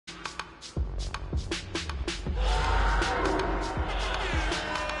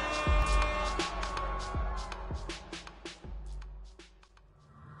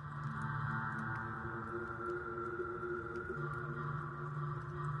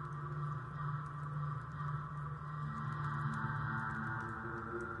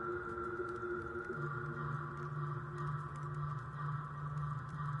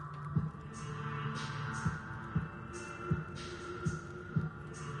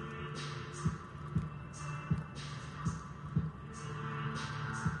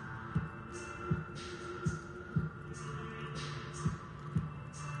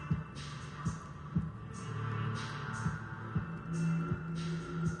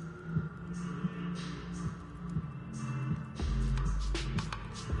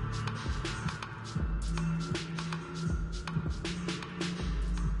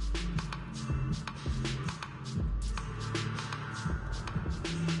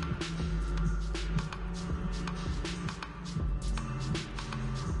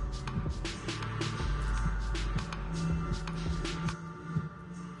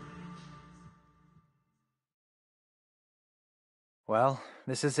Well,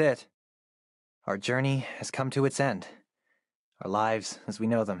 this is it. Our journey has come to its end. Our lives, as we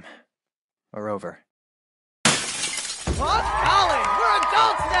know them, are over. What? College! We're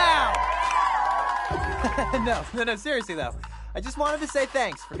adults now! No, seriously though. I just wanted to say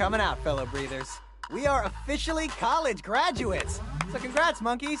thanks for coming out, fellow breathers. We are officially college graduates. So congrats,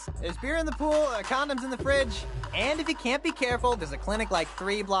 monkeys. There's beer in the pool, condoms in the fridge, and if you can't be careful, there's a clinic like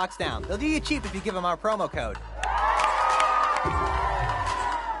 3 blocks down. They'll do you cheap if you give them our promo code.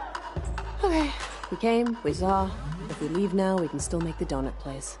 Okay, we came, we saw. If we leave now, we can still make the donut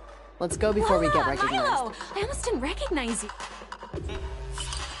place. Let's go before we get recognized. Milo! I almost didn't recognize you.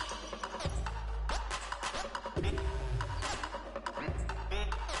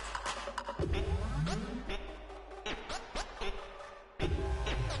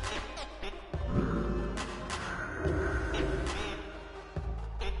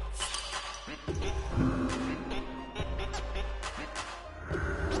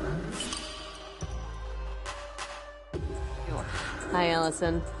 Hi,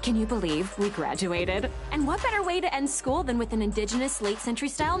 Allison. Can you believe we graduated? And what better way to end school than with an indigenous late-century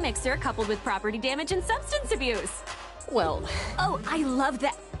style mixer coupled with property damage and substance abuse? Well... Oh, I love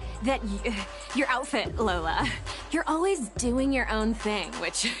your outfit, Lola. You're always doing your own thing,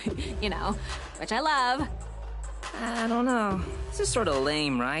 which, which I love. I don't know. This is sort of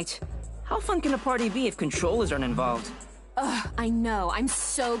lame, right? How fun can a party be if controllers aren't involved? Ugh, I know. I'm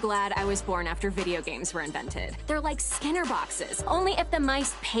so glad I was born after video games were invented. They're like Skinner boxes, only if the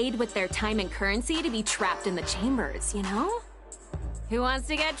mice paid with their time and currency to be trapped in the chambers, you know? Who wants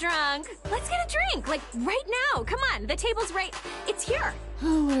to get drunk? Let's get a drink, like right now. Come on, the table's right. It's here.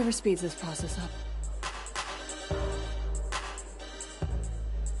 Oh, whatever speeds this process up.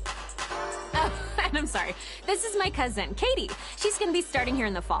 Oh, and I'm sorry. This is my cousin, Katie. She's gonna be starting here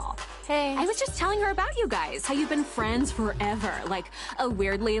in the fall. Hey. I was just telling her about you guys, how you've been friends forever, like a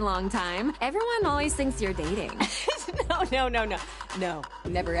weirdly long time. Everyone always thinks you're dating. No. No,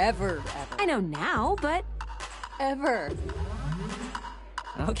 never, ever. I know now, but... Ever.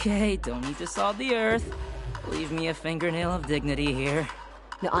 Okay, don't need to salt the earth. Leave me a fingernail of dignity here.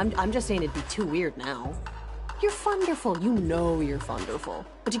 No, I'm just saying it'd be too weird now. You're wonderful. You know you're wonderful.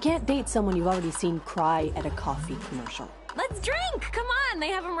 But you can't date someone you've already seen cry at a coffee commercial. Let's drink! Come on,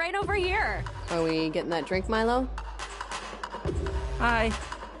 they have them right over here. Are we getting that drink, Milo? Hi,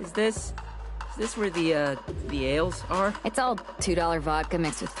 is this where the ales are? It's all $2 vodka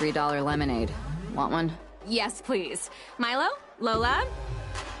mixed with $3 lemonade. Want one? Yes, please. Milo? Lola?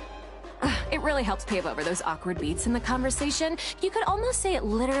 It really helps pave over those awkward beats in the conversation. You could almost say it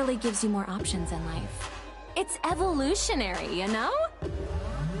literally gives you more options in life. It's evolutionary, you know?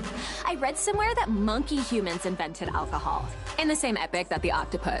 I read somewhere that monkey humans invented alcohol. In the same epic that the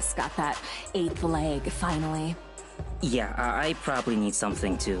octopus got that 8th leg, finally. Yeah, I probably need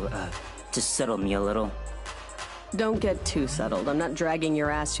something to settle me a little. Don't get too settled. I'm not dragging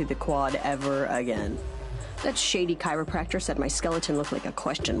your ass to the quad ever again. That shady chiropractor said my skeleton looked like a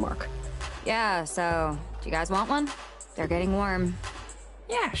question mark. Yeah, so, do you guys want one? They're getting warm.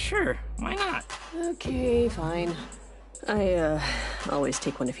 Yeah, sure. Why not? Okay, fine. I, always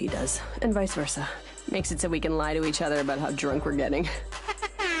take one if he does, and vice versa. Makes it so we can lie to each other about how drunk we're getting.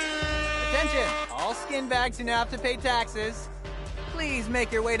 Attention! All skin bags who now have to pay taxes. Please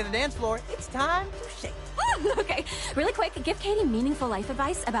make your way to the dance floor. It's time to shake. Okay, really quick, give Katie meaningful life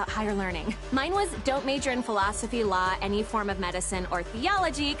advice about higher learning. Mine was don't major in philosophy, law, any form of medicine, or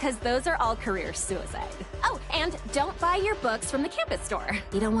theology, because those are all career suicide. Oh, and don't buy your books from the campus store.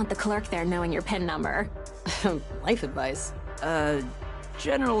 You don't want the clerk there knowing your PIN number. Life advice?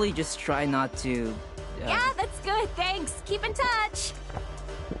 Generally just try not to... Yeah, that's good, thanks. Keep in touch.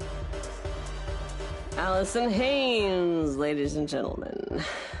 Allison Haynes, ladies and gentlemen.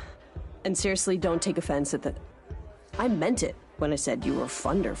 And seriously, don't take offense at that. I meant it when I said you were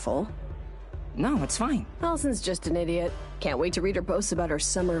wonderful. No, it's fine. Allison's just an idiot. Can't wait to read her posts about her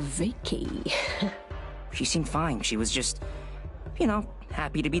summer vacay. She seemed fine. She was just,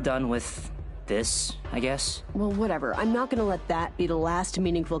 happy to be done with this, I guess. Well, whatever. I'm not gonna let that be the last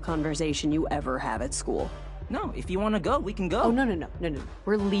meaningful conversation you ever have at school. No, if you want to go, we can go. Oh, no.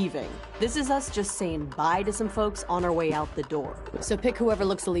 We're leaving. This is us just saying bye to some folks on our way out the door. So pick whoever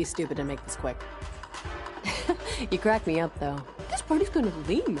looks the least stupid and make this quick. You crack me up, though. This party's kind of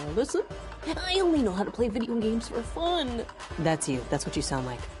lame, Allison. I only know how to play video games for fun. That's you. That's what you sound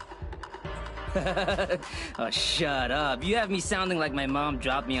like. Oh, shut up. You have me sounding like my mom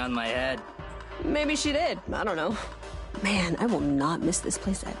dropped me on my head. Maybe she did. I don't know. Man, I will not miss this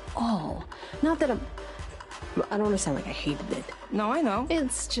place at all. Not that I don't want to sound like I hated it. No, I know.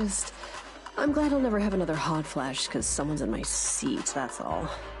 It's just... I'm glad I'll never have another hot flash because someone's in my seat, that's all.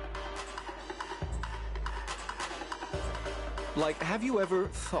 Like, have you ever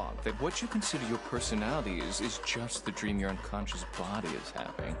thought that what you consider your personality is just the dream your unconscious body is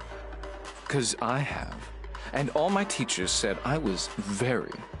having? 'Cause I have. And all my teachers said I was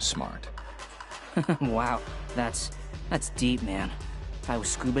very smart. Wow, that's deep, man. If I was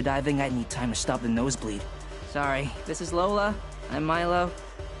scuba diving, I'd need time to stop the nosebleed. Sorry, this is Lola. I'm Milo.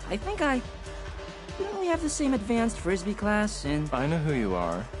 I think we have the same advanced frisbee class, and I know who you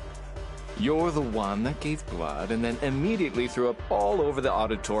are. You're the one that gave blood and then immediately threw up all over the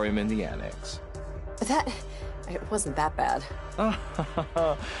auditorium in the annex. It wasn't that bad.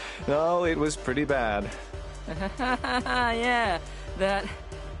 No, it was pretty bad. yeah, that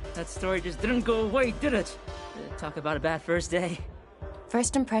story just didn't go away, did it? Talk about a bad first day.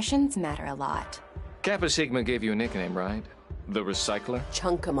 First impressions matter a lot. Kappa Sigma gave you a nickname, right? The Recycler?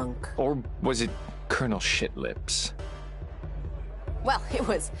 Chunk-a-munk. Or was it Colonel Shitlips? Well, it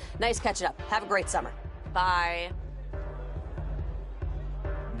was nice catching up. Have a great summer. Bye.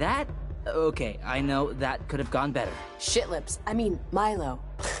 Okay, I know that could have gone better. Shitlips. I mean, Milo.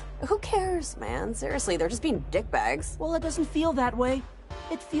 Who cares, man? Seriously, they're just being dickbags. Well, it doesn't feel that way.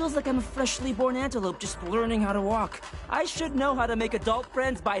 It feels like I'm a freshly born antelope just learning how to walk. I should know how to make adult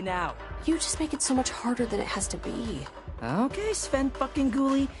friends by now. You just make it so much harder than it has to be. Okay, Sven fucking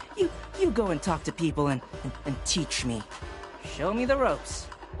Ghoulie. You go and talk to people and teach me. Show me the ropes.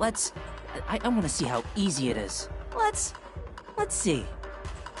 I want to see how easy it is. Let's see.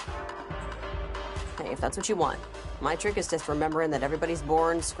 Hey, if that's what you want. My trick is just remembering that everybody's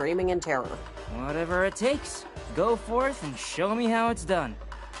born screaming in terror. Whatever it takes. Go forth and show me how it's done.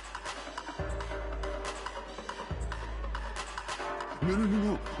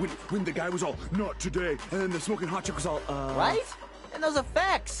 No. When the guy was all, not today, and then the smoking hot chick was all, Right? And those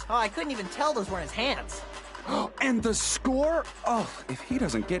effects. Oh, I couldn't even tell those weren't his hands. And the score? Oh, if he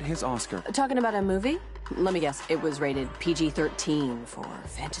doesn't get his Oscar. Talking about a movie? Let me guess, it was rated PG-13 for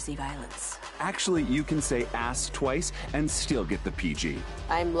fantasy violence. Actually, you can say ass twice and still get the PG.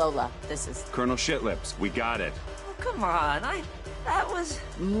 I'm Lola. This is... Colonel Shitlips, we got it. Oh, come on, that was...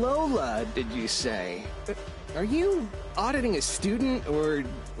 Lola, did you say? Are you auditing a student or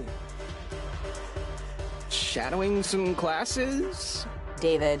shadowing some classes?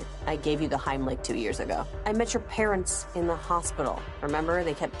 David, I gave you the Heimlich 2 years ago. I met your parents in the hospital. Remember?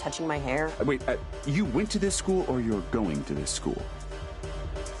 They kept touching my hair. Wait, you went to this school or you're going to this school?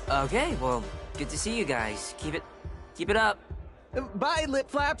 Okay, well, good to see you guys. Keep it up. Bye, lip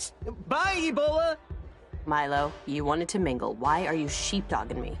flaps. Bye, Ebola. Milo, you wanted to mingle. Why are you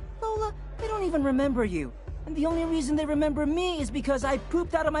sheepdogging me? Lola, they don't even remember you. And the only reason they remember me is because I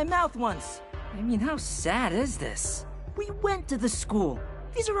pooped out of my mouth once. I mean, how sad is this? We went to the school.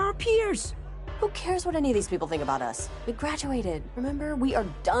 These are our peers. Who cares what any of these people think about us? We graduated, remember? We are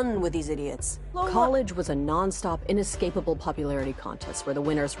done with these idiots. Lola. College was a non-stop, inescapable popularity contest where the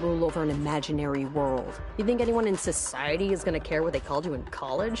winners rule over an imaginary world. You think anyone in society is gonna care what they called you in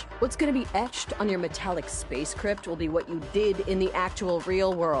college? What's gonna be etched on your metallic space crypt will be what you did in the actual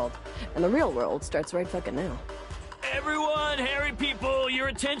real world. And the real world starts right fucking now. Everyone, hairy people, your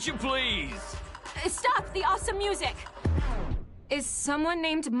attention please. Stop the awesome music! Is someone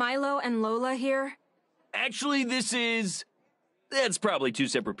named Milo and Lola here? Actually, that's probably two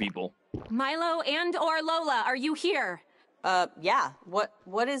separate people. Milo and or Lola, are you here? Yeah.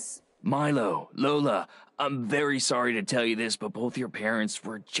 What is... Milo, Lola, I'm very sorry to tell you this, but both your parents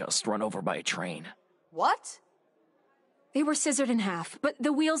were just run over by a train. What? They were scissored in half, but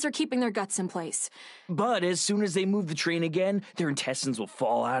the wheels are keeping their guts in place. But as soon as they move the train again, their intestines will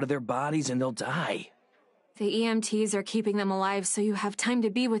fall out of their bodies and they'll die. The EMTs are keeping them alive so you have time to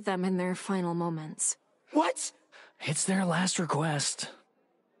be with them in their final moments. What? It's their last request.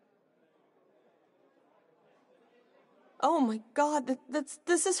 Oh my god,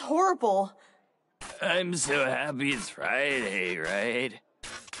 this is horrible. I'm so happy it's Friday, right?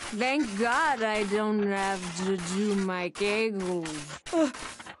 Thank God I don't have to do my kegel.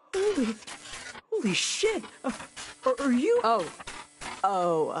 Holy shit!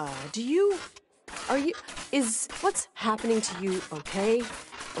 Are you? Is what's happening to you okay?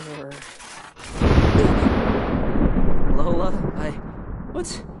 Or... Lola,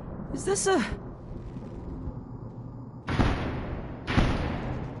 is this a...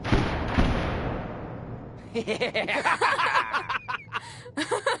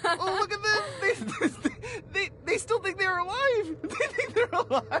 Oh, look at them! They still think they're alive! They think they're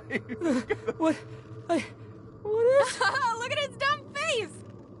alive! What is... Look at his dumb face!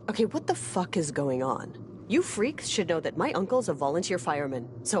 Okay, what the fuck is going on? You freaks should know that my uncle's a volunteer fireman,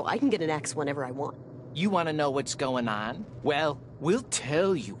 so I can get an axe whenever I want. You want to know what's going on? Well, we'll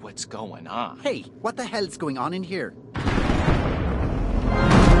tell you what's going on. Hey, what the hell's going on in here? Mr.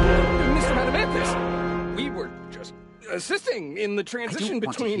 Madamanthus, we were just assisting in the transition I don't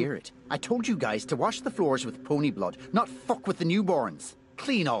want to between... hear it. I told you guys to wash the floors with pony blood, not fuck with the newborns.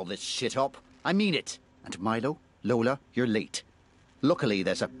 Clean all this shit up. I mean it. And Milo, Lola, you're late. Luckily,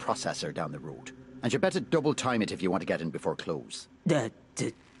 there's a processor down the road. And you better double time it if you want to get in before close.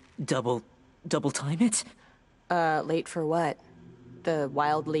 Double time it? Late for what? The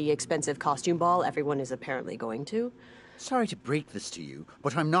wildly expensive costume ball everyone is apparently going to? Sorry to break this to you,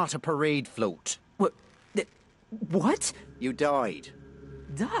 but I'm not a parade float. What? You died.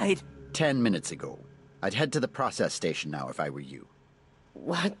 Died? 10 minutes ago. I'd head to the process station now if I were you.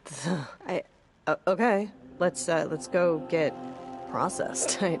 What? Okay. Let's go get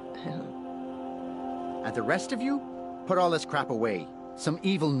processed. And the rest of you? Put all this crap away. Some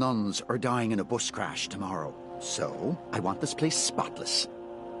evil nuns are dying in a bus crash tomorrow. So, I want this place spotless.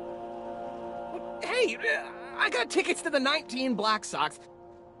 Hey, I got tickets to the 19 Black Sox.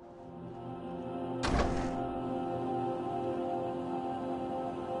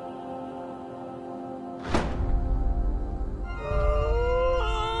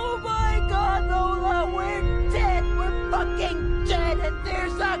 Oh my god, Lola, we're dead! We're fucking dead, and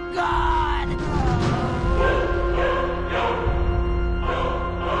there's a god!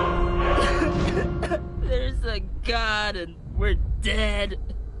 There's a god and we're dead.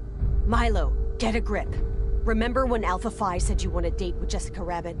 Milo, get a grip. Remember when Alpha Phi said you want a date with Jessica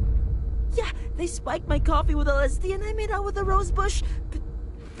Rabbit? Yeah, they spiked my coffee with LSD and I made out with a rose bush. But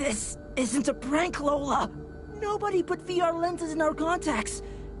this isn't a prank, Lola. Nobody put VR lenses in our contacts.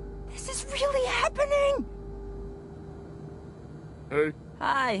 This is really happening. Hey.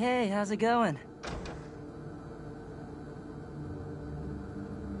 Hi, hey, how's it going?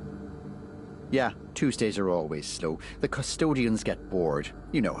 Yeah, Tuesdays are always slow. The custodians get bored.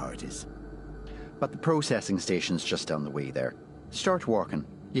 You know how it is. But the processing station's just down the way there. Start walking.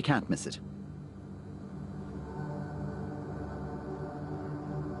 You can't miss it.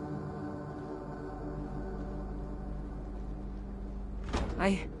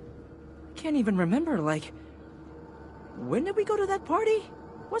 I can't even remember, like... When did we go to that party?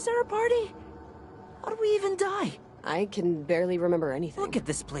 Was there a party? How did we even die? I can barely remember anything. Look at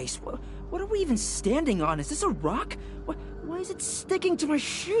this place. What are we even standing on? Is this a rock? Why is it sticking to my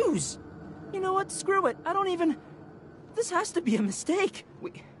shoes? You know what? Screw it. I don't even... This has to be a mistake.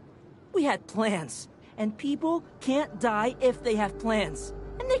 We had plans. And people can't die if they have plans.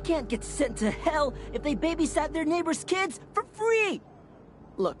 And they can't get sent to hell if they babysat their neighbor's kids for free!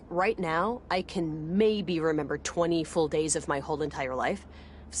 Look, right now, I can maybe remember 20 full days of my whole entire life.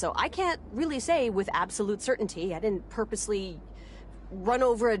 So I can't really say with absolute certainty I didn't purposely run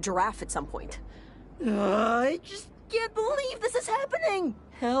over a giraffe at some point. I just can't believe this is happening.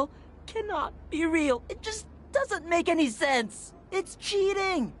 Hell cannot be real. It just doesn't make any sense. It's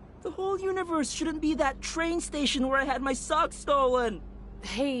cheating. The whole universe shouldn't be that train station where I had my socks stolen.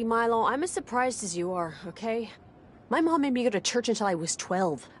 Hey, Milo, I'm as surprised as you are, okay? My mom made me go to church until I was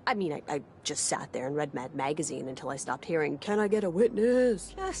 12. I mean, I just sat there and read Mad Magazine until I stopped hearing, "Can I get a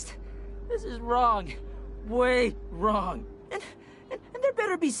witness?" This is wrong. Way wrong. And there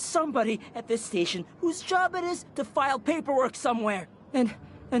better be somebody at this station whose job it is to file paperwork somewhere. And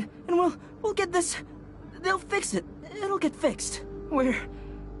we'll get this. They'll fix it. It'll get fixed.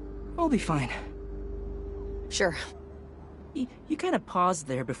 We'll be fine. Sure. You kind of paused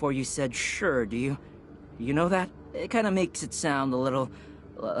there before you said sure, do you? You know that? It kind of makes it sound a little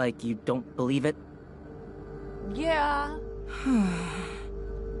like you don't believe it. Yeah.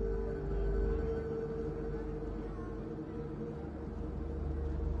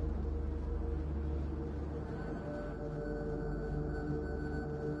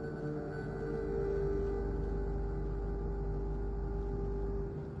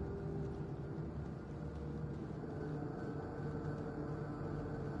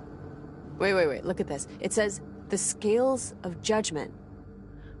 Wait, look at this. It says, the scales of judgment,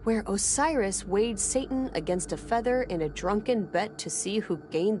 where Osiris weighed Satan against a feather in a drunken bet to see who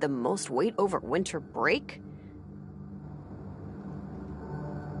gained the most weight over winter break?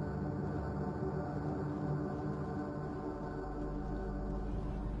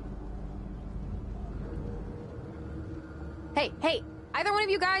 Hey, either one of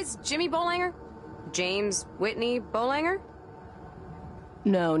you guys, Jimmy Bolanger? James Whitney Bolanger?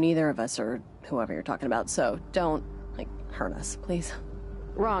 No, neither of us are whoever you're talking about, so don't, hurt us, please.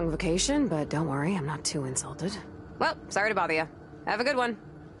 Wrong vocation, but don't worry, I'm not too insulted. Well, sorry to bother you. Have a good one.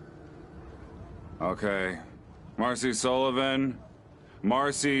 Okay. Marcy Sullivan?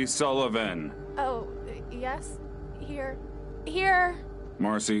 Marcy Sullivan. Oh, yes? Here.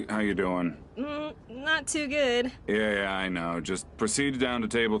 Marcy, how you doing? Not too good. Yeah, I know. Just proceed down to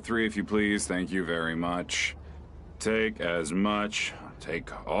table 3 if you please. Thank you very much. Take as much.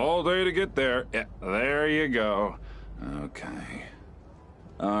 Take all day to get there. Yeah, there you go. Okay.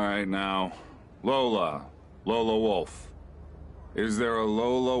 All right, now. Lola Wolf. Is there a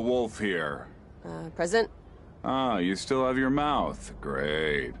Lola Wolf here? Present? Ah, you still have your mouth.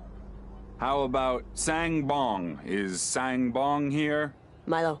 Great. How about Sang Bong? Is Sang Bong here?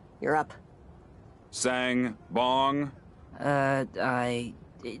 Milo, you're up. Sang Bong?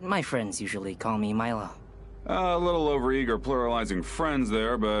 My friends usually call me Milo. A little overeager pluralizing friends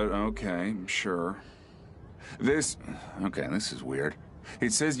there, but okay, sure. This is weird.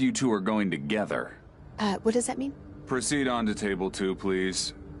 It says you two are going together. What does that mean? Proceed on to table 2,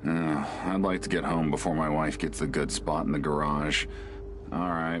 please. I'd like to get home before my wife gets the good spot in the garage. All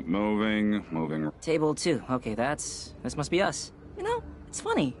right, moving. Table 2. Okay, this must be us. You know, it's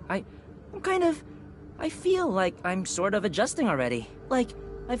funny. I feel like I'm sort of adjusting already. Like,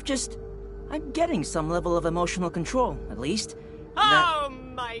 I'm getting some level of emotional control, at least. Oh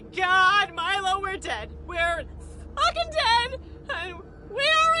my god, Milo, we're dead. We're fucking dead! And we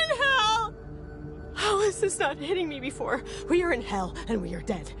are in hell! How is this not hitting me before? We are in hell, and we are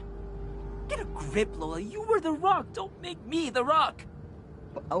dead. Get a grip, Lola. You were the Rock. Don't make me the Rock.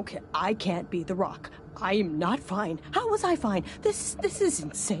 Okay, I can't be the Rock. I am not fine. How was I fine? This is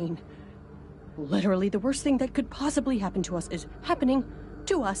insane. Literally, the worst thing that could possibly happen to us is happening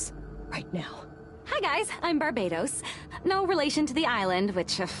to us right now. Hi guys, I'm Barbados. No relation to the island,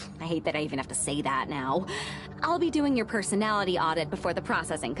 which I hate that I even have to say that now. I'll be doing your personality audit before the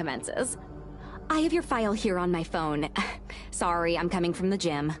processing commences. I have your file here on my phone. Sorry, I'm coming from the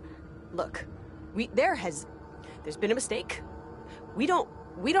gym. Look, there's been a mistake. We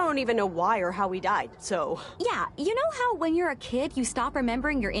don't even know why or how we died, so... Yeah, you know how when you're a kid, you stop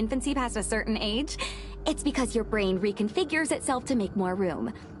remembering your infancy past a certain age? It's because your brain reconfigures itself to make more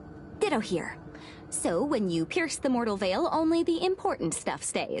room. Ditto here. So when you pierce the mortal veil, only the important stuff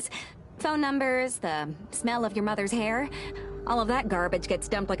stays. Phone numbers, the smell of your mother's hair, all of that garbage gets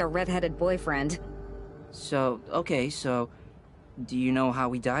dumped like a redheaded boyfriend. So, do you know how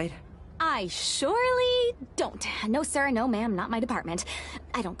we died? I surely don't. No sir, no ma'am, not my department.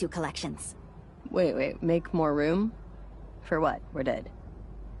 I don't do collections. Wait, make more room? For what? We're dead.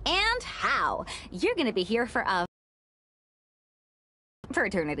 And how? You're gonna be here for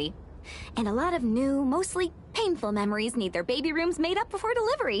eternity. And a lot of new, mostly painful memories need their baby rooms made up before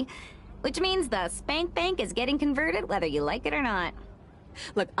delivery. Which means the spank bank is getting converted whether you like it or not.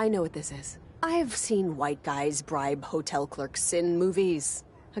 Look, I know what this is. I've seen white guys bribe hotel clerks in movies.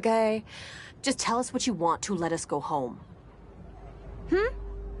 Okay? Just tell us what you want to let us go home.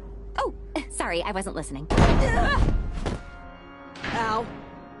 Oh, sorry, I wasn't listening. Ow.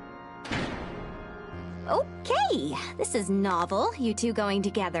 Okay, this is novel, you two going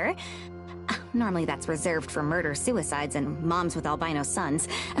together. Normally that's reserved for murder-suicides and moms with albino sons.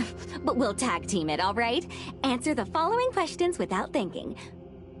 But we'll tag team it, all right? Answer the following questions without thinking.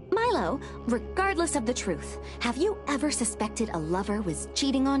 Milo, regardless of the truth, have you ever suspected a lover was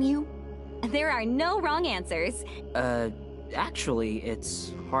cheating on you? There are no wrong answers. Actually,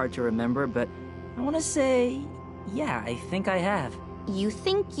 it's hard to remember, but I want to say, yeah, I think I have. You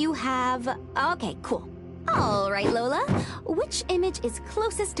think you have? Okay, cool. All right, Lola. Which image is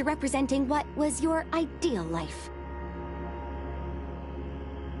closest to representing what was your ideal life?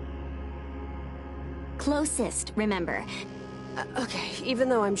 Closest, remember. Okay, even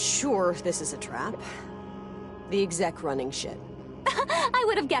though I'm sure this is a trap, the exec running shit. I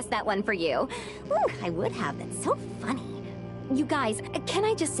would have guessed that one for you. Ooh, I would have. That's so funny. You guys, can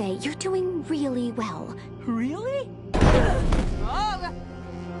I just say, you're doing really well. Really?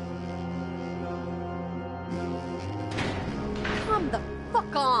 Come the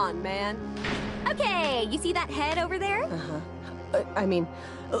fuck on, man. Okay, you see that head over there? I mean...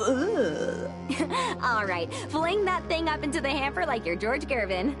 All right, fling that thing up into the hamper like you're George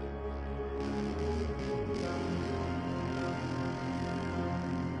Gervin.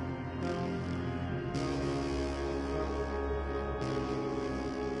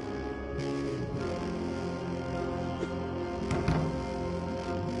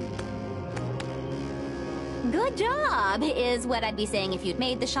 Good job, is what I'd be saying if you'd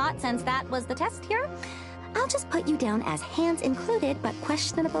made the shot, since that was the test here. I'll just put you down as hands included, but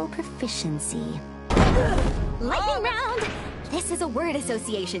questionable proficiency. Lightning round! This is a word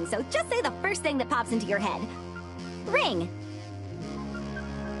association, so just say the first thing that pops into your head. Ring.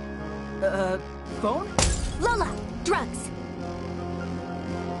 Phone? Lola, drugs.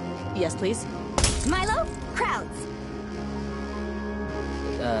 Yes, please. Milo, crowds.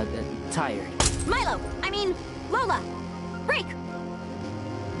 Tired. Milo, Lola, break.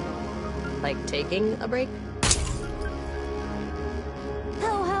 Like taking a break?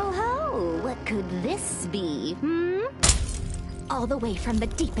 Ho, ho, ho. What could this be, All the way from the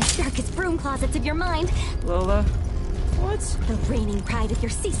deepest, darkest broom closets of your mind. Lola, what's... The reigning pride of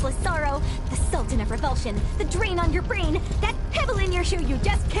your ceaseless sorrow, the sultan of revulsion, the drain on your brain, that pebble in your shoe you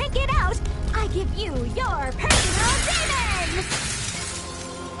just can't get out. I give you your personal demon!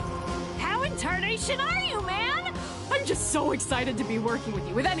 How in tarnation are you, man? I'm just so excited to be working with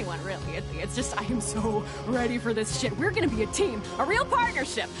you, with anyone, really. It's just, I am so ready for this shit. We're gonna be a team, a real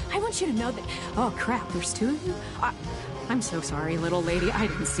partnership. I want you to know that... Oh, crap, there's two of you? I'm so sorry, little lady. I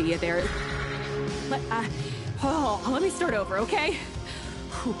didn't see you there. Let me start over, okay?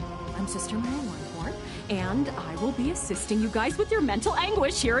 Whew. I'm Sister Mary Longhorn, and I will be assisting you guys with your mental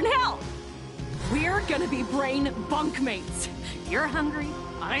anguish here in hell. We're gonna be brain bunkmates. You're hungry,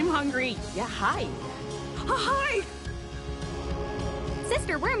 I'm hungry. Yeah, hi. Hi!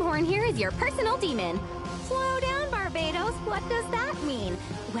 Sister Wormhorn here is your personal demon. Slow down, Barbados. What does that mean?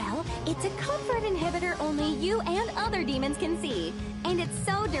 Well, it's a comfort inhibitor only you and other demons can see. And it's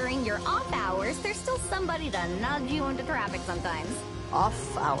so during your off hours, there's still somebody to nudge you into traffic sometimes.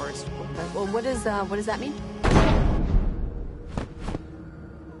 Off hours. Well, what does that mean?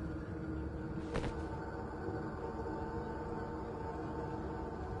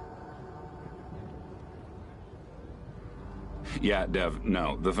 Yeah, Dev,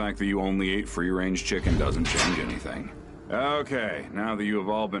 no. The fact that you only ate free-range chicken doesn't change anything. Okay, now that you have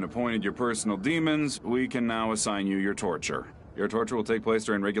all been appointed your personal demons, we can now assign you your torture. Your torture will take place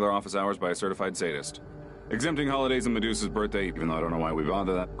during regular office hours by a certified sadist. Exempting holidays and Medusa's birthday, even though I don't know why we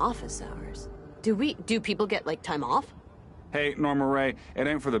bother that. Office hours? Do people get, like, time off? Hey, Norma Ray, it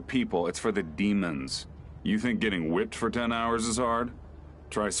ain't for the people, it's for the demons. You think getting whipped for 10 hours is hard?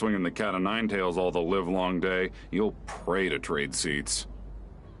 Try swinging the cat o' nine tails all the live-long day. You'll pray to trade seats.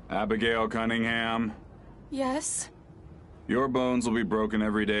 Abigail Cunningham. Yes? Your bones will be broken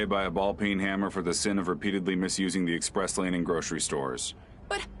every day by a ball-peen hammer for the sin of repeatedly misusing the express lane in grocery stores.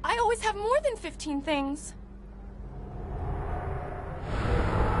 But I always have more than 15 things.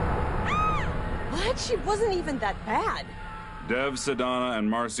 What? She wasn't even that bad. Dev Sedana and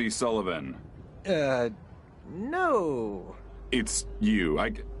Marcy Sullivan. No. It's you.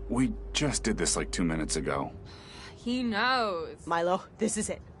 We just did this like 2 minutes ago. He knows. Milo, this is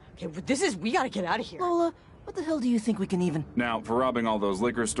it. Okay, we gotta get out of here. Lola, what the hell do you think we can even... Now, for robbing all those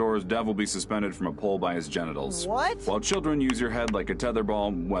liquor stores, Dev will be suspended from a pole by his genitals. What? While children use your head like a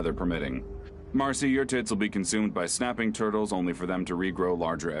tetherball, weather permitting. Marcy, your tits will be consumed by snapping turtles, only for them to regrow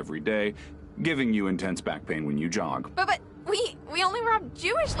larger every day, giving you intense back pain when you jog. But we only rob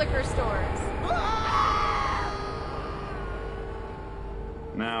Jewish liquor stores.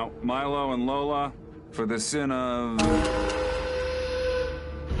 Now, Milo and Lola, for the sin of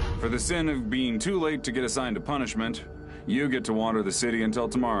being too late to get assigned a punishment, you get to wander the city until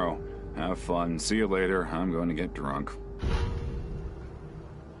tomorrow. Have fun. See you later. I'm going to get drunk.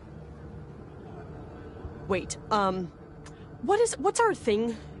 Wait, what's our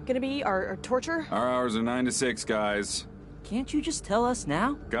thing gonna be? Our torture? Our hours are 9 to 6, guys. Can't you just tell us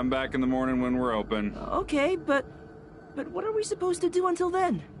now? Come back in the morning when we're open. Okay, but what are we supposed to do until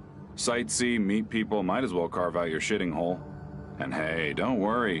then? Sightsee, meet people, might as well carve out your shitting hole. And hey, don't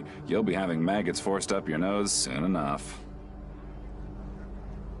worry, you'll be having maggots forced up your nose soon enough.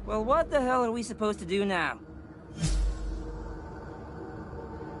 Well, what the hell are we supposed to do now?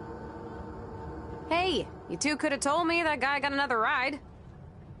 Hey, you two could have told me that guy got another ride.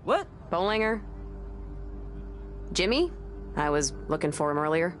 What? Bowlinger. Jimmy? I was looking for him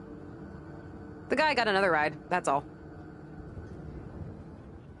earlier. The guy got another ride, that's all.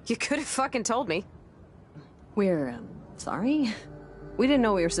 You could have fucking told me. We're, sorry? We didn't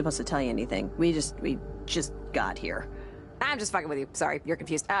know we were supposed to tell you anything. We just got here. I'm just fucking with you. Sorry, you're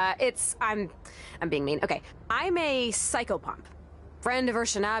confused. I'm being mean. Okay, I'm a psychopomp. Friend of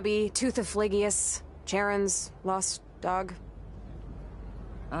Urshanabi, Tooth of Phlegius, Charon's lost dog.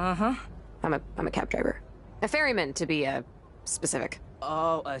 Uh-huh. I'm a cab driver. A ferryman, to be, specific.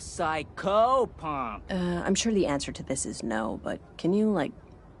 Oh, a psychopomp. I'm sure the answer to this is no, but can you, like,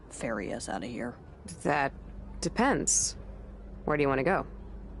 ferry us out of here? That depends. Where do you want to go?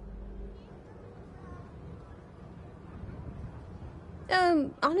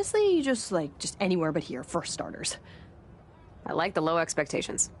 Honestly, just anywhere but here, for starters. I like the low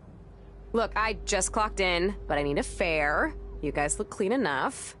expectations. Look, I just clocked in, but I need a fare. You guys look clean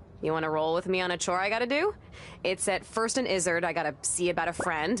enough. You want to roll with me on a chore I gotta do? It's at First and Izzard. I gotta see about a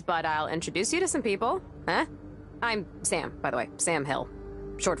friend, but I'll introduce you to some people. Huh? I'm Sam, by the way. Sam Hill.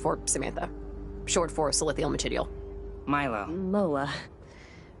 Short for Samantha. Short for Silithial Machidial. Milo. Lola.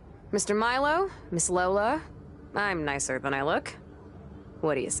 Mr. Milo, Miss Lola. I'm nicer than I look.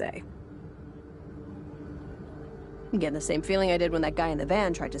 What do you say? I'm getting the same feeling I did when that guy in the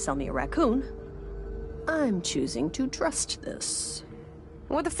van tried to sell me a raccoon. I'm choosing to trust this.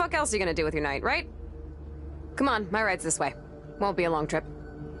 What the fuck else are you gonna do with your night, right? Come on, my ride's this way. Won't be a long trip.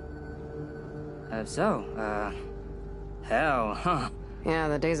 Hell, huh? Yeah,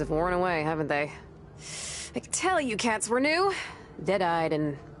 the days have worn away, haven't they? I could tell you cats were new. Dead-eyed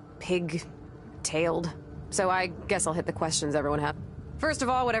and pig-tailed. So I guess I'll hit the questions everyone has. First of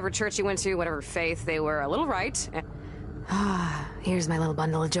all, whatever church you went to, whatever faith, they were a little right. Here's my little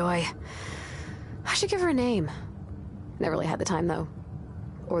bundle of joy. I should give her a name. Never really had the time, though.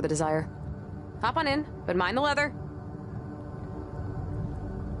 Or the desire. Hop on in, but mind the leather.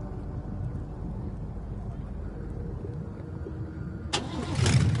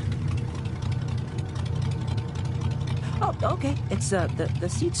 Oh, okay. It's, the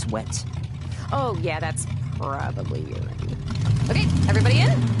seat's wet. Oh, yeah, that's probably urine. Okay, everybody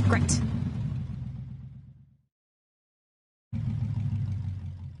in? Great.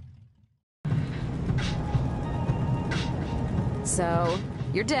 So,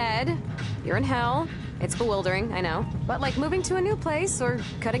 you're dead. You're in hell. It's bewildering, I know. But like moving to a new place or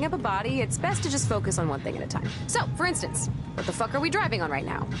cutting up a body, it's best to just focus on one thing at a time. So, for instance, what the fuck are we driving on right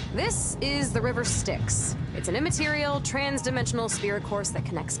now? This is the River Styx. It's an immaterial, trans-dimensional spirit course that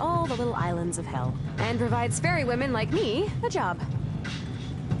connects all the little islands of hell and provides fairy women like me a job.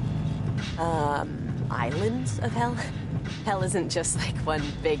 Islands of hell? Hell isn't just like one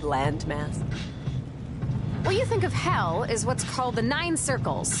big landmass. What you think of hell is what's called the Nine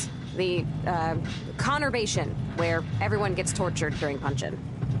Circles. The, conurbation, where everyone gets tortured during punch-in.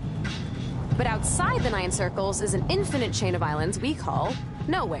 But outside the Nine Circles is an infinite chain of islands we call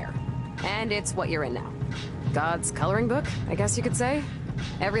Nowhere. And it's what you're in now. God's coloring book, I guess you could say.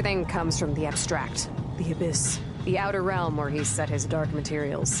 Everything comes from the abstract, the abyss, the outer realm where he set his dark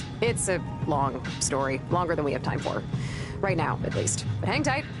materials. It's a long story, longer than we have time for. Right now, at least. But hang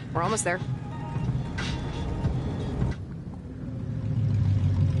tight, we're almost there.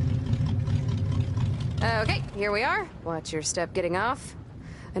 Okay, here we are. Watch your step getting off.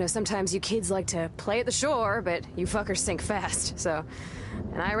 I know sometimes you kids like to play at the shore, but you fuckers sink fast, so...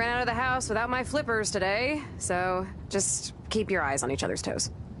 And I ran out of the house without my flippers today, so just keep your eyes on each other's toes.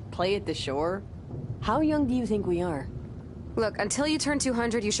 Play at the shore? How young do you think we are? Look, until you turn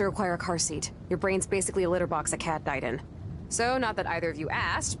 200, you should require a car seat. Your brain's basically a litter box a cat died in. So, not that either of you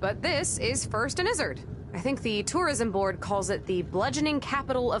asked, but this is First and Izzard. I think the tourism board calls it the bludgeoning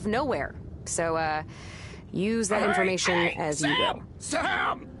capital of nowhere. So, use that information as you will.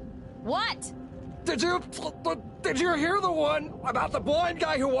 Sam! What? Did you hear the one about the blind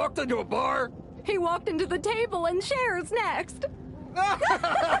guy who walked into a bar? He walked into the table and chairs next.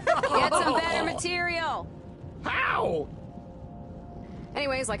 Get some better material. How?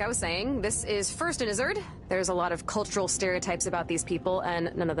 Anyways, like I was saying, this is First and Izzard. There's a lot of cultural stereotypes about these people,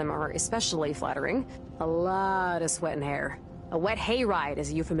 and none of them are especially flattering. A lot of sweat and hair. A wet hayride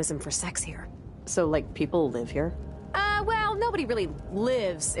is a euphemism for sex here. So, like, people live here? Well, nobody really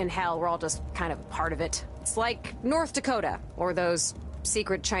lives in hell. We're all just kind of part of it. It's like North Dakota, or those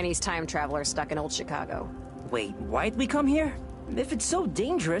secret Chinese time travelers stuck in old Chicago. Wait, why'd we come here? If it's so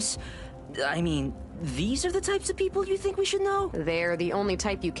dangerous, I mean, these are the types of people you think we should know? They're the only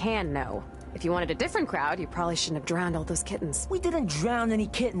type you can know. If you wanted a different crowd, you probably shouldn't have drowned all those kittens. We didn't drown any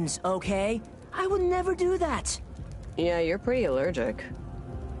kittens, okay? I would never do that. Yeah, you're pretty allergic.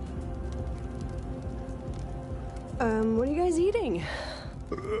 What are you guys eating?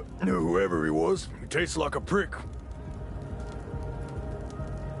 Whoever he was, he tastes like a prick.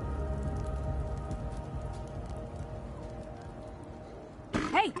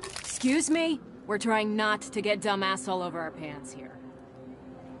 Hey, excuse me? We're trying not to get dumbass all over our pants here.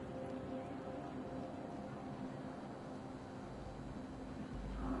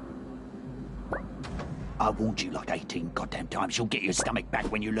 I warned you like 18 goddamn times. You'll get your stomach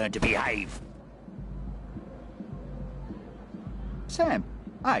back when you learn to behave. Sam,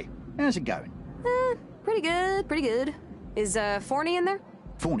 hey, how's it going? Pretty good, pretty good. Is, Forney in there?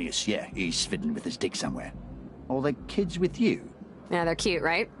 Fornius, yeah, he's fiddling with his dick somewhere. All the kids with you? Yeah, they're cute,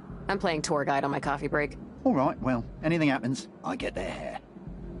 right? I'm playing tour guide on my coffee break. All right, well, anything happens, I get their hair.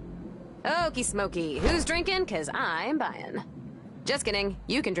 Okie smoky. Who's drinking? 'Cause I'm buying. Just kidding.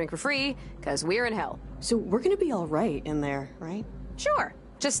 You can drink for free, 'cause we're in hell. So we're gonna be all right in there, right? Sure.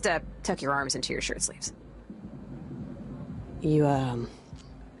 Just, tuck your arms into your shirt sleeves. You,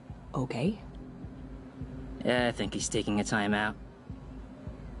 okay? Yeah, I think he's taking a time out.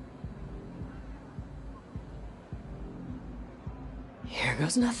 Here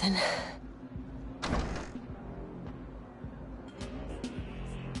goes nothing.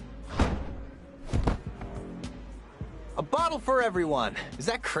 A bottle for everyone. Is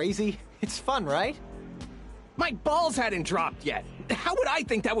that crazy? It's fun, right? My balls hadn't dropped yet. How would I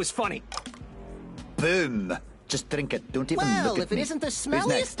think that was funny? Boom. Just drink it. Don't even look at me. Well, if it isn't the Who's smelliest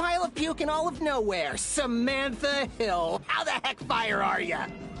next? pile of puke in all of nowhere, Samantha Hill. How the heck fire are ya?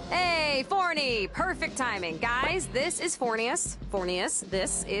 Hey, Forney! Perfect timing. Guys, this is Fornius. Fornius,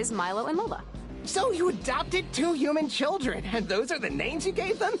 this is Milo and Lola. So you adopted 2 human children, and those are the names you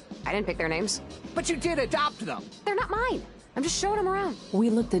gave them? I didn't pick their names. But you did adopt them. They're not mine. I'm just showing them around. We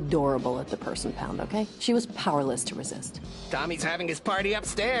looked adorable at the person pound, okay? She was powerless to resist. Tommy's having his party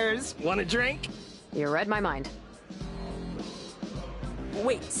upstairs. Want a drink? You read my mind.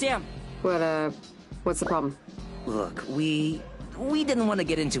 Wait, Sam. What's the problem? Look, we didn't want to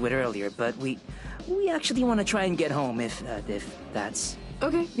get into it earlier, but we actually want to try and get home if that's...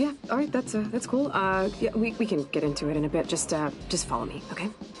 Okay, yeah, all right, that's cool. Yeah, we can get into it in a bit. Just follow me, okay?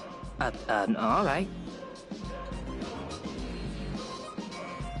 All right.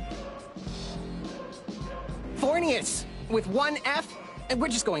 Fornius, with 1 F, and we're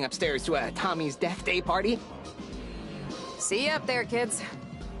just going upstairs to Tommy's death day party. See you up there, kids.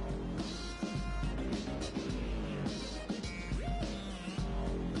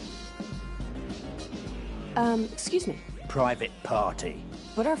 Excuse me, Private party.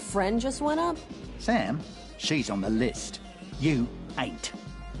 but our friend just went up? Sam, she's on the list. You ain't.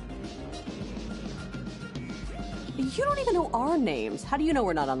 You don't even know our names. How do you know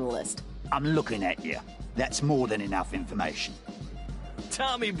we're not on the list? I'm looking at you. That's more than enough information.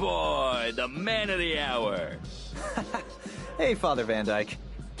 Tommy boy, the man of the hour. Hey, Father Van Dyke.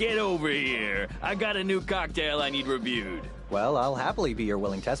 Get over here. I got a new cocktail I need reviewed. Well, I'll happily be your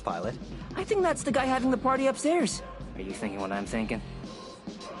willing test pilot. I think that's the guy having the party upstairs. Are you thinking what I'm thinking?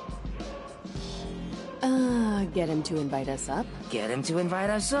 Get him to invite us up? Get him to invite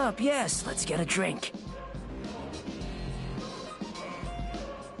us up, yes. Let's get a drink.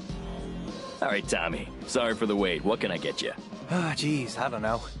 All right, Tommy. Sorry for the wait. What can I get you? Ah, geez, I don't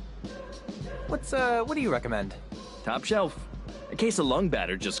know. What do you recommend? Top shelf. A case of lung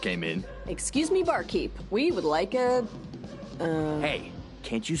batter just came in. Excuse me, barkeep. We would like a... Hey,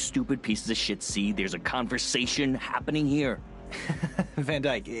 can't you stupid pieces of shit see there's a conversation happening here? Van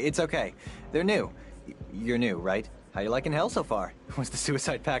Dyke, it's okay. They're new. You're new, right? How you liking hell so far? Was the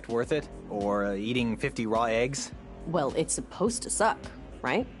suicide pact worth it? Or eating 50 raw eggs? Well, it's supposed to suck,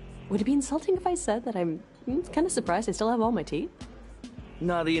 right? Would it be insulting if I said that I'm kind of surprised I still have all my teeth?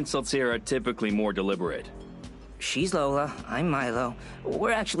 Nah, the insults here are typically more deliberate. She's Lola, I'm Milo.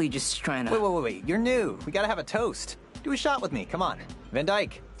 We're actually just trying to... Wait. You're new. We gotta have a toast. Do a shot with me, come on. Van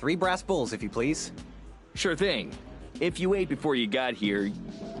Dyke, 3 brass bulls, if you please. Sure thing. If you ate before you got here...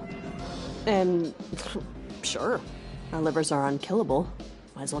 Sure. Our livers are unkillable.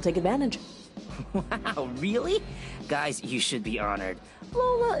 Might as well take advantage. Wow, really? Guys, you should be honored.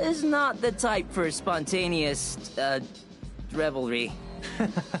 Lola is not the type for spontaneous, revelry.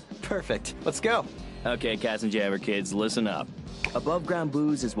 Perfect. Let's go. Okay, cats and jabber kids, listen up. Above ground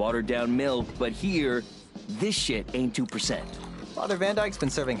booze is watered down milk, but here, this shit ain't 2%. Father Van Dyke's been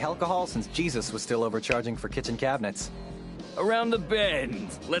serving alcohol since Jesus was still overcharging for kitchen cabinets. Around the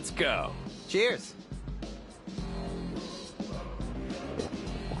bend. Let's go. Cheers.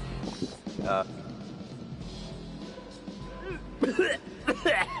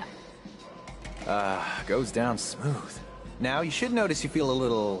 Goes down smooth. Now, you should notice you feel a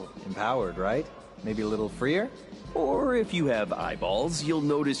little empowered, right? Maybe a little freer? Or if you have eyeballs, you'll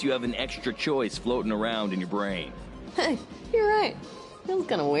notice you have an extra choice floating around in your brain. Hey, you're right. Feels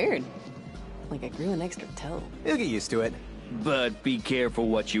kind of weird. Like I grew an extra toe. You'll get used to it. But be careful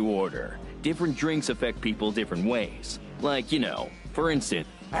what you order. Different drinks affect people different ways. Like, you know, for instance...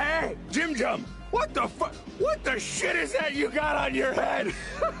 Hey, Jim Jum! What the shit is that you got on your head?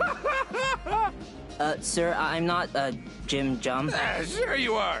 Sir, I'm not, Jim Jum. Sure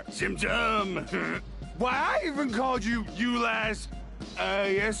you are, Jim Jum. Why, I even called you last,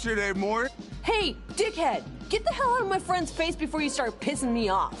 yesterday morning. Hey, dickhead! Get the hell out of my friend's face before you start pissing me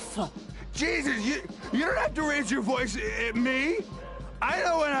off. Jesus, you don't have to raise your voice at me. I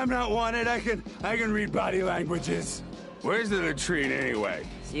know when I'm not wanted. I can read body languages. Where's the latrine anyway?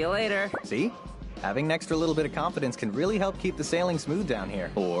 See you later. See? Having an extra little bit of confidence can really help keep the sailing smooth down here.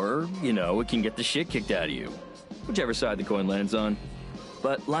 Or, you know, it can get the shit kicked out of you. Whichever side the coin lands on.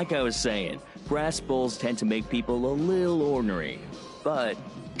 But like I was saying, brass bowls tend to make people a little ornery. But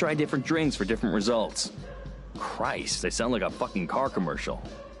try different drinks for different results. Christ, they sound like a fucking car commercial.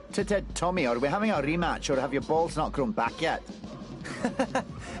 Tommy, are we having a rematch or have your balls not grown back yet?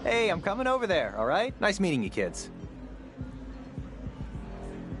 Hey, I'm coming over there, all right? Nice meeting you, kids.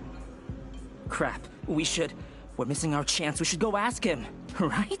 Crap, we're missing our chance. We should go ask him,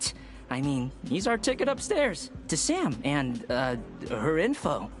 right? I mean, he's our ticket upstairs to Sam and, her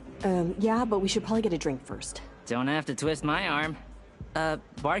info. Yeah, but we should probably get a drink first. Don't have to twist my arm.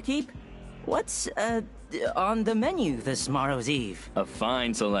 Barkeep? What's, on the menu this tomorrow's eve? A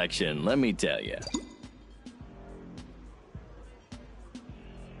fine selection, let me tell you.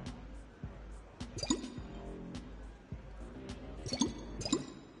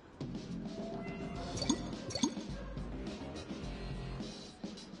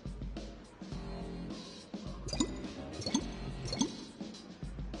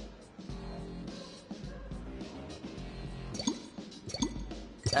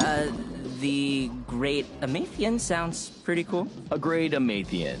 The Great Amathian sounds pretty cool. A Great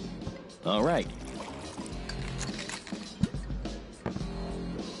Amathian. All right.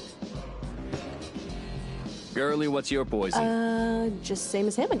 Girlie, what's your poison? Just same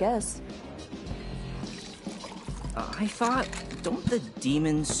as him, I guess. I thought, don't the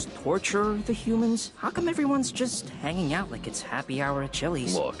demons torture the humans? How come everyone's just hanging out like it's happy hour at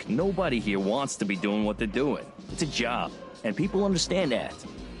Chili's? Look, nobody here wants to be doing what they're doing. It's a job, and people understand that.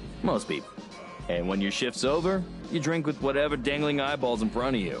 Most people. And when your shift's over, you drink with whatever dangling eyeballs in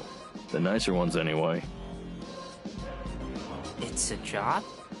front of you. The nicer ones, anyway. It's a job?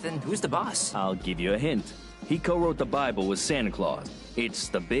 Then who's the boss? I'll give you a hint. He co-wrote the Bible with Santa Claus. It's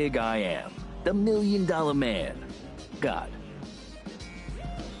the big I am. The $1 Million Man. God.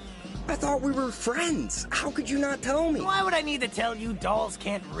 I thought we were friends. How could you not tell me? Why would I need to tell you dolls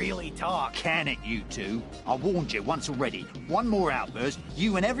can't really talk? Can it, you two? I warned you once already. One more outburst,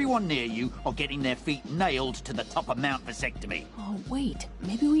 you and everyone near you are getting their feet nailed to the top of Mount Vasectomy. Oh, wait.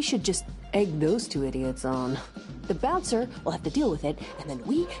 Maybe we should just egg those two idiots on. The bouncer will have to deal with it, and then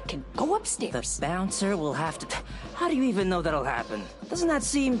we can go upstairs. The bouncer will have to... How do you even know that'll happen? Doesn't that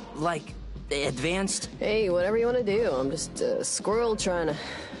seem, like, advanced? Hey, whatever you want to do. I'm just a squirrel trying to...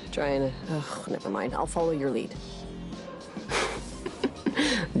 Ugh, never mind. I'll follow your lead.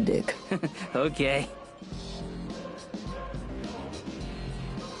 Dick. Okay.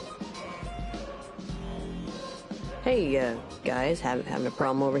 Hey, guys, having a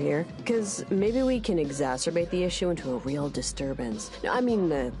problem over here? Because maybe we can exacerbate the issue into a real disturbance. No, I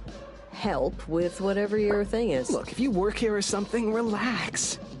mean, help with whatever your thing is. Look, if you work here or something,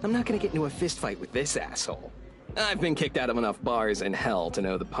 relax. I'm not gonna get into a fist fight with this asshole. I've been kicked out of enough bars in hell to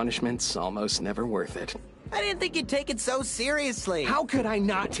know the punishment's almost never worth it. I didn't think you'd take it so seriously. How could I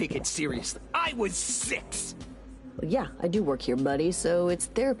not take it seriously? I was 6! Well, yeah, I do work here, buddy, so it's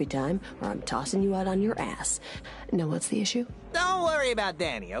therapy time, or I'm tossing you out on your ass. Now, what's the issue? Don't worry about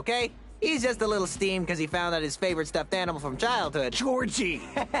Danny, okay? He's just a little steamed because he found out his favorite stuffed animal from childhood. Georgie!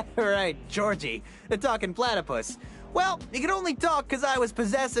 Right, Georgie. The talking platypus. Well, he could only talk because I was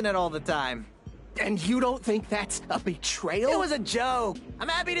possessing it all the time. And you don't think that's a betrayal? It was a joke. I'm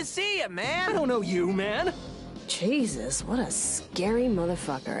happy to see you, man. I don't know you, man. Jesus, what a scary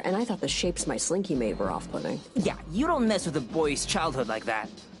motherfucker. And I thought the shapes my slinky made were off-putting. Yeah, you don't mess with a boy's childhood like that.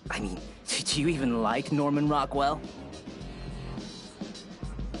 I mean, did you even like Norman Rockwell?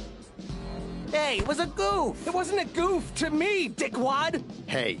 Hey, it was a goof. It wasn't a goof to me, dickwad.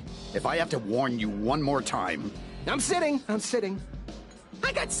 Hey, if I have to warn you one more time... I'm sitting.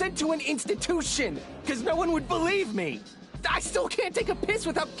 I got sent to an institution because no one would believe me. I still can't take a piss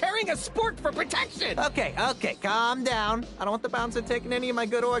without carrying a sport for protection. Okay, calm down. I don't want the bouncer taking any of my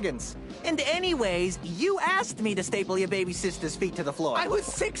good organs. And anyways, you asked me to staple your baby sister's feet to the floor. I was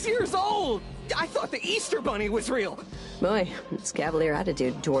 6 years old. I thought the Easter Bunny was real. Boy, this cavalier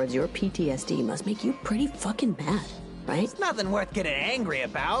attitude towards your PTSD must make you pretty fucking mad, right? It's nothing worth getting angry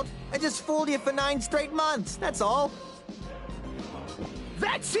about. I just fooled you for 9 straight months, that's all.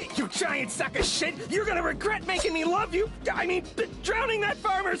 That's it, you giant sack of shit! You're gonna regret making me love you! I mean, drowning that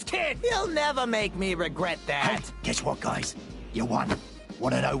farmer's kid! You'll never make me regret that. Hey, guess what, guys? You won.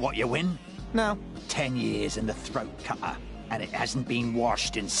 Want to know what you win? No. 10 years in the throat cutter, and it hasn't been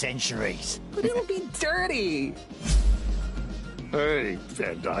washed in centuries. But it'll be dirty! Hey,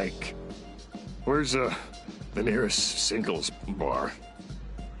 Van Dyke. Where's, the nearest singles bar?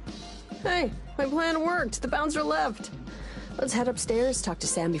 Hey, my plan worked. The bouncer left. Let's head upstairs, talk to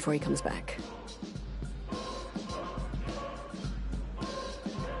Sam before he comes back.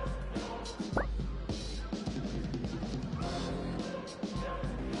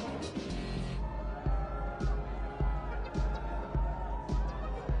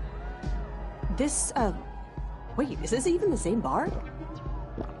 Wait, is this even the same bar?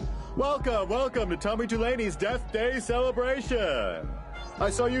 Welcome to Tommy Delaney's Death Day celebration. I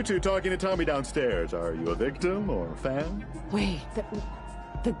saw you two talking to Tommy downstairs. Are you a victim or a fan? Wait,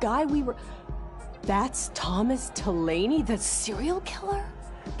 the guy we were... That's Thomas Delaney, the serial killer?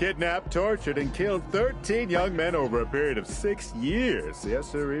 Kidnapped, tortured, and killed 13 young men over a period of 6 years.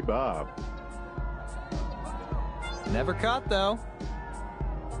 Yes, sirree, Bob. Never caught, though.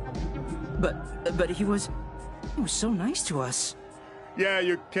 But he was so nice to us. Yeah,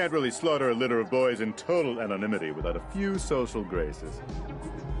 you can't really slaughter a litter of boys in total anonymity without a few social graces.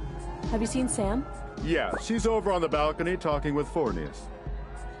 Have you seen Sam? Yeah, she's over on the balcony talking with Fornius.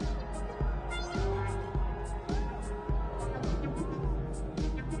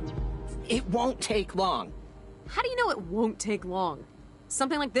 It won't take long. How do you know it won't take long?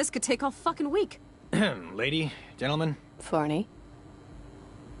 Something like this could take all fucking week. Lady, gentlemen. Forney.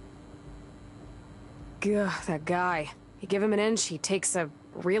 Gah, that guy. You give him an inch, he takes a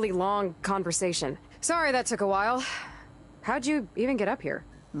really long conversation. Sorry that took a while. How'd you even get up here?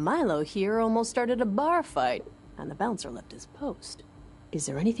 Milo here almost started a bar fight, and the bouncer left his post. Is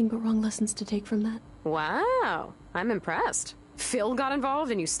there anything but wrong lessons to take from that? Wow, I'm impressed. Phil got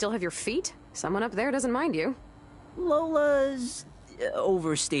involved and you still have your feet? Someone up there doesn't mind you. Lola's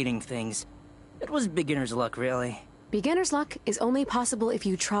overstating things. It was beginner's luck, really. Beginner's luck is only possible if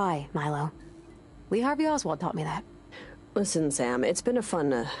you try, Milo. Lee Harvey Oswald taught me that. Listen, Sam, it's been a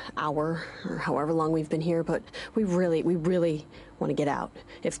fun hour, or however long we've been here, but we really want to get out,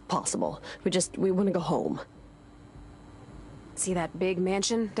 if possible. We want to go home. See that big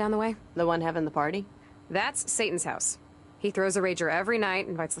mansion down the way? The one having the party? That's Satan's house. He throws a rager every night,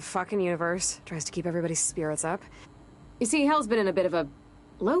 invites the fucking universe, tries to keep everybody's spirits up. You see, Hell's been in a bit of a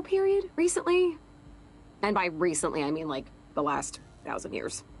low period recently. And by recently, I mean like the last 1,000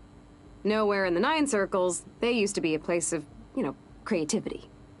 years. Nowhere in the Nine Circles, they used to be a place of, creativity.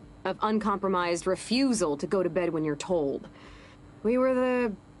 Of uncompromised refusal to go to bed when you're told. We were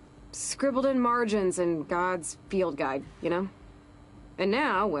the scribbled in margins in God's field guide, And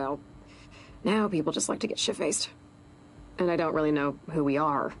now, now people just like to get shit-faced. And I don't really know who we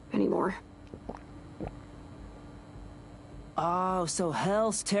are anymore. Oh, so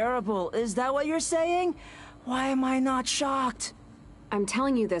Hell's terrible. Is that what you're saying? Why am I not shocked? I'm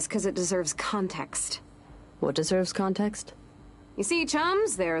telling you this because it deserves context. What deserves context? You see,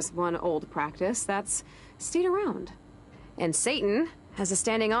 chums, there's one old practice that's stayed around. And Satan has a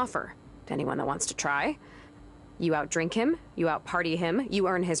standing offer to anyone that wants to try. You outdrink him, you outparty him, you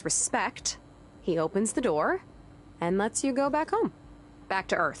earn his respect. He opens the door and lets you go back home. Back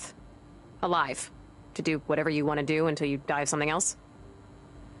to Earth. Alive. To do whatever you want to do until you die of something else.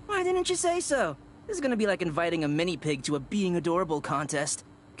 Why didn't you say so? This is gonna be like inviting a mini-pig to a Being Adorable contest.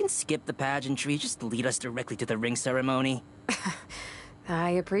 You can skip the pageantry, just lead us directly to the ring ceremony.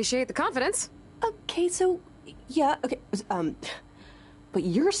 I appreciate the confidence. Okay, so, yeah, okay, but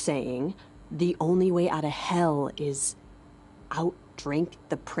you're saying the only way out of hell is outdrink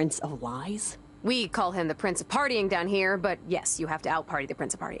the Prince of Lies? We call him the Prince of Partying down here, but yes, you have to outparty the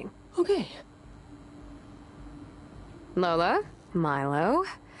Prince of Partying. Okay. Lola, Milo,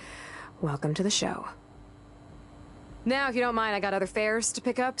 welcome to the show. Now, if you don't mind, I got other fares to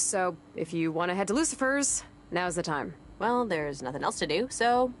pick up, so if you want to head to Lucifer's, now's the time. Well, there's nothing else to do,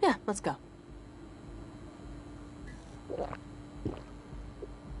 so yeah, let's go.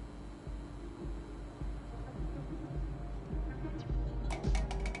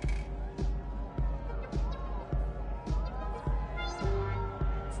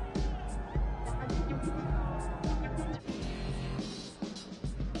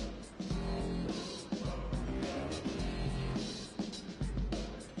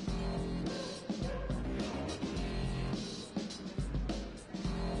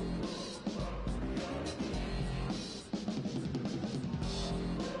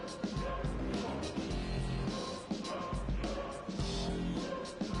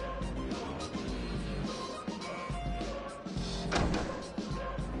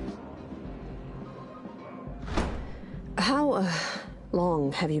 How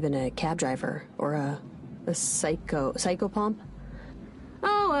long have you been a cab driver or a psychopomp?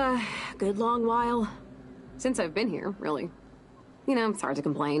 Oh, a good long while. Since I've been here, really. It's hard to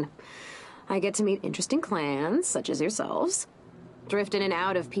complain. I get to meet interesting clans, such as yourselves. Drift in and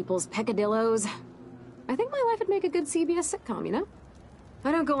out of people's peccadillos. I think my life would make a good CBS sitcom,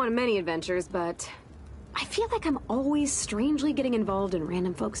 I don't go on many adventures, but I feel like I'm always strangely getting involved in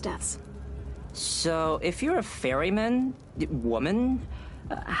random folks' deaths. So, if you're a ferryman, woman,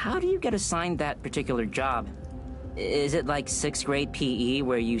 how do you get assigned that particular job? Is it like 6th grade PE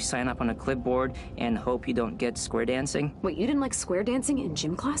where you sign up on a clipboard and hope you don't get square dancing? Wait, you didn't like square dancing in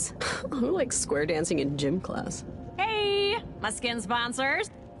gym class? Who likes square dancing in gym class? Hey, my skin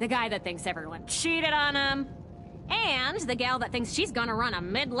sponsors. The guy that thinks everyone cheated on him. And the gal that thinks she's gonna run a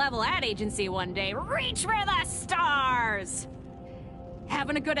mid-level ad agency one day. Reach for the stars!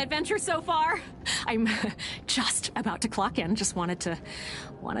 Having a good adventure so far? I'm just about to clock in. Just wanted to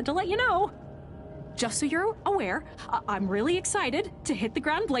let you know. Just so you're aware, I'm really excited to hit the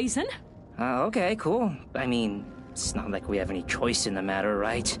ground blazing. Okay, cool. I mean, it's not like we have any choice in the matter,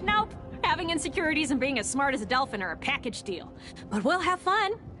 right? Nope. Having insecurities and being as smart as a dolphin are a package deal. But we'll have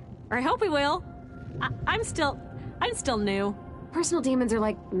fun. Or I hope we will. I'm still new. Personal demons are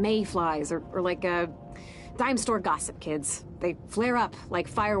like mayflies or like dime store gossip kids. They flare up like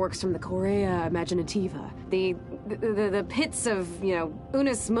fireworks from the Correa Imaginativa. The pits of,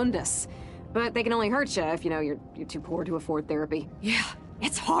 Unus Mundus. But they can only hurt you if, you're too poor to afford therapy. Yeah,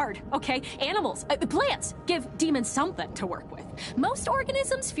 it's hard, okay? Animals, plants, give demons something to work with. Most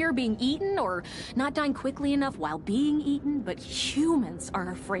organisms fear being eaten or not dying quickly enough while being eaten, but humans are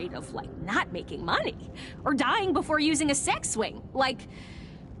afraid of, not making money or dying before using a sex swing.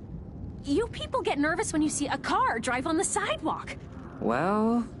 You people get nervous when you see a car drive on the sidewalk.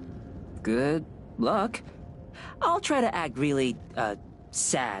 Well, good luck. I'll try to act really,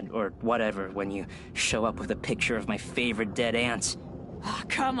 sad or whatever when you show up with a picture of my favorite dead ants. Oh,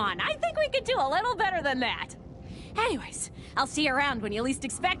 come on, I think we could do a little better than that. Anyways, I'll see you around when you least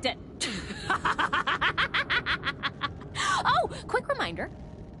expect it. Oh, quick reminder.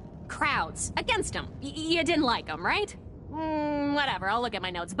 Crowds, against them. You didn't like them, right? Whatever, I'll look at my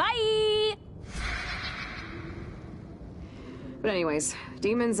notes. Bye! But anyways,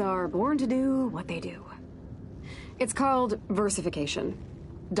 demons are born to do what they do. It's called versification.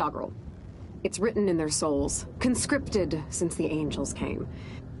 Doggerel. It's written in their souls, conscripted since the angels came.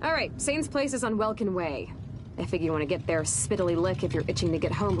 All right, Satan's place is on Welkin Way. I figure you want to get there spittily lick if you're itching to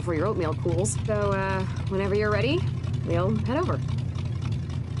get home before your oatmeal cools. So, whenever you're ready, we'll head over.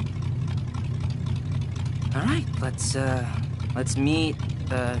 All right, let's meet,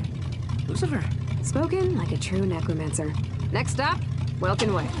 Lucifer. Spoken like a true necromancer. Next stop,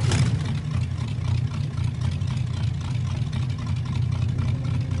 Welkin Way.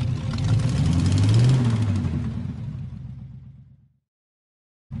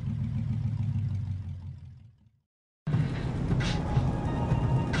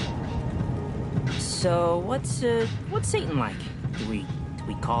 So, what's Satan like? Do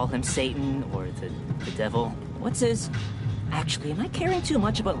we call him Satan or the devil? What's his... Actually, am I caring too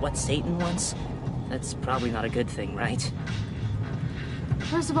much about what Satan wants? That's probably not a good thing, right?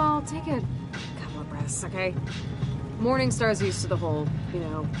 First of all, take a couple of breaths, okay? Morningstar's used to the whole,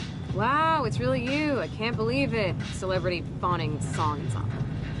 wow, it's really you, I can't believe it, celebrity fawning song and song.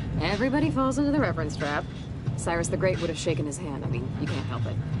 Everybody falls into the reverence trap. Cyrus the Great would have shaken his hand. I mean, you can't help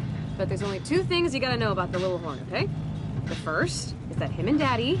it. But there's only two things you gotta know about the Little Horn, okay? The first is that him and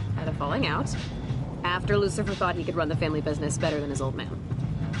Daddy had a falling out after Lucifer thought he could run the family business better than his old man.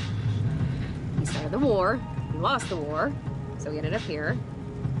 He started the war, he lost the war, so he ended up here,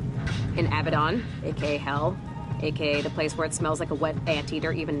 in Abaddon, aka Hell, aka the place where it smells like a wet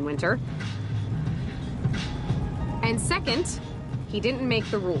anteater even in winter. And second, he didn't make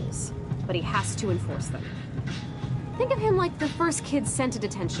the rules, but he has to enforce them. Think of him like the first kid sent to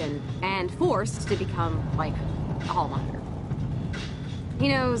detention and forced to become, like, a hall monitor. He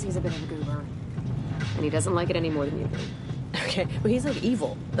knows he's a bit of a goober, and he doesn't like it any more than you do. Okay, but he's like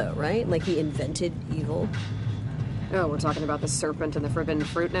evil, though, right? Like he invented evil. Oh, we're talking about the serpent and the forbidden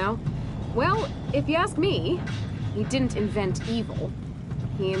fruit now? Well, if you ask me, he didn't invent evil.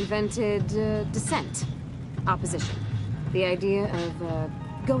 He invented dissent, opposition. The idea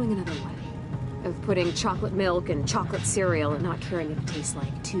of going another way. Of putting chocolate milk in chocolate cereal and not caring if it tastes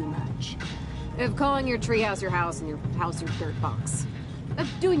like too much. Of calling your treehouse your house and your house your dirt box. Of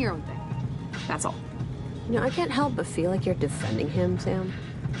doing your own thing. That's all. I can't help but feel like you're defending him, Sam.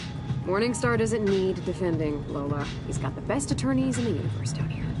 Morningstar doesn't need defending, Lola. He's got the best attorneys in the universe down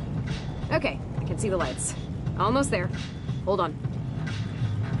here. Okay, I can see the lights. Almost there. Hold on.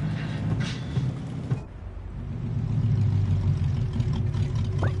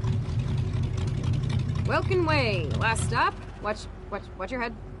 Welkin Way, last stop. Watch your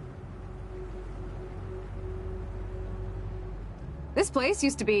head. This place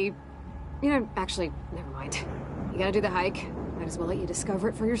used to be... actually, never mind. You gotta do the hike. Might as well let you discover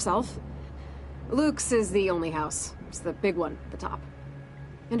it for yourself. Luke's is the only house. It's the big one at the top.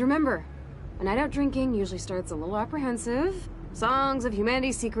 And remember, a night out drinking usually starts a little apprehensive. Songs of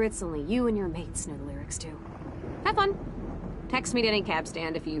humanity's secrets only you and your mates know the lyrics to. Have fun. Text me at any cab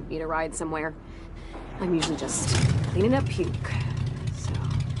stand if you need a ride somewhere. I'm usually just cleaning up puke, so...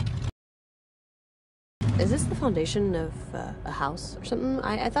 Is this the foundation of a house or something?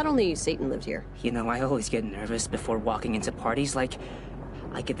 I thought only Satan lived here. You know, I always get nervous before walking into parties. Like,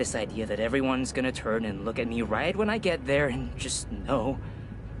 I get this idea that everyone's gonna turn and look at me right when I get there and just know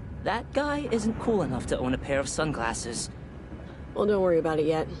that guy isn't cool enough to own a pair of sunglasses. Well, don't worry about it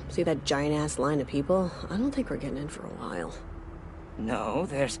yet. See that giant-ass line of people? I don't think we're getting in for a while. No,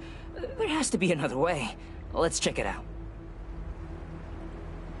 there has to be another way. Let's check it out.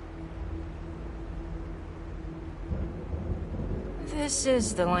 This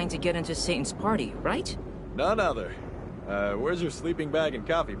is the line to get into Satan's party, right? None other. Where's your sleeping bag and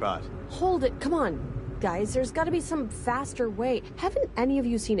coffee pot? Hold it, come on. Guys, there's gotta be some faster way. Haven't any of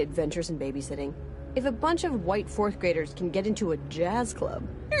you seen Adventures in Babysitting? If a bunch of white fourth graders can get into a jazz club...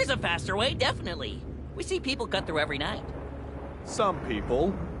 There's a faster way, definitely. We see people cut through every night. Some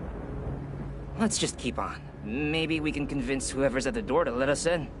people. Let's just keep on. Maybe we can convince whoever's at the door to let us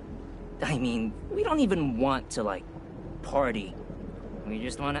in. I mean, we don't even want to, like, party. We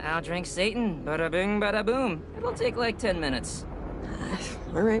just want to outdrink Satan. Bada bing, bada boom. It'll take like 10 minutes.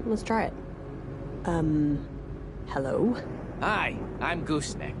 Alright, let's try it. Hello? Hi, I'm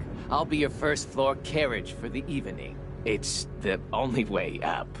Gooseneck. I'll be your first floor carriage for the evening. It's the only way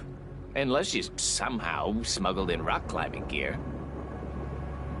up. Unless you somehow smuggled in rock climbing gear.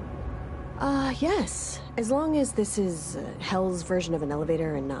 Yes. As long as this is Hell's version of an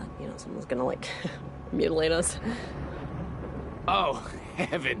elevator and not, you know, someone's gonna, like, mutilate us. Oh,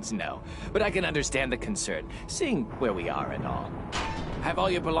 heavens no. But I can understand the concern, seeing where we are and all. Have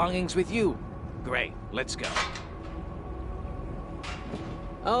all your belongings with you? Great, let's go.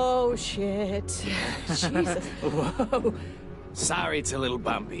 Oh, shit. Jesus. Whoa. Sorry it's a little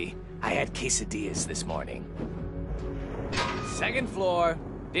bumpy. I had quesadillas this morning. Second floor.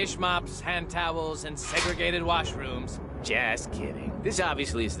 Dish mops, hand towels, and segregated washrooms. Just kidding. This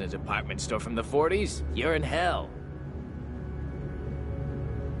obviously isn't a department store from the 40s. You're in hell.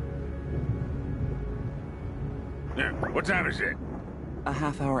 Yeah, what time is it? A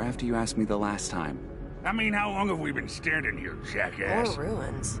half hour after you asked me the last time. I mean, how long have we been standing here, jackass? More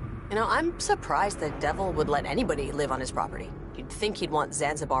ruins. You know, I'm surprised the devil would let anybody live on his property. You'd think he'd want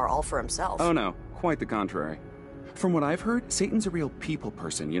Zanzibar all for himself. Oh no, quite the contrary. From what I've heard, Satan's a real people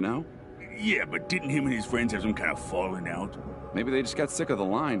person, you know? Yeah, but didn't him and his friends have some kind of falling out? Maybe they just got sick of the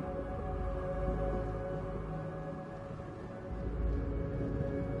line.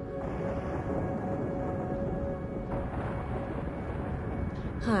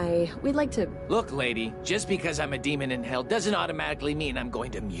 Hi, we'd like to... Look, lady, just because I'm a demon in hell doesn't automatically mean I'm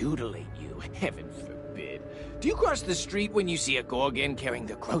going to mutilate you. Heaven forbid. Do you cross the street when you see a Gorgon carrying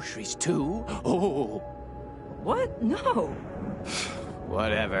the groceries too? Oh. What? No.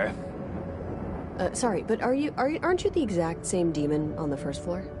 Whatever. Sorry, but aren't you the exact same demon on the first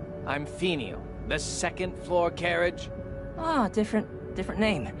floor? I'm Fenial, the second floor carriage. Ah, different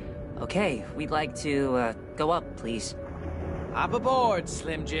name. Okay, we'd like to, go up, please. Hop aboard,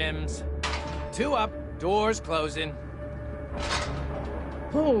 Slim Jims. 2 up, doors closing.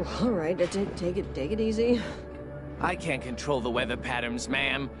 Oh, all right. Take it easy. I can't control the weather patterns,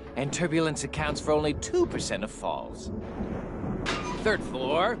 ma'am, and turbulence accounts for only 2% of falls. 3rd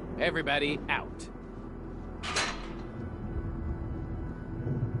floor, everybody out.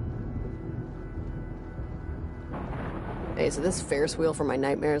 Hey, so this Ferris wheel for my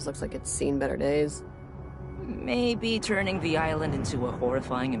nightmares looks like it's seen better days. Maybe turning the island into a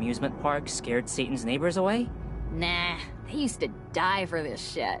horrifying amusement park scared Satan's neighbors away? Nah, they used to die for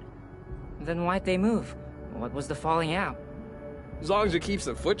this shit. Then why'd they move? What was the falling out? As long as it keeps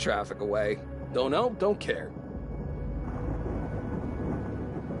the foot traffic away. Don't know, don't care.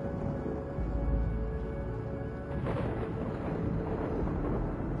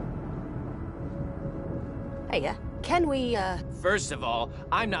 Hey, can we, First of all,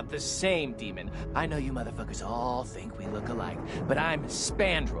 I'm not the same demon. I know you motherfuckers all think we look alike, but I'm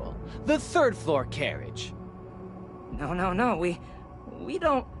Spandrel, the 3rd floor carriage. No, we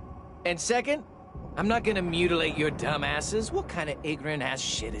don't... And second, I'm not gonna mutilate your dumbasses. What kind of ignorant-ass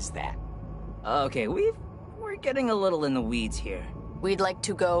shit is that? Okay, we're getting a little in the weeds here. We'd like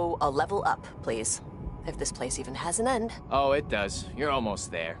to go a level up, please. If this place even has an end. Oh, it does. You're almost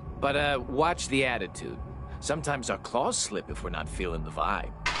there. But, watch the attitude. Sometimes our claws slip if we're not feeling the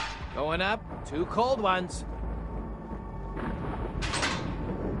vibe. Going up, 2 cold ones.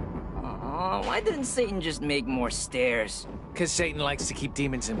 Aw, why didn't Satan just make more stairs? 'Cause Satan likes to keep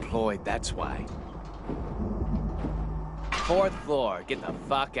demons employed, that's why. 4th floor, get the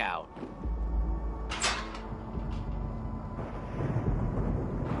fuck out.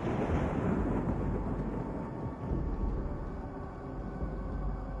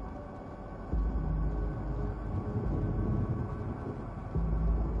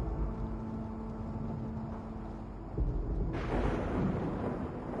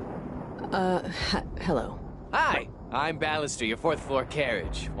 Hello. Hi, I'm Ballister, your 4th floor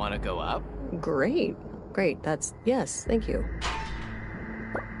carriage. Want to go up? Great. Great, yes, thank you.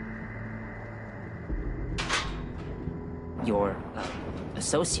 Your,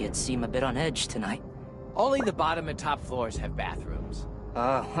 associates seem a bit on edge tonight. Only the bottom and top floors have bathrooms.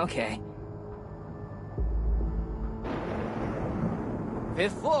 Oh, okay.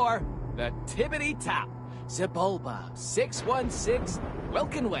 5th floor, the tippity top. Sebulba, 616,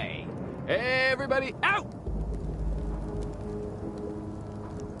 Welkin Way. Everybody out!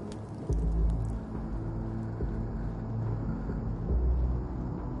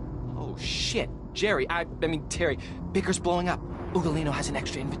 Oh, shit. Jerry, I mean, Terry, Bicker's blowing up. Ugolino has an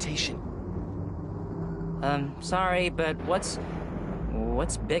extra invitation. Sorry, but what's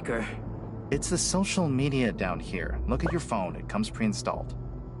Bicker? It's the social media down here. Look at your phone, it comes pre-installed.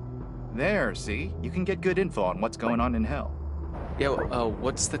 There, see? You can get good info on what's going on in hell. Yeah,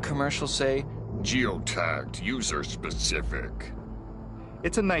 what's the commercial say? Geotagged, user specific.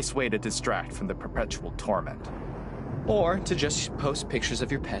 It's a nice way to distract from the perpetual torment. Or to just post pictures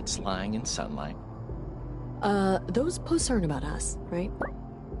of your pets lying in sunlight. Those posts aren't about us, right?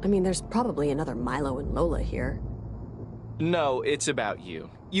 I mean, there's probably another Milo and Lola here. No, it's about you.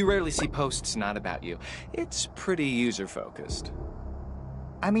 You rarely see posts not about you. It's pretty user-focused.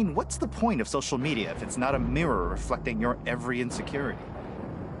 I mean, what's the point of social media if it's not a mirror reflecting your every insecurity?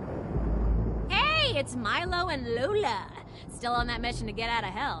 Hey, it's Milo and Lola. Still on that mission to get out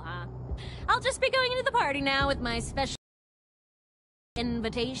of hell, huh? I'll just be going into the party now with my special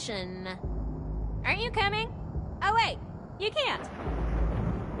invitation. Aren't you coming? Oh wait, you can't.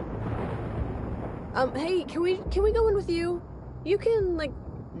 Hey, can we go in with you? You can, like,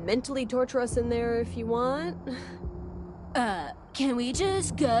 mentally torture us in there if you want. Can we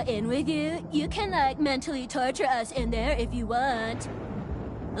just go in with you? You can, like, mentally torture us in there if you want.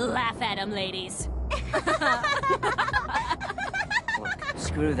 Laugh at them, ladies. Look,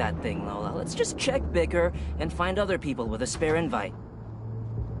 screw that thing, Lola. Let's just check Bicker and find other people with a spare invite.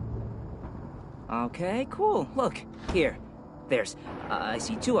 Okay, cool. Look, here. There's, I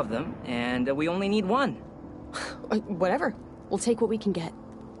see 2 of them, and we only need 1. Whatever. We'll take what we can get.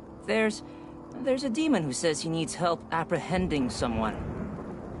 There's a demon who says he needs help apprehending someone.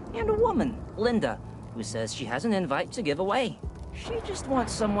 And a woman, Linda, who says she has an invite to give away. She just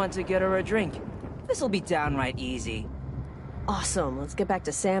wants someone to get her a drink. This'll be downright easy. Awesome. Let's get back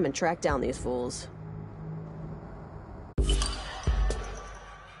to Sam and track down these fools.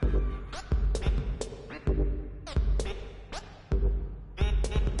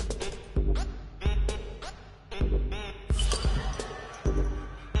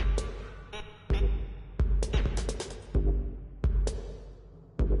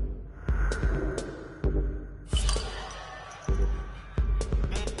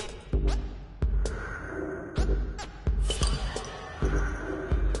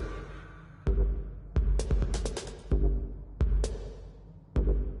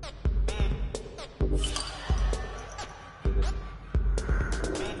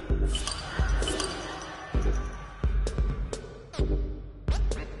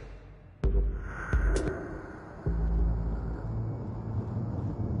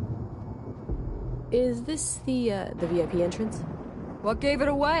 Is this the VIP entrance? What gave it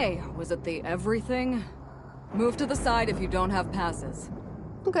away? Was it the everything? Move to the side if you don't have passes.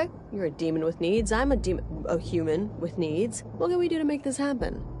 Okay, you're a demon with needs. I'm a human with needs. What can we do to make this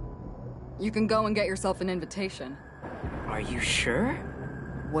happen? You can go and get yourself an invitation. Are you sure?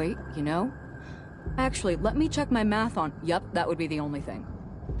 Wait, you know? Actually, let me check my math on... Yep, that would be the only thing.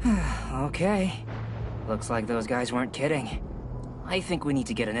 Okay. Looks like those guys weren't kidding. I think we need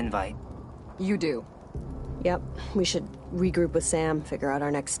to get an invite. You do. Yep, we should regroup with Sam, figure out our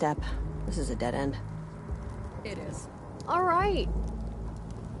next step. This is a dead end. It is. All right.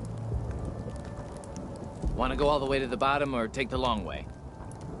 Want to go all the way to the bottom or take the long way?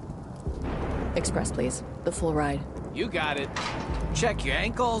 Express, please. The full ride. You got it. Check your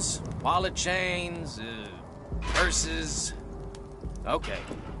ankles, wallet chains, purses. Okay.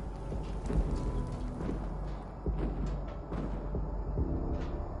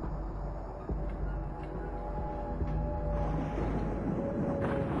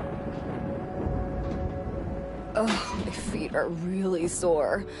 Ugh, my feet are really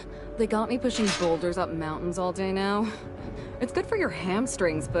sore. They got me pushing boulders up mountains all day now. It's good for your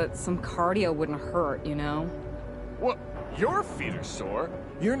hamstrings, but some cardio wouldn't hurt, you know? What? Your feet are sore?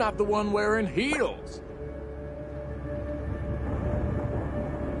 You're not the one wearing heels.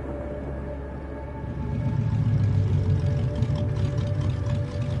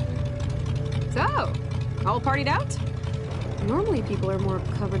 So, all partied out? Normally people are more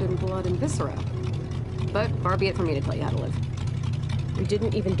covered in blood and viscera. But far be it for me to tell you how to live. We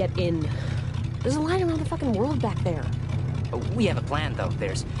didn't even get in. There's a line around the fucking world back there. We have a plan, though.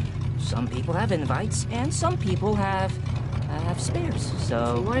 There's some people have invites, and some people have spares,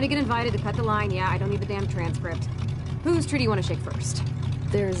 so... If you wanted to get invited to cut the line, yeah, I don't need the damn transcript. Whose tree do you want to shake first?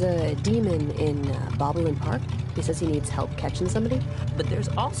 There's a demon in Bobolin Park. He says he needs help catching somebody. But there's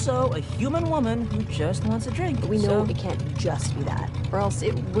also a human woman who just wants a drink. But we know it can't just be that, or else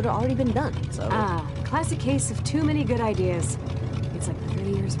it would have already been done, so... Ah, classic case of too many good ideas. It's like the 30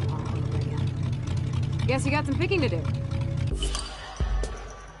 years of all over again. Guess you got some picking to do.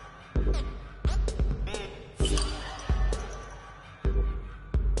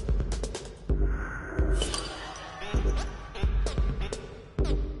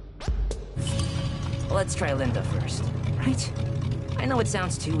 Let's try Linda first, right? I know it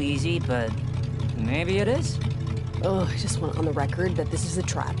sounds too easy, but maybe it is. Oh, I just want on the record that this is a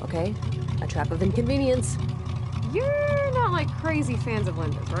trap, okay? A trap of inconvenience. You're not like crazy fans of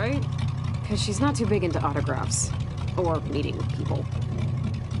Linda's, right? Because she's not too big into autographs. Or meeting people.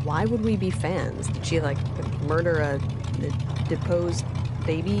 Why would we be fans? Did she, like, murder a deposed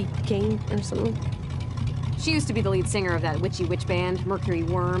baby king or something? She used to be the lead singer of that witchy witch band, Mercury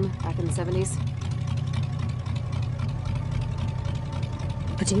Worm, back in the 70s.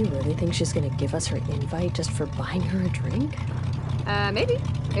 But do you really think she's gonna give us her invite just for buying her a drink? Maybe.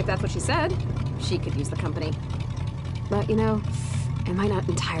 If that's what she said. She could use the company. But, you know, it might not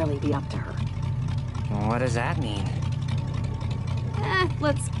entirely be up to her. What does that mean?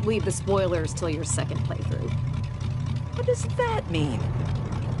 Let's leave the spoilers till your second playthrough. What does that mean?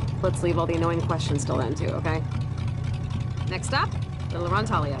 Let's leave all the annoying questions till then, too, okay? Next stop, Little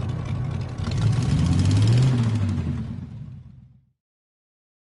Rontalia.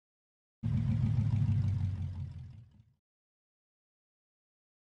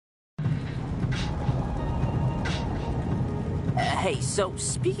 Hey, so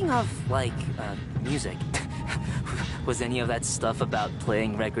speaking of, like, music, was any of that stuff about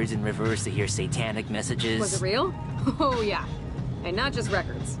playing records in reverse to hear satanic messages? Was it real? Oh, yeah. And not just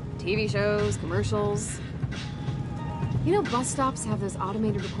records. TV shows, commercials. You know, bus stops have those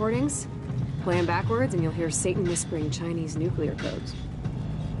automated recordings? Play them backwards and you'll hear Satan whispering Chinese nuclear codes.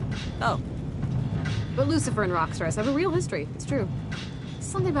 Oh. But Lucifer and Rockstars have a real history, it's true.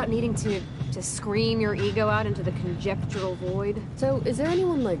 Something about needing to scream your ego out into the conjectural void. So, is there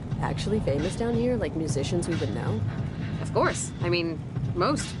anyone, like, actually famous down here? Like, musicians we would know? Of course. I mean,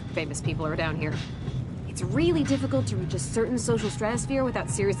 most famous people are down here. It's really difficult to reach a certain social stratosphere without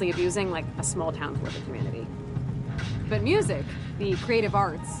seriously abusing, like, a small-town political community. But music, the creative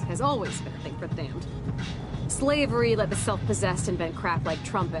arts, has always been a thing for the damned. Slavery let the self-possessed invent crap like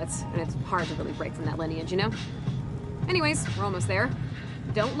trumpets, and it's hard to really break from that lineage, you know? Anyways, we're almost there.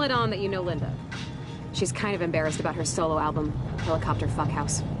 Don't let on that you know Linda. She's kind of embarrassed about her solo album, Helicopter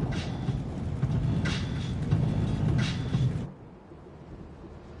Fuckhouse.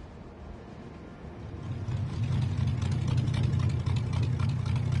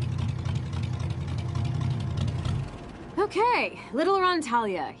 Okay, Little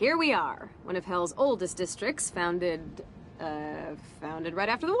Rontalia, here we are. One of Hell's oldest districts, founded right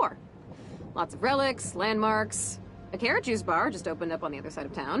after the war. Lots of relics, landmarks. A carrot juice bar just opened up on the other side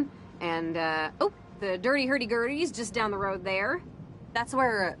of town. And, oh, the Dirty Hurdy-Gurdy's just down the road there. That's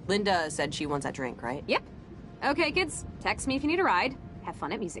where Linda said she wants that drink, right? Yep. Okay, kids, text me if you need a ride. Have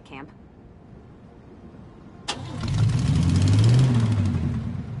fun at music camp.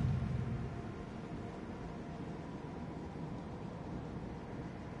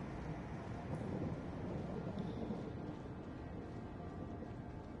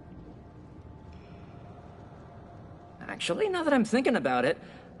 Actually, now that I'm thinking about it,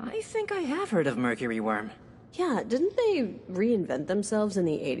 I think I have heard of Mercury Worm. Yeah, didn't they reinvent themselves in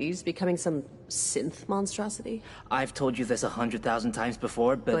the 80s, becoming some synth monstrosity? I've told you this 100,000 times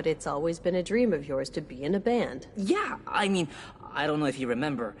before, But it's always been a dream of yours to be in a band. Yeah, I mean, I don't know if you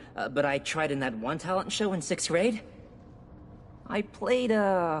remember, but I tried in that one talent show in 6th grade. I played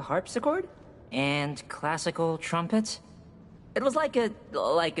a harpsichord and classical trumpet. It was like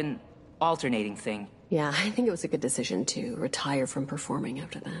an alternating thing. Yeah, I think it was a good decision to retire from performing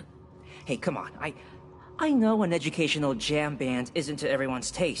after that. Hey, come on. I know an educational jam band isn't to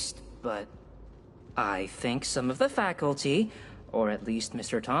everyone's taste, but I think some of the faculty, or at least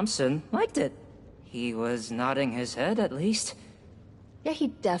Mr. Thompson, liked it. He was nodding his head, at least. Yeah, he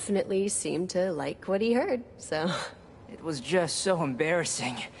definitely seemed to like what he heard, so... It was just so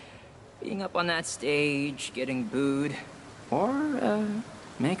embarrassing. Being up on that stage, getting booed, or,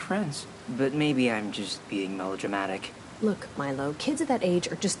 make friends. But maybe I'm just being melodramatic. Look, Milo, kids at that age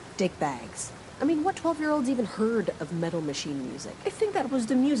are just dickbags. I mean, what 12-year-olds even heard of Metal Machine music? I think that was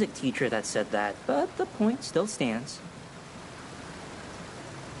the music teacher that said that, but the point still stands.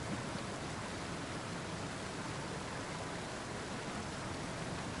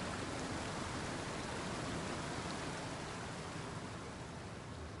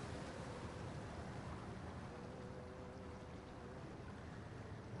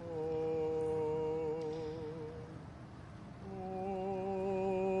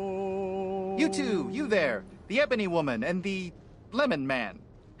 You two, you there, the Ebony Woman and the Lemon Man.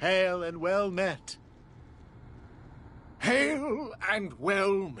 Hail and well met. Hail and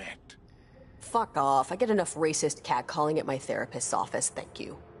well met. Fuck off. I get enough racist catcalling at my therapist's office, thank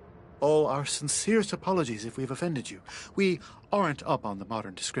you. All our sincerest apologies if we've offended you. We aren't up on the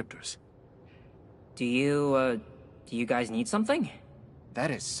modern descriptors. Do you guys need something? That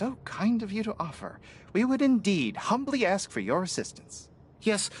is so kind of you to offer. We would indeed humbly ask for your assistance.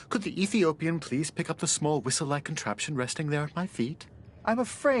 Yes, could the Ethiopian please pick up the small whistle-like contraption resting there at my feet? I'm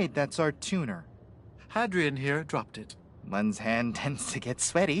afraid that's our tuner. Hadrian here dropped it. One's hand tends to get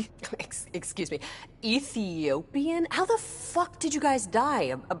sweaty. Excuse me. Ethiopian? How the fuck did you guys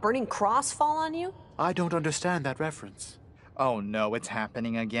die? A burning cross fall on you? I don't understand that reference. Oh no, it's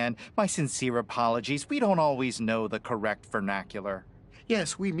happening again. My sincere apologies. We don't always know the correct vernacular.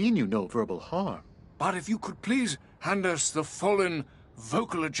 Yes, we mean you no verbal harm. But if you could please hand us the fallen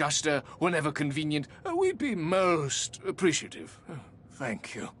vocal adjuster whenever convenient, we'd be most appreciative.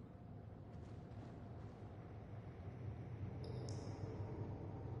 Thank you.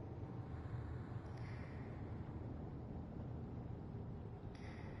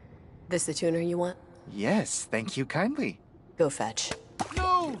 This the tuner you want? Yes, thank you kindly. Go fetch.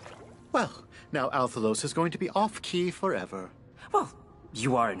 No! Well, now Alphalos is going to be off-key forever. Well,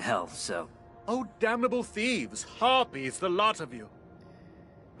 you are in hell, so... Oh, damnable thieves! Harpies, the lot of you!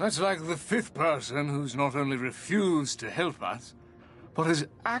 That's like the fifth person who's not only refused to help us, but has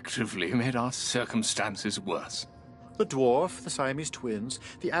actively made our circumstances worse. The dwarf, the Siamese twins,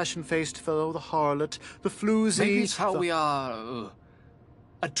 the ashen-faced fellow, the harlot, the floozy... Maybe it's how we are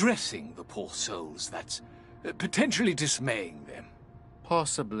addressing the poor souls that's potentially dismaying them.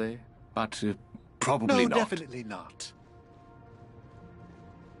 Possibly. But probably not. No, definitely not.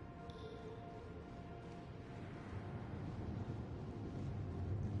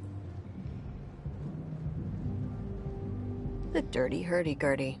 The dirty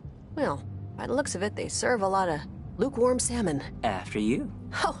hurdy-gurdy. Well, by the looks of it, they serve a lot of lukewarm salmon. After you.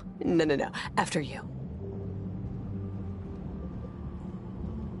 Oh, no. After you.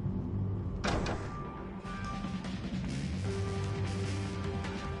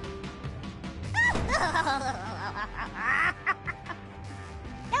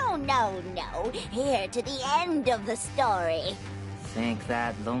 No. Here to the end of the story. Think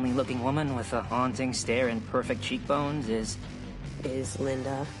that lonely-looking woman with a haunting stare and perfect cheekbones is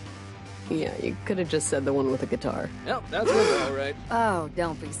Linda. Yeah, you could have just said the one with the guitar. Yep, that's Linda, all right. Oh,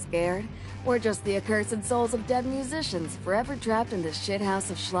 don't be scared. We're just the accursed souls of dead musicians, forever trapped in this shithouse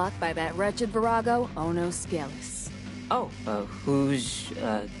of schlock by that wretched virago, Ono Skelis. Oh, who's,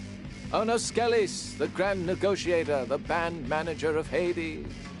 Ono Skelis, the Grand Negotiator, the band manager of Hades.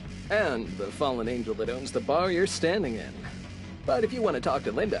 And the fallen angel that owns the bar you're standing in. But if you want to talk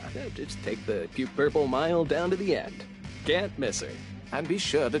to Linda, just take the cute purple mile down to the end. Can't miss her. And be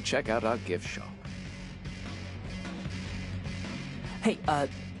sure to check out our gift shop. Hey,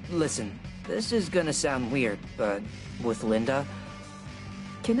 listen. This is gonna sound weird, but with Linda,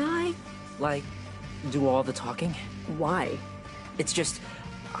 can I, do all the talking? Why? It's just,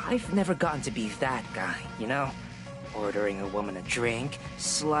 I've never gotten to be that guy, you know? Ordering a woman a drink,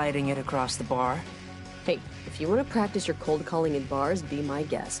 sliding it across the bar. Hey, if you want to practice your cold calling in bars, be my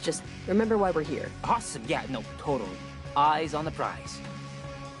guest. Just remember why we're here. Awesome, yeah, no, totally. Eyes on the prize.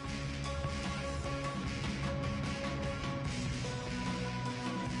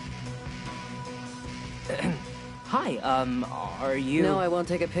 Hi, are you... No, I won't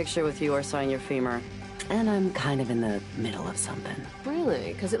take a picture with you or sign your femur. And I'm kind of in the middle of something.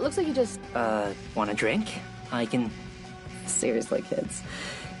 Really? Because it looks like you just... want a drink? I can... Seriously, kids.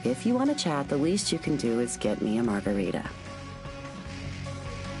 If you want to chat, the least you can do is get me a margarita.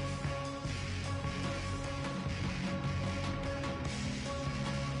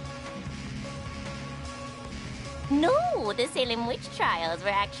 No, the Salem witch trials were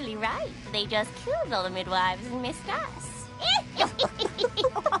actually right. They just killed all the midwives and missed us.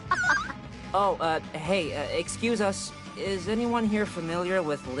 Oh, hey, excuse us. Is anyone here familiar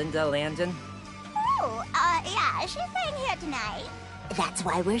with Linda Landon? Oh, yeah, she's playing here tonight. That's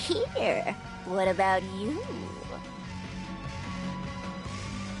why we're here. What about you?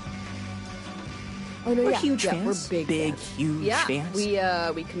 Oh no, We're yeah, huge yeah, fans. We're big fans. Huge yeah,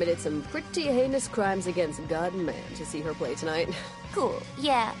 fans. we committed some pretty heinous crimes against God and man to see her play tonight. Cool.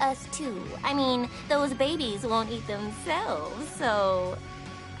 Yeah, us too. I mean, those babies won't eat themselves, so...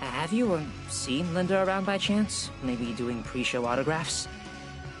 Have you seen Linda around by chance? Maybe doing pre-show autographs?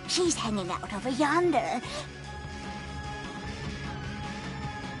 She's hanging out over yonder.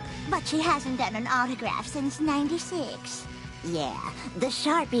 But she hasn't done an autograph since '96. Yeah, the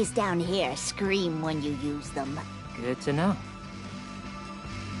Sharpies down here scream when you use them. Good to know.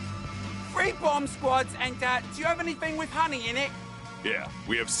 3 bomb squads, and do you have anything with honey in it? Yeah,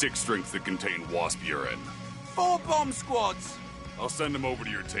 we have 6 drinks that contain wasp urine. 4 bomb squads. I'll send them over to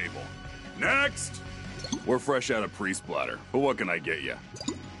your table. Next! We're fresh out of pre-splatter, but what can I get you?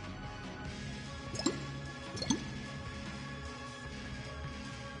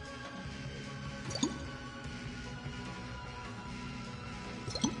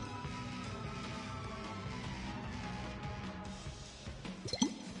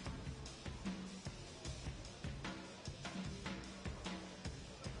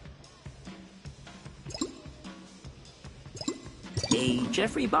 A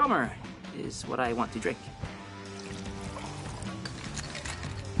Jeffrey Bomber is what I want to drink.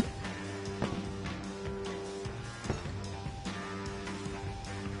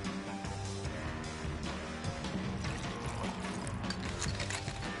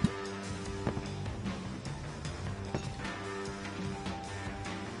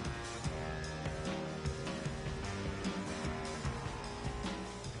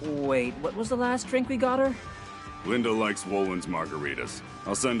 Wait, what was the last drink we got her? Linda likes Wolin's margaritas.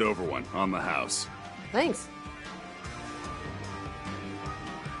 I'll send over one, on the house. Thanks.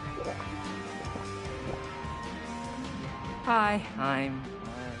 Hi, I'm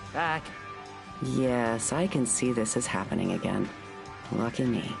back. Yes, I can see this is happening again. Lucky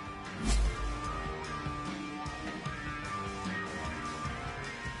me.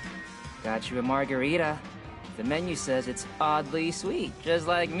 Got you a margarita. The menu says it's oddly sweet, just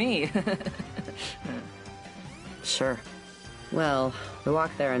like me. Sure. Well, the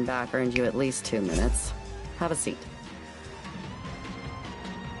walk there and back earned you at least 2 minutes. Have a seat.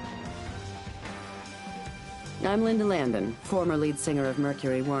 I'm Linda Landon, former lead singer of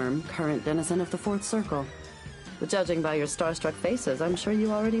Mercury Worm, current denizen of the Fourth Circle. But judging by your starstruck faces, I'm sure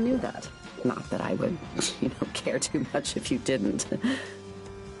you already knew that. Not that I would, care too much if you didn't.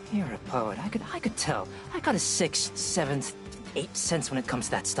 You're a poet. I could tell. I got a 6th, 7th, 8th sense when it comes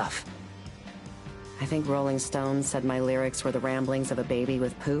to that stuff. I think Rolling Stone said my lyrics were the ramblings of a baby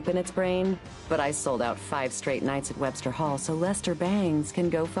with poop in its brain, but I sold out 5 straight nights at Webster Hall, so Lester Bangs can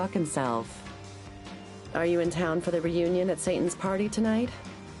go fuck himself. Are you in town for the reunion at Satan's party tonight?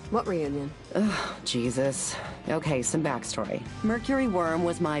 What reunion? Ugh, Jesus. Okay, some backstory. Mercury Worm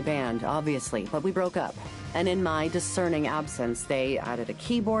was my band, obviously, but we broke up. And in my discerning absence, they added a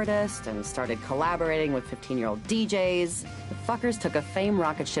keyboardist and started collaborating with 15-year-old DJs. The fuckers took a fame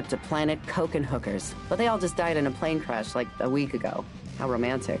rocket ship to planet Coke and hookers. But they all just died in a plane crash like a week ago. How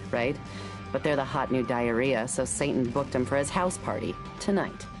romantic, right? But they're the hot new diarrhea, so Satan booked them for his house party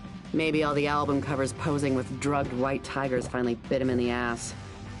tonight. Maybe all the album covers posing with drugged white tigers finally bit him in the ass.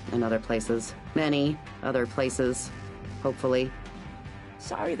 And other places. Many other places. Hopefully.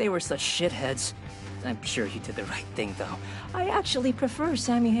 Sorry they were such shitheads. I'm sure you did the right thing, though. I actually prefer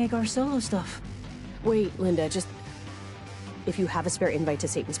Sammy Hagar solo stuff. Wait, Linda, just... If you have a spare invite to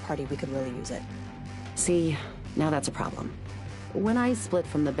Satan's party, we could really use it. See, now that's a problem. When I split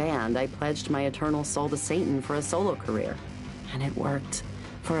from the band, I pledged my eternal soul to Satan for a solo career. And it worked.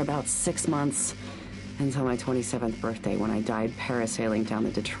 For about 6 months. Until my 27th birthday, when I died parasailing down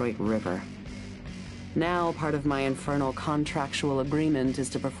the Detroit River. Now, part of my infernal contractual agreement is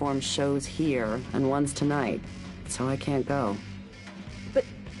to perform shows here and ones tonight, so I can't go.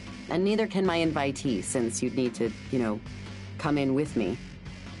 And neither can my invitee, since you'd need to, come in with me.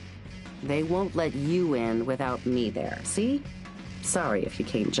 They won't let you in without me there, see? Sorry if you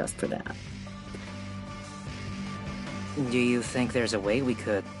came just for that. Do you think there's a way we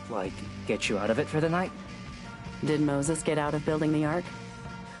could, get you out of it for the night? Did Moses get out of building the ark?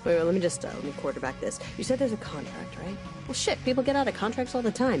 Wait, let me quarterback this. You said there's a contract, right? Well, shit, people get out of contracts all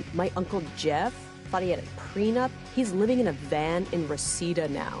the time. My Uncle Jeff thought he had a prenup. He's living in a van in Reseda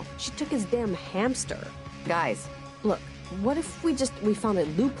now. She took his damn hamster. Guys. Look, what if we found a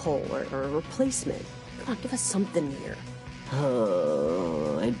loophole or a replacement? Come on, give us something here.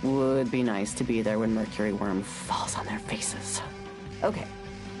 Oh, it would be nice to be there when Mercury Worm falls on their faces. Okay.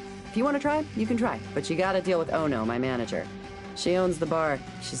 If you want to try, you can try. But you gotta deal with Ono, my manager. She owns the bar.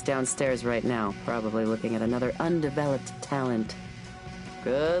 She's downstairs right now, probably looking at another undeveloped talent.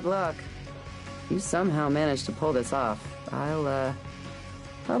 Good luck. You somehow managed to pull this off. I'll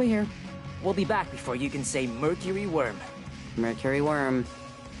be here. We'll be back before you can say Mercury Worm. Mercury Worm.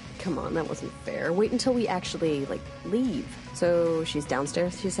 Come on, that wasn't fair. Wait until we actually, leave. So she's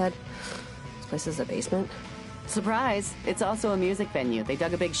downstairs, she said? This place is a basement? Surprise! It's also a music venue. They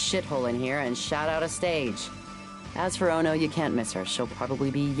dug a big shithole in here and shot out a stage. As for Ono, you can't miss her. She'll probably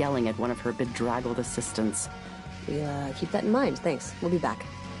be yelling at one of her bedraggled assistants. We'll keep that in mind, thanks. We'll be back.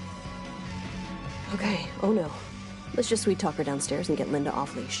 Okay, Ono. Let's just sweet talk her downstairs and get Linda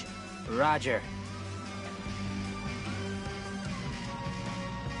off leash. Roger.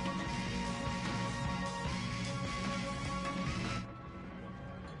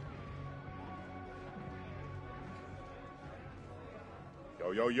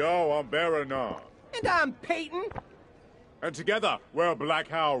 Yo, I'm Baronon. And I'm Peyton. And together, we're Black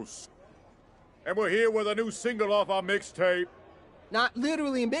House. And we're here with a new single off our mixtape. Not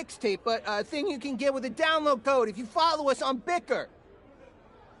literally a mixtape, but a thing you can get with a download code if you follow us on Bicker.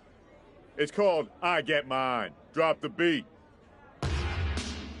 It's called I Get Mine. Drop the beat.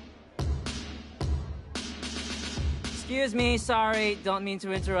 Excuse me, sorry, don't mean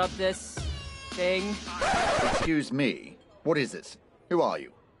to interrupt this thing. Excuse me? What is this? Who are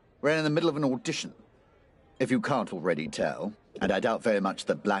you? We're in the middle of an audition. If you can't already tell, and I doubt very much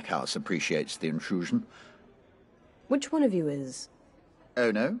that Black House appreciates the intrusion. Which one of you is...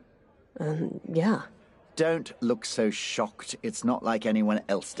 Oh, no? Yeah. Don't look so shocked. It's not like anyone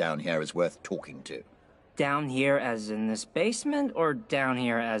else down here is worth talking to. Down here as in this basement, or down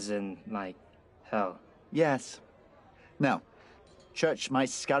here as in, hell? Yes. Now, church might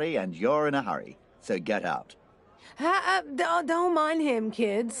scurry and you're in a hurry, so get out. Don't mind him,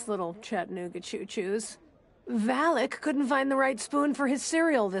 kids, little Chattanooga choo-choos. Valak couldn't find the right spoon for his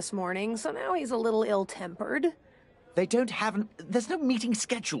cereal this morning, so now he's a little ill-tempered. They don't have there's no meeting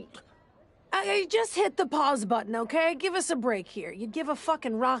scheduled. Just hit the pause button, okay? Give us a break here. You'd give a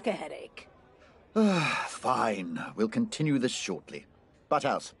fucking rock a headache. Fine. We'll continue this shortly.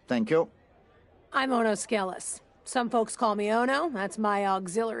 Butthouse, thank you. I'm Ono Skelis. Some folks call me Ono. That's my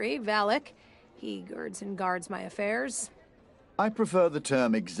auxiliary, Valak. He girds and guards my affairs. I prefer the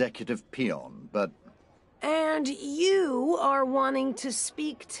term executive peon, but... And you are wanting to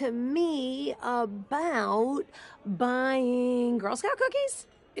speak to me about buying Girl Scout cookies?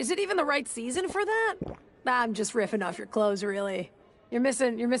 Is it even the right season for that? I'm just riffing off your clothes, really. You're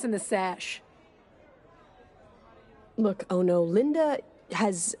missing the sash. Look, Ono, Linda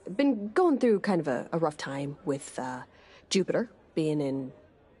has been going through kind of a rough time with Jupiter being in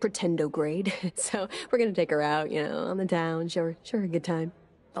pretendo grade. So we're gonna take her out, on the town, show her a good time.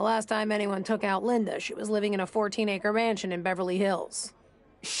 The last time anyone took out Linda, she was living in a 14-acre mansion in Beverly Hills.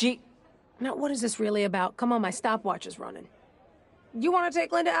 Now, what is this really about? Come on, my stopwatch is running. You want to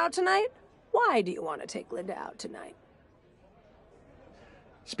take Linda out tonight? Why do you want to take Linda out tonight?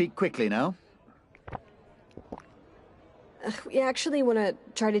 Speak quickly now. We actually want to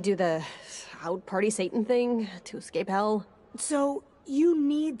try to do the out-party Satan thing to escape hell. So, you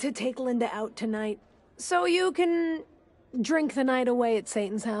need to take Linda out tonight so you can drink the night away at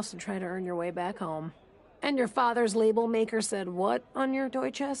Satan's house and try to earn your way back home. And your father's label maker said what on your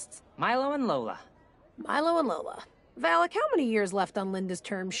toy chests? Milo and Lola. Milo and Lola. Valak, how many years left on Linda's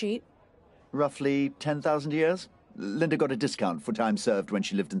term sheet? Roughly 10,000 years. Linda got a discount for time served when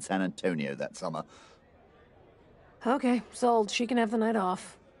she lived in San Antonio that summer. Okay, sold. She can have the night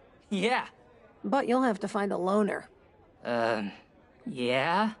off. Yeah. But you'll have to find a loaner.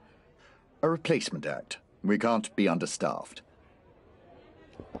 Yeah? A replacement act. We can't be understaffed.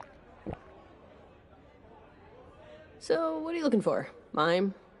 So, what are you looking for?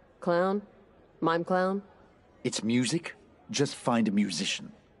 Mime? Clown? Mime clown? It's music. Just find a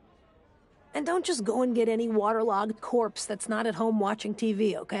musician. And don't just go and get any waterlogged corpse that's not at home watching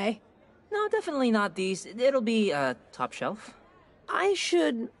TV, okay? No, definitely not these. It'll be, top shelf.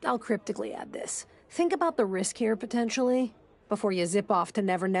 I'll cryptically add this. Think about the risk here, potentially, before you zip off to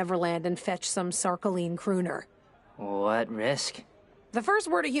Never Neverland and fetch some Sarkoline crooner. What risk? The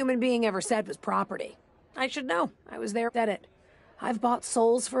first word a human being ever said was property. I should know. I was there at it. I've bought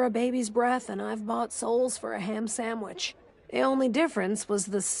souls for a baby's breath, and I've bought souls for a ham sandwich. The only difference was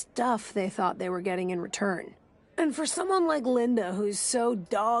the stuff they thought they were getting in return. And for someone like Linda, who's so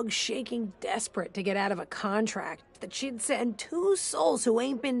dog-shaking desperate to get out of a contract, that she'd send 2 souls who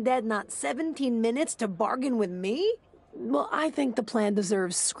ain't been dead not 17 minutes to bargain with me? Well, I think the plan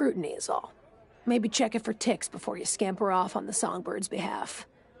deserves scrutiny is all. Maybe check it for ticks before you scamper off on the Songbird's behalf.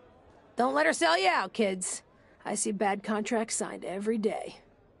 Don't let her sell you out, kids. I see bad contracts signed every day.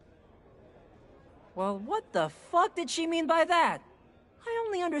 Well, what the fuck did she mean by that? I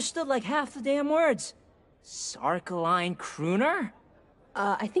only understood like half the damn words. Sarkaline crooner?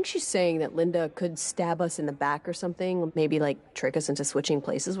 I think she's saying that Linda could stab us in the back or something. Maybe, like, trick us into switching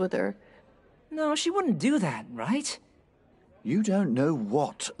places with her. No, she wouldn't do that, right? You don't know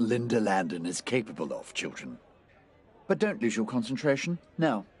what Linda Landon is capable of, children. But don't lose your concentration.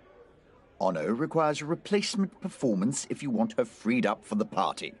 Now, Ono requires a replacement performance if you want her freed up for the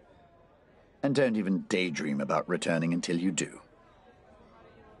party. And don't even daydream about returning until you do.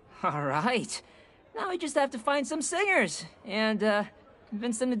 All right. Now we just have to find some singers and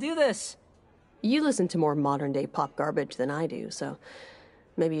convince them to do this. You listen to more modern-day pop garbage than I do, so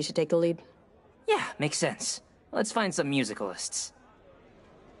maybe you should take the lead. Yeah, makes sense. Let's find some musicalists.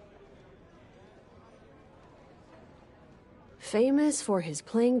 Famous for his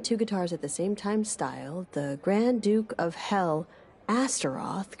playing two guitars at the same time style, the Grand Duke of Hell,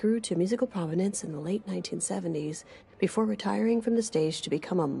 Astaroth, grew to musical prominence in the late 1970s before retiring from the stage to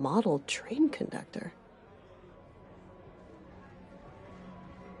become a model train conductor.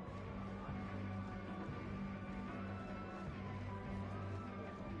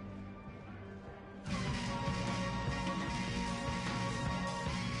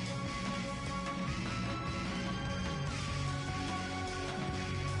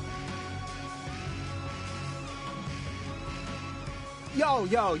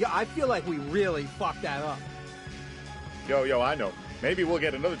 Yo, I feel like we really fucked that up. Yo, I know. Maybe we'll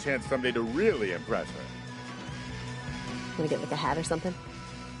get another chance someday to really impress her. Wanna get like a hat or something?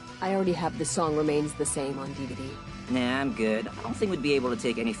 I already have The Song Remains the Same on DVD. Nah, I'm good. I don't think we'd be able to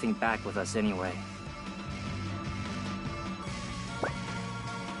take anything back with us anyway.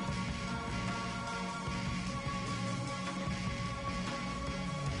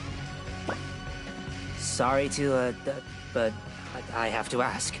 Sorry to, but I have to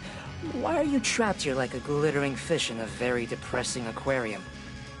ask. Why are you trapped here like a glittering fish in a very depressing aquarium?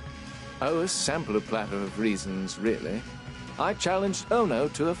 Oh, a sampler platter of reasons, really. I challenged Ono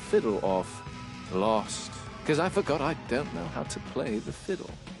to a fiddle-off. Lost, because I forgot I don't know how to play the fiddle.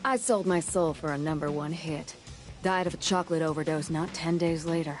 I sold my soul for a #1 hit. Died of a chocolate overdose not 10 days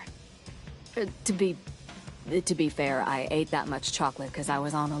later. To be fair, I ate that much chocolate because I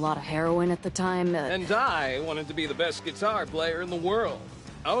was on a lot of heroin at the time. And I wanted to be the best guitar player in the world.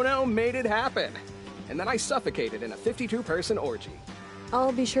 Ono made it happen. And then I suffocated in a 52-person orgy.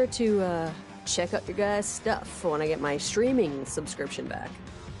 I'll be sure to check out your guys' stuff when I get my streaming subscription back.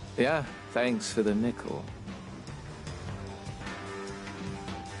 Yeah, thanks for the nickel.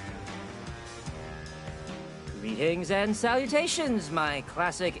 Greetings and salutations, my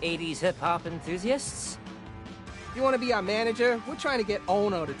classic 80s hip-hop enthusiasts. You want to be our manager? We're trying to get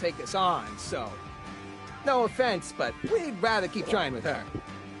Ono to take us on, so... No offense, but we'd rather keep trying with her.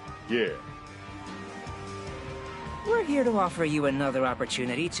 Yeah. We're here to offer you another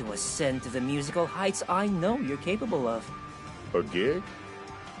opportunity to ascend to the musical heights I know you're capable of. A gig?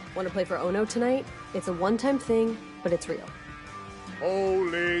 Want to play for Ono tonight? It's a one-time thing, but it's real.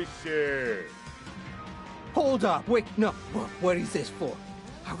 Holy shit. Hold up, wait, no, what is this for?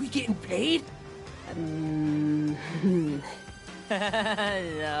 Are we getting paid? No.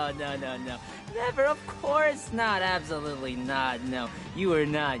 Never, of course not, absolutely not, no. You are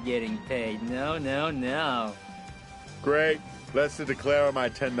not getting paid, no. Great. Let's declare on my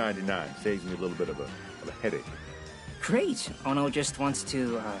 1099. Saves me a little bit of a headache. Great. Ono just wants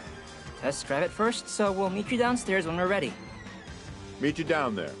to, test drive it first, so we'll meet you downstairs when we're ready. Meet you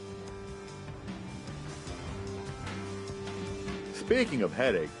down there. Speaking of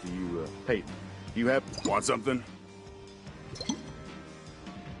headache, do you, Peyton, do you have... Want something?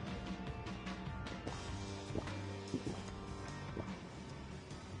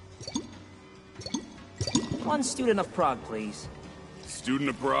 One student of Prague, please. Student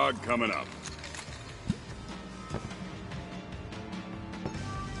of Prague coming up.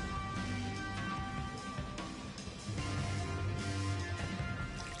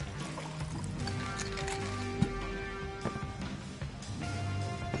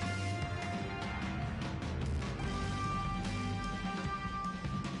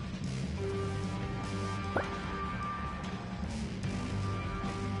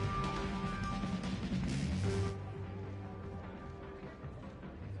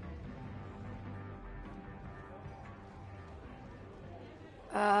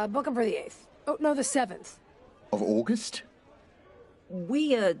 Book him for the 8th. Oh, no, the 7th. Of August?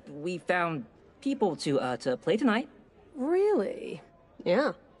 We found people to play tonight. Really?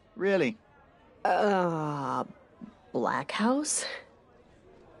 Yeah. Really? Black House?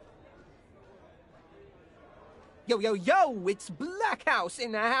 Yo, it's Black House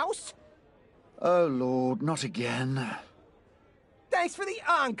in the house! Oh, Lord, not again. Thanks for the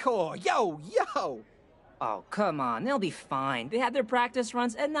encore. Yo, yo. Oh, come on. They'll be fine. They had their practice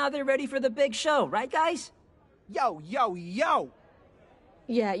runs, and now they're ready for the big show, right, guys? Yo, yo, yo.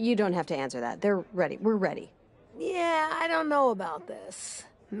 Yeah, you don't have to answer that. They're ready. We're ready. Yeah, I don't know about this.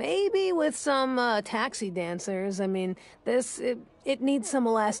 Maybe with some taxi dancers. I mean, it needs some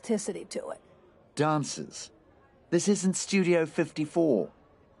elasticity to it. Dancers? This isn't Studio 54.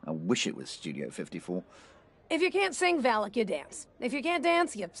 I wish it was Studio 54. If you can't sing, Valak, you dance. If you can't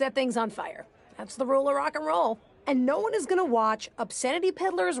dance, you set things on fire. That's the rule of rock and roll. And no one is gonna watch obscenity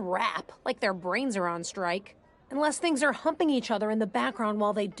peddlers rap like their brains are on strike unless things are humping each other in the background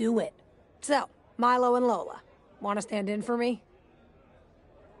while they do it. So, Milo and Lola, wanna stand in for me?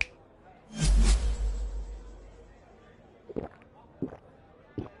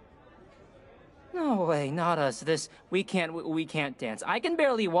 No way, not us. We can't dance. I can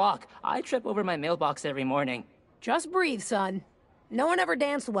barely walk. I trip over my mailbox every morning. Just breathe, son. No one ever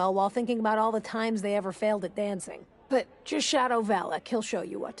danced well while thinking about all the times they ever failed at dancing. But just shadow Valak, he'll show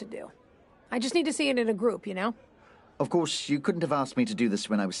you what to do. I just need to see it in a group, you know? Of course, you couldn't have asked me to do this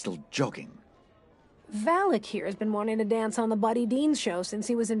when I was still jogging. Valak here has been wanting to dance on the Buddy Dean show since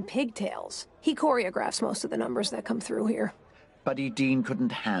he was in Pigtails. He choreographs most of the numbers that come through here. Buddy Dean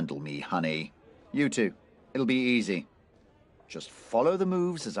couldn't handle me, honey. You two. It'll be easy. Just follow the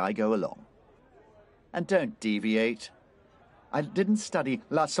moves as I go along. And don't deviate. I didn't study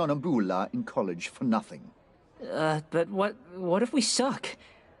La Sonnambula in college for nothing. But what if we suck?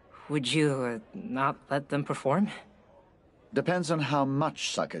 Would you, not let them perform? Depends on how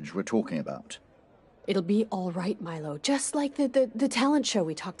much suckage we're talking about. It'll be all right, Milo. Just like the talent show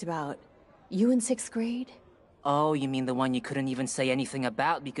we talked about. You in 6th grade? Oh, you mean the one you couldn't even say anything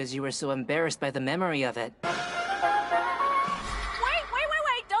about because you were so embarrassed by the memory of it. Wait!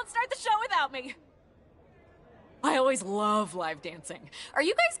 Don't start the show without me! I always love live dancing. Are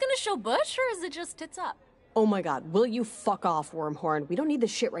you guys gonna show Bush, or is it just tits up? Oh my god, will you fuck off, Wormhorn? We don't need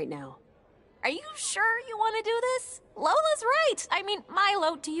this shit right now. Are you sure you want to do this? Lola's right. I mean,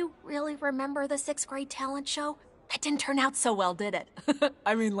 Milo, do you really remember the 6th grade talent show? That didn't turn out so well, did it?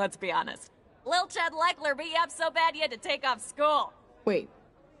 I mean, let's be honest. Lil Chad Leckler beat you up so bad you had to take off school. Wait,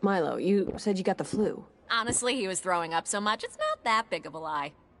 Milo, you said you got the flu. Honestly, he was throwing up so much, it's not that big of a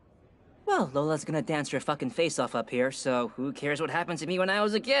lie. Well, Lola's gonna dance your fucking face off up here, so who cares what happened to me when I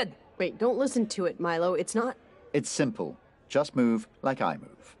was a kid? Wait, don't listen to it, Milo. It's not... It's simple. Just move like I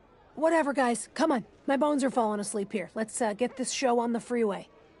move. Whatever, guys. Come on. My bones are falling asleep here. Let's get this show on the freeway.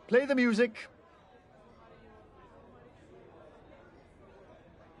 Play the music.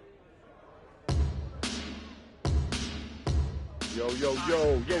 Yo, yo,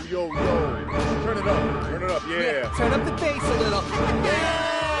 yo, yo, yo, yo. Turn it up, yeah. Turn up the bass a little.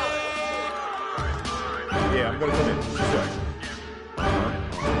 Yeah, I'm gonna come in. Just a sec.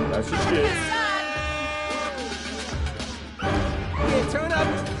 That's the shit. Yeah,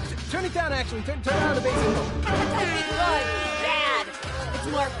 turn it down, actually. Turn down the bass a little. That'd be good. Bad. It's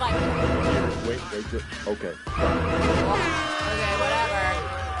more fun. Wait. Okay. Okay, whatever.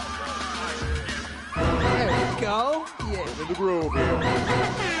 There we go. Yeah. In the groove here. You're doing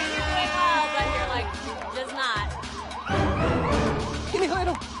well, but you're like, just not. Give me a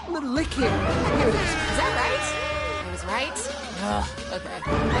little lick here. Here it is. Is that right? I was right? Ugh, okay.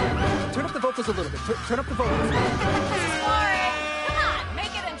 Turn up the vocals a little bit. Turn up the vocals. This is boring. Come on,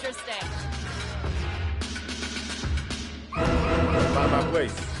 make it interesting. Find my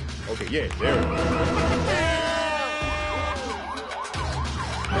place. Okay, yeah, there it is.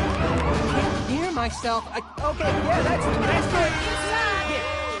 Hear myself. Okay, yeah, that's good.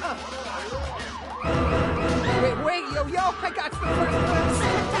 Wait, yo, I got the first verse.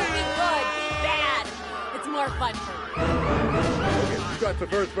 Be good, be bad. It's more fun for me. Okay, you got the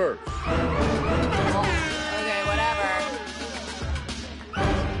first verse. Okay, whatever.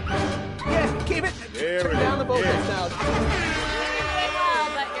 Yeah, keep it. There Turn we down go. the vocals Yeah. now. You're doing well,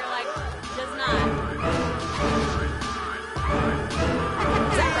 but you're like, just not.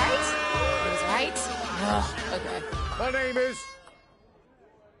 Is that right? It was right? Ugh, okay. My name is...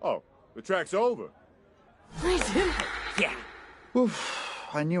 Oh, the track's over. Yeah. Oof,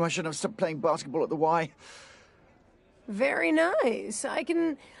 I knew I shouldn't have stopped playing basketball at the Y. Very nice. I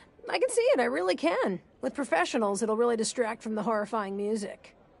can see it. I really can. With professionals, it'll really distract from the horrifying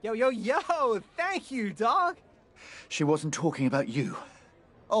music. Yo, thank you, dog. She wasn't talking about you.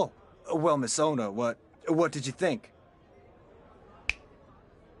 Oh, well, Miss Ona, what did you think?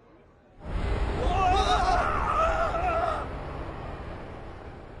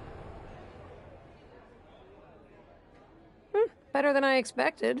 Better than I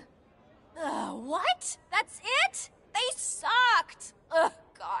expected. What? That's it? They They sucked! Ugh,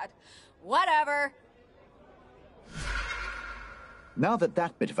 God. Whatever. Now that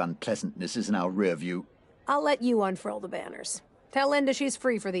that bit of unpleasantness is in our rear view, I'll let you unfurl the banners. Tell Linda she's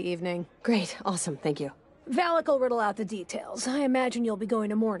free for the evening. Great. Awesome. Thank you. Valak will riddle out the details. I imagine you'll be going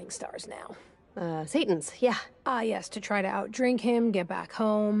to Morningstar's now. Satan's, yeah. Ah, yes, to try to outdrink him, get back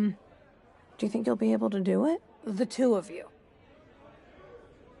home. Do you think you'll be able to do it? The two of you.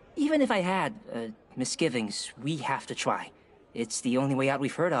 Even if I had misgivings, we have to try. It's the only way out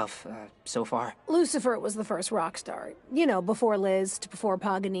we've heard of so far. Lucifer was the first rock star. You know, before Liszt, before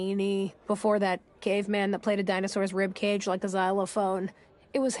Paganini, before that caveman that played a dinosaur's ribcage like a xylophone.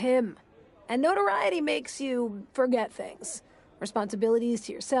 It was him. And notoriety makes you forget things. Responsibilities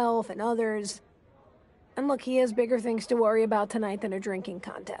to yourself and others. And look, he has bigger things to worry about tonight than a drinking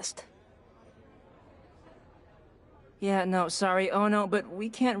contest. Yeah, no, sorry. Oh no, but we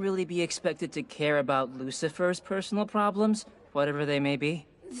can't really be expected to care about Lucifer's personal problems, whatever they may be.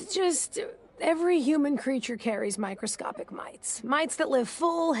 It's just, every human creature carries microscopic mites. Mites that live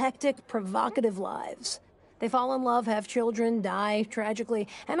full, hectic, provocative lives. They fall in love, have children, die tragically.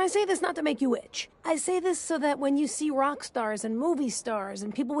 And I say this not to make you itch. I say this so that when you see rock stars and movie stars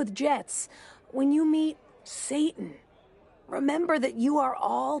and people with jets, when you meet Satan, remember that you are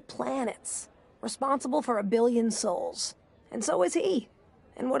all planets, responsible for 1 billion souls. And so is he.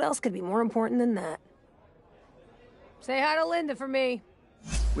 And what else could be more important than that? Say hi to Linda for me.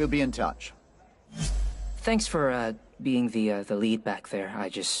 We'll be in touch. Thanks for being the lead back there. I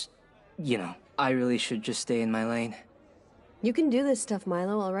just, I really should just stay in my lane. You can do this stuff,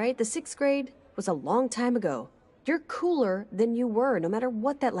 Milo, all right? The 6th grade was a long time ago. You're cooler than you were, no matter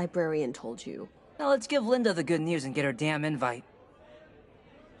what that librarian told you. Now let's give Linda the good news and get her damn invite.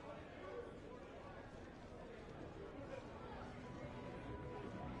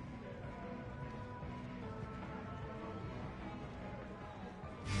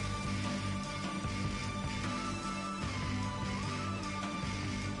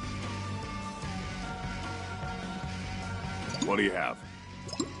 What do you have?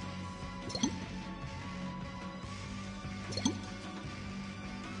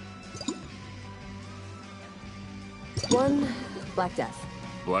 One Black Death.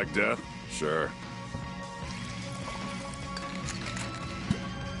 Black Death? Sure.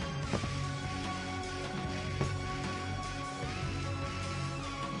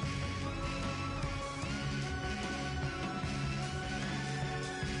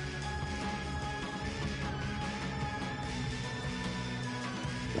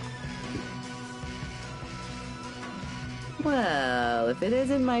 Well, if it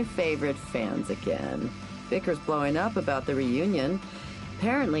isn't my favorite fans again. Bicker's blowing up about the reunion.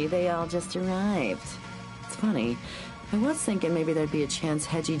 Apparently, they all just arrived. It's funny. I was thinking maybe there'd be a chance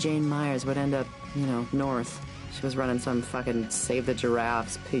Hedgie Jane Myers would end up, north. She was running some fucking Save the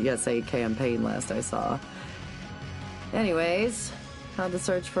Giraffes PSA campaign last I saw. Anyways, how'd the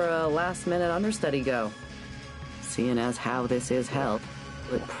search for a last-minute understudy go? Seeing as how this is hell,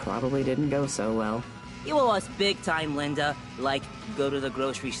 it probably didn't go so well. You owe us big time, Linda. Like, go to the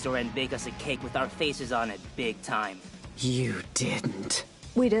grocery store and bake us a cake with our faces on it big time. You didn't.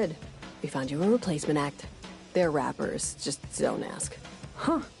 We did. We found you a replacement act. They're rappers. Just don't ask.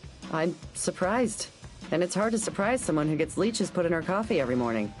 Huh. I'm surprised. And it's hard to surprise someone who gets leeches put in her coffee every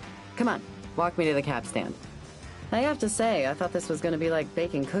morning. Come on, walk me to the cab stand. I have to say, I thought this was going to be like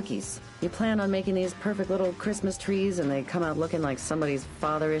baking cookies. You plan on making these perfect little Christmas trees and they come out looking like somebody's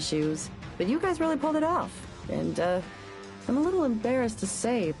father issues. But you guys really pulled it off. And, I'm a little embarrassed to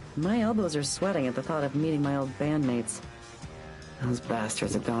say, my elbows are sweating at the thought of meeting my old bandmates. Those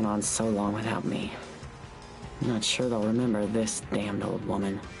bastards have gone on so long without me. I'm not sure they'll remember this damned old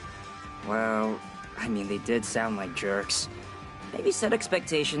woman. Well, I mean, they did sound like jerks. Maybe set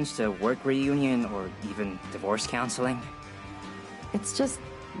expectations to work reunion or even divorce counseling. It's just,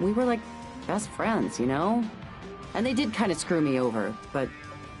 we were like best friends, And they did kind of screw me over, but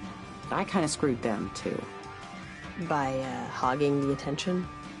I kind of screwed them, too. By, hogging the attention?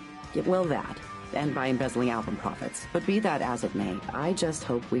 Yeah, well, that. And by embezzling album profits. But be that as it may, I just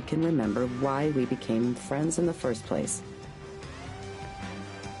hope we can remember why we became friends in the first place.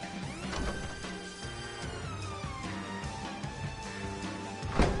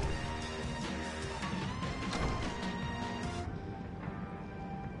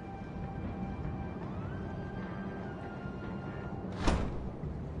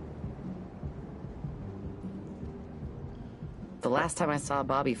 The last time I saw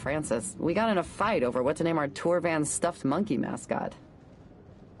Bobby Francis, we got in a fight over what to name our tour van's stuffed monkey mascot.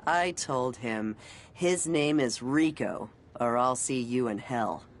 I told him his name is Rico, or I'll see you in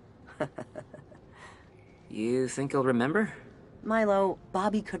hell. You think he'll remember? Milo,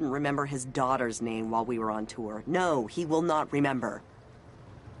 Bobby couldn't remember his daughter's name while we were on tour. No, he will not remember.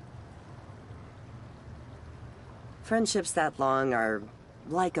 Friendships that long are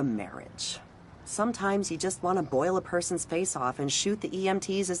like a marriage. Sometimes you just want to boil a person's face off and shoot the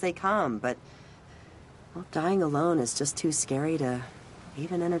EMTs as they come, but well, dying alone is just too scary to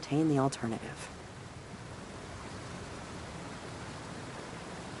even entertain the alternative.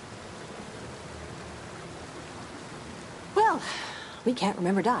 Well, we can't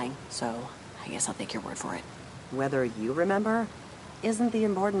remember dying, so I guess I'll take your word for it. Whether you remember isn't the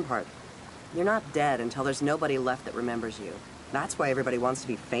important part. You're not dead until there's nobody left that remembers you. That's why everybody wants to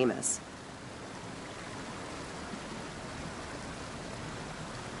be famous.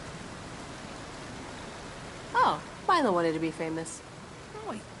 Oh, Milo wanted to be famous.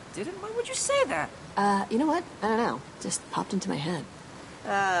 No, I didn't. Why would you say that? You know what? I don't know. Just popped into my head.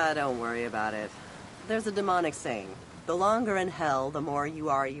 Don't worry about it. There's a demonic saying. The longer in hell, the more you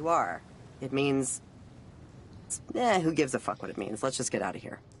are, you are. It means... who gives a fuck what it means? Let's just get out of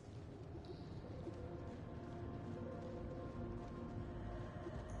here.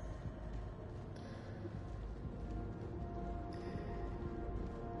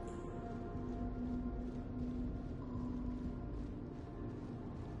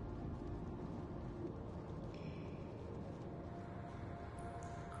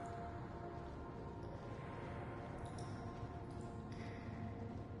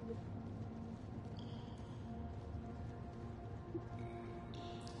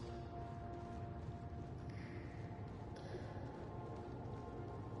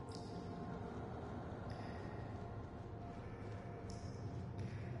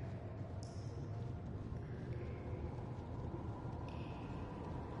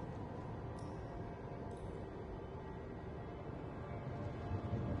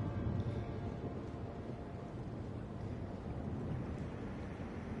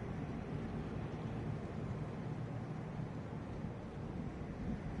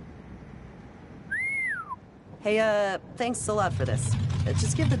 Hey, thanks a lot for this.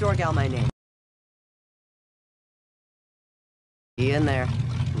 Just give the door gal my name. Be in there.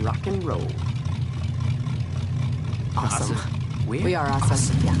 Rock and roll. Awesome. We are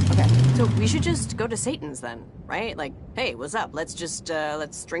awesome. Yeah, okay. So we should just go to Satan's then, right? Like, hey, what's up? Let's just,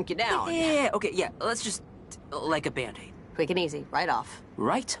 let's drink you down. Yeah, okay, yeah. Let's just... like a Band-Aid. Quick and easy. Right off.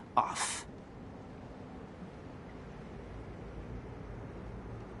 Right off.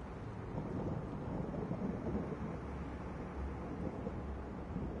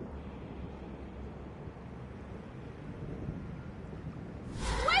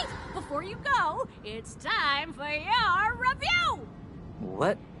 Before you go, it's time for your review!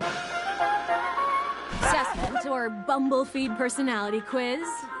 What? Assessment or Bumblefeed personality quiz. You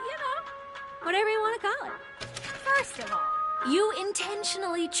know, whatever you want to call it. First of all, you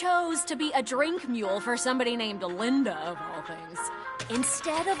intentionally chose to be a drink mule for somebody named Linda, of all things,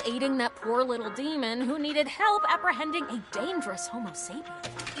 instead of aiding that poor little demon who needed help apprehending a dangerous Homo sapien.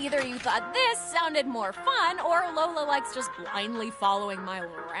 Either you thought this sounded more fun, or Lola likes just blindly following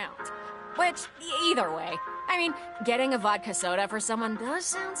Milo around. Which, either way, I mean, getting a vodka soda for someone does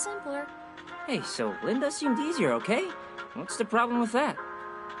sound simpler. Hey, so Linda seemed easier, okay? What's the problem with that?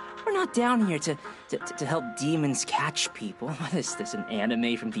 We're not down here to help demons catch people. What is this, an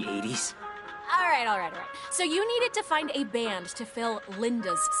anime from the 80s? All right. So you needed to find a band to fill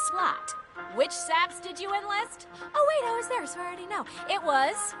Linda's slot. Which saps did you enlist? Oh wait, I was there, so I already know. It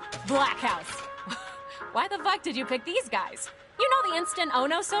was Black House. Why the fuck did you pick these guys? You know the instant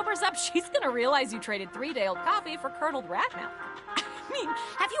Ono sobers up, she's gonna realize you traded 3-day-old coffee for curdled rat milk. I mean,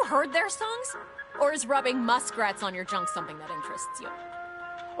 have you heard their songs? Or is rubbing muskrats on your junk something that interests you?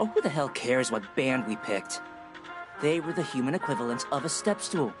 Oh, who the hell cares what band we picked? They were the human equivalent of a step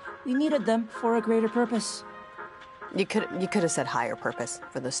stool. We needed them for a greater purpose. You could have said higher purpose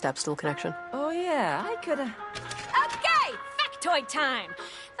for the step stool connection. Oh yeah, I could have. Okay, factoid time.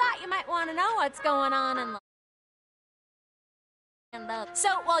 Thought you might want to know what's going on in So,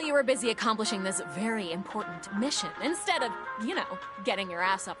 while you were busy accomplishing this very important mission, instead of, you know, getting your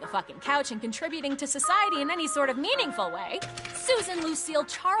ass off the fucking couch and contributing to society in any sort of meaningful way, Susan Lucille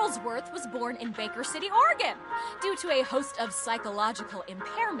Charlesworth was born in Baker City, Oregon. Due to a host of psychological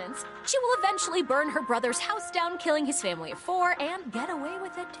impairments, she will eventually burn her brother's house down, killing his family of 4, and get away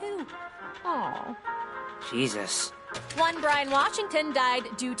with it too. Aww. Jesus. One Brian Washington died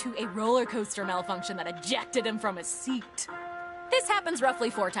due to a roller coaster malfunction that ejected him from his seat. This happens roughly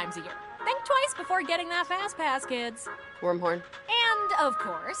 4 times a year. Think twice before getting that fast pass, kids. Wormhorn. And, of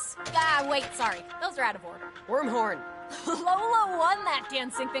course... wait, sorry. Those are out of order. Wormhorn. Lola won that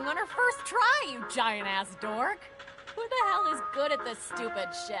dancing thing on her first try, you giant-ass dork. Who the hell is good at this stupid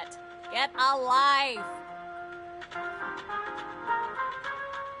shit? Get a life!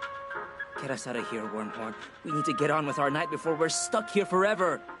 Get us out of here, Wormhorn. We need to get on with our night before we're stuck here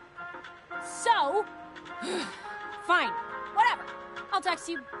forever. So... fine. Whatever. I'll talk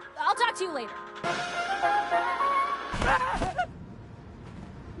to you later.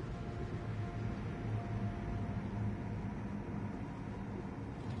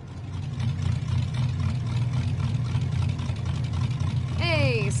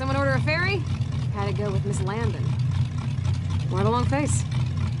 Hey, someone order a ferry? Gotta go with Miss Landon. What a long face.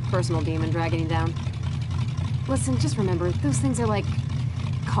 Personal demon dragging you down. Listen, just remember, those things are like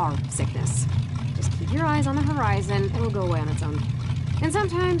car sickness. Just keep your eyes on the horizon, it'll go away on its own. And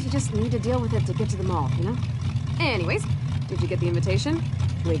sometimes you just need to deal with it to get to the mall, you know? Anyways, did you get the invitation?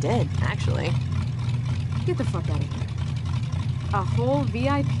 We did, actually. Get the fuck out of here. A whole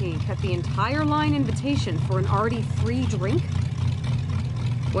VIP cut the entire line invitation for an already free drink?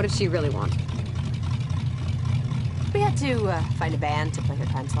 What did she really want? We had to find a band to play her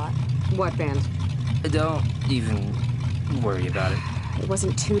time slot. What band? Don't even worry about it. It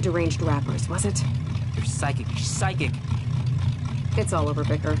wasn't two deranged rappers, was it? You're psychic. She's psychic. It's all over,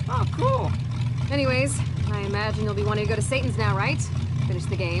 Vicar. Oh, cool. Anyways, I imagine you'll be wanting to go to Satan's now, right? Finish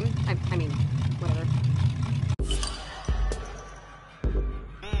the game. I mean, whatever.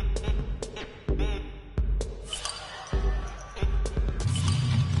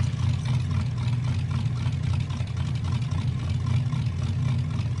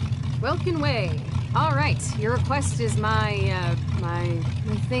 Welkin Way. All right, your request is my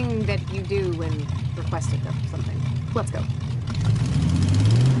thing that you do when requested of something. Let's go.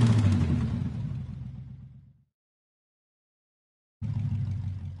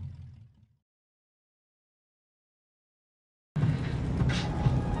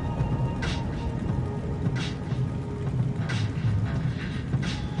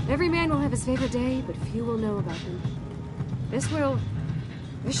 Every man will have his favorite day, but few will know about him. This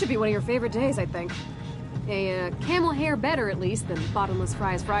should be one of your favorite days, I think. A camel hair better, at least, than Bottomless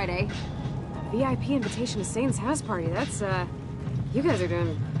Fries Friday. A VIP invitation to Satan's house party, that's, you guys are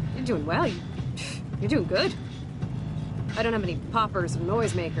you're doing well. You're doing good. I don't have any poppers or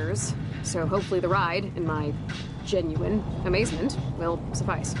noisemakers, so hopefully the ride, in my genuine amazement, will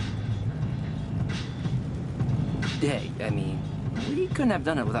suffice. Hey, I mean, we couldn't have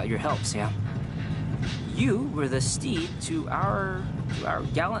done it without your help, Sam. You were the steed to our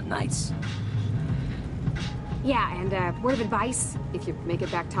gallant knights. Yeah, and word of advice, if you make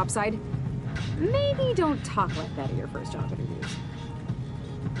it back topside, maybe don't talk like that at your first job interviews.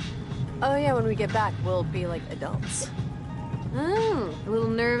 Oh yeah, when we get back, we'll be like adults. Oh, a little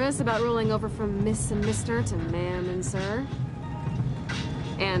nervous about rolling over from Miss and Mr. to Ma'am and Sir?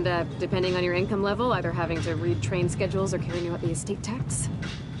 And, depending on your income level, either having to read train schedules or carrying out the estate tax?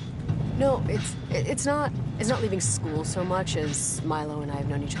 No, it's not leaving school so much as Milo and I have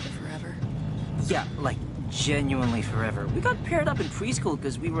known each other forever. Yeah, like, genuinely forever. We got paired up in preschool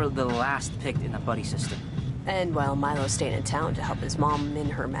because we were the last picked in a buddy system. And while Milo's staying in town to help his mom in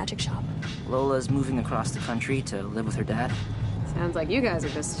her magic shop. Lola's moving across the country to live with her dad. Sounds like you guys are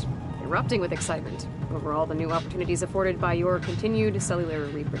just erupting with excitement over all the new opportunities afforded by your continued cellular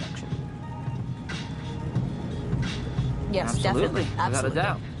reproduction. Yes, Absolutely. definitely. Without a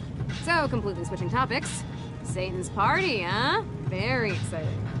doubt. So, completely switching topics. Satan's party, huh? Very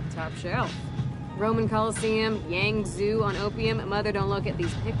exciting. Top shelf. Roman Coliseum, Yang Zoo on opium. Mother, don't look at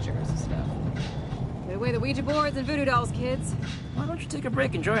these pictures and stuff. Put away the Ouija boards and voodoo dolls, kids. Why don't you take a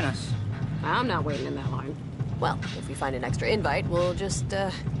break and join us? I'm not waiting in that line. Well, if we find an extra invite, we'll just,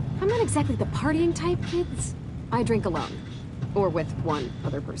 I'm not exactly the partying type, kids. I drink alone. Or with one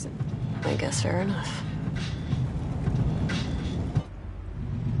other person. I guess fair enough.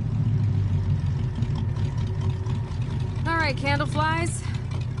 Alright, candleflies.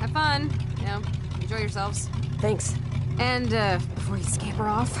 Have fun. You know, enjoy yourselves. Thanks. And, before you scamper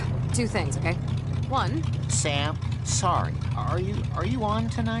off, two things, okay? One... Sam, sorry. Are you on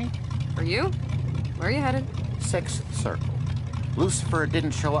tonight? For you? Where are you headed? Sixth Circle. Lucifer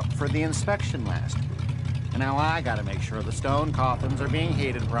didn't show up for the inspection last week. And now I gotta make sure the stone coffins are being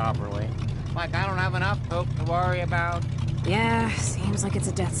heated properly. Like I don't have enough coke to worry about. Yeah, seems like it's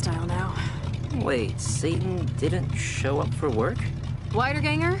a death style now. Wait, Satan didn't show up for work?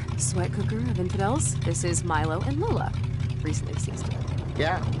 Widerganger, sweat cooker of infidels. This is Milo and Lola. Recently deceased.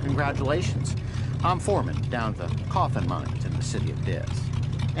 Yeah, congratulations. I'm foreman down the coffin mines in the city of Diz.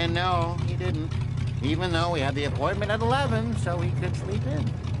 And no, he didn't. even though we had the appointment at 11 so he could sleep in.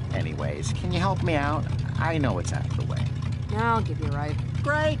 Anyways, can you help me out? I know it's out of the way. I'll give you a ride.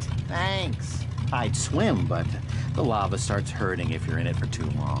 Great, thanks. I'd swim, but the lava starts hurting if you're in it for too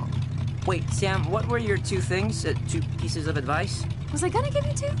long. Wait, Sam, what were your two things? Two pieces of advice? Was I gonna give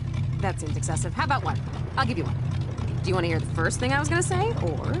you two? That seems excessive. How about one? I'll give you one. Do you want to hear the first thing I was gonna say,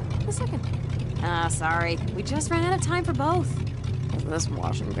 or the second? Sorry. We just ran out of time for both. This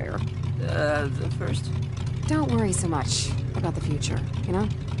washing bear. The first? Don't worry so much about the future, you know?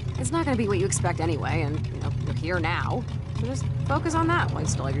 It's not gonna be what you expect anyway, and, you know, you're here now. So just focus on that while you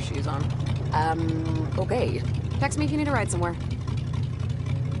still have your shoes on. Okay. Text me if you need a ride somewhere.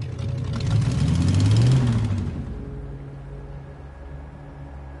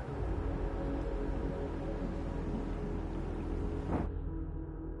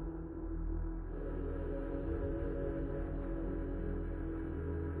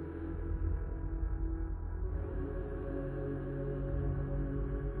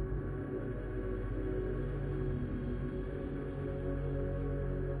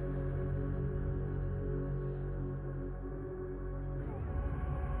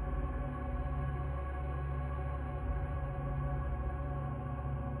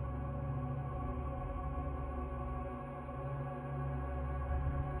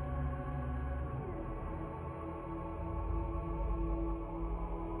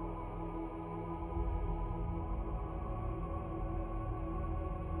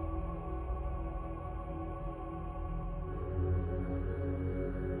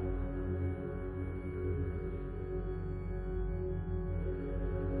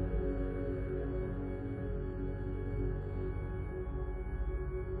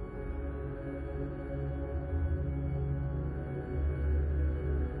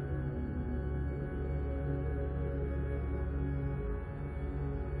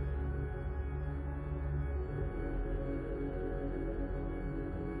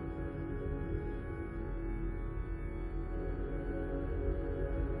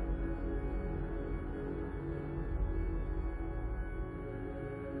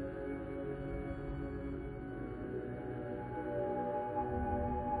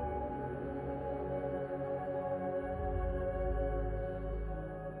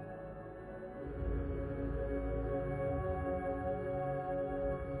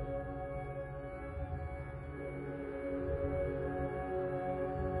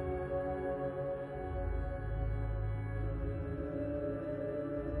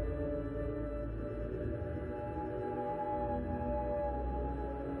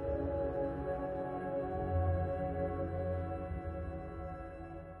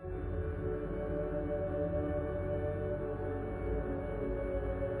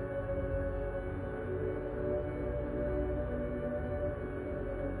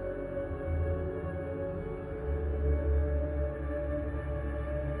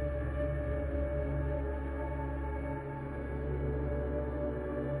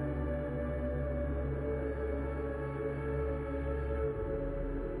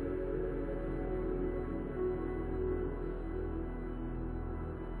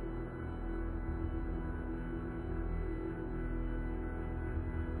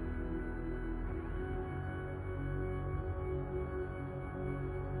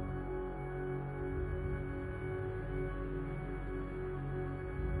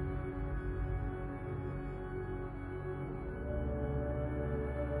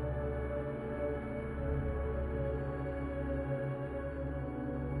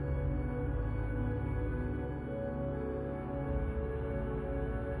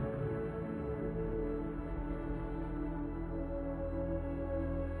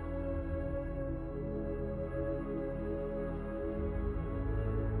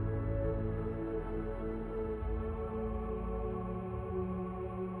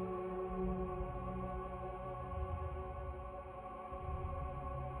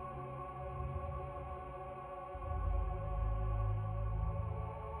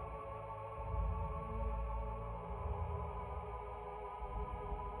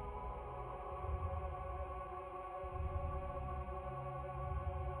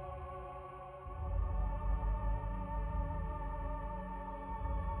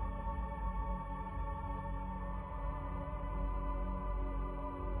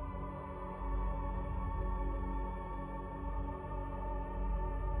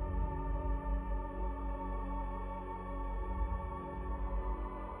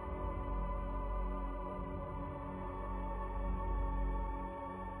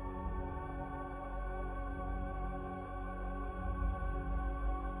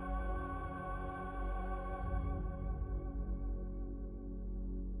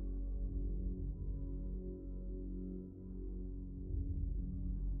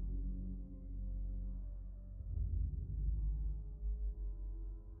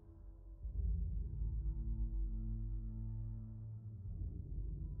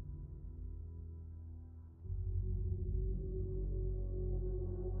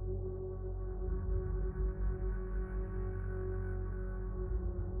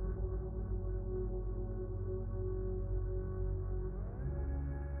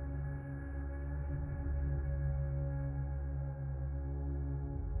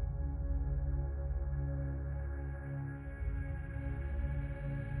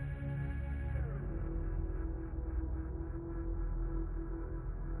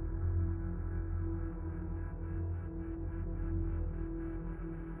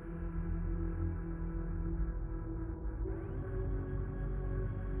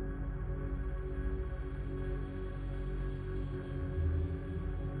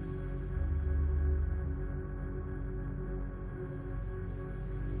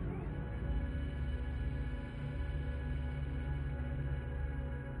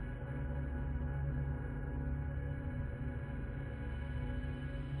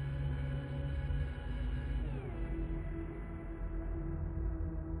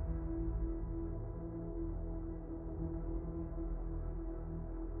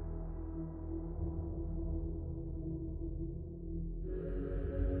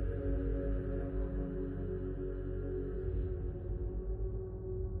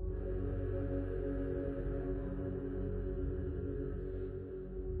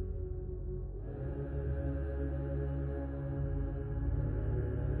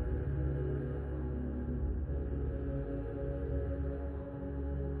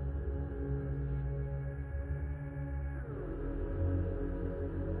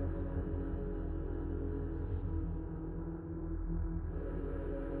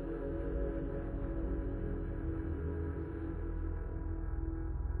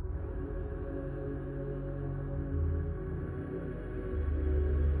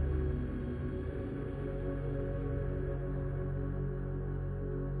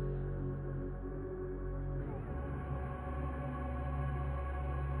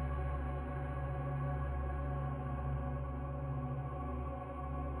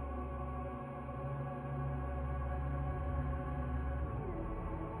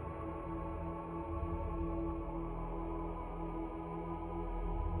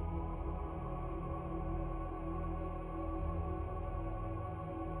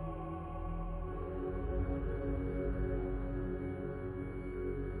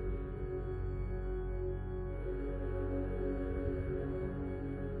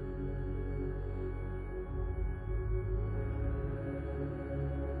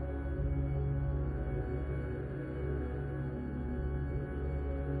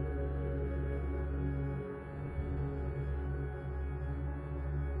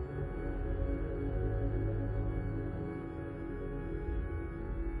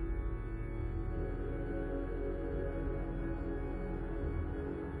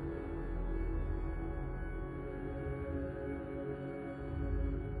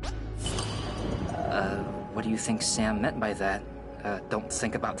 what do you think Sam meant by that? Don't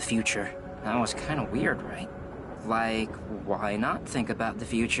think about the future. That was kind of weird, right? Like, why not think about the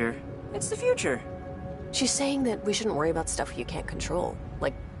future? It's the future. She's saying that we shouldn't worry about stuff you can't control,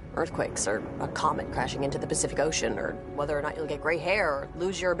 like earthquakes or a comet crashing into the Pacific Ocean, or whether or not you'll get gray hair or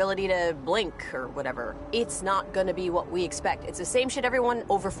lose your ability to blink or whatever. It's not gonna be what we expect. It's the same shit everyone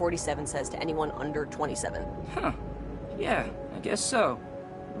over 47 says to anyone under 27. Huh. Yeah, I guess so.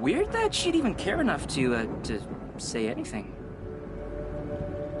 Weird that she'd even care enough to say anything.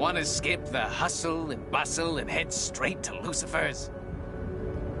 Want to skip the hustle and bustle and head straight to Lucifer's?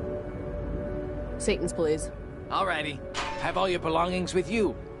 Satan's, please. Alrighty. Have all your belongings with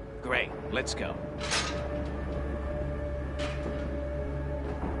you. Great, let's go.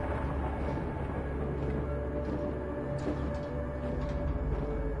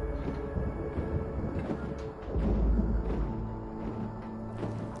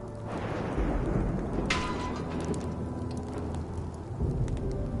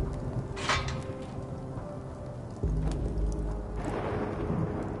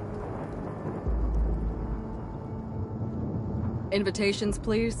 Invitations,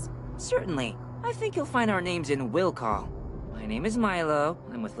 please? Certainly. I think you'll find our names in will call. My name is Milo.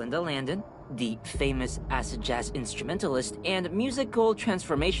 I'm with Linda Landon, the famous acid jazz instrumentalist and musical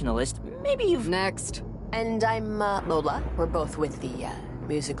transformationalist. Maybe you've... Next. And I'm, Lola. We're both with the,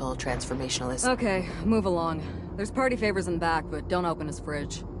 musical transformationalist. Okay, move along. There's party favors in back, but don't open his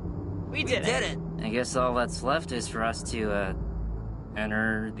fridge. We did it! I guess all that's left is for us to,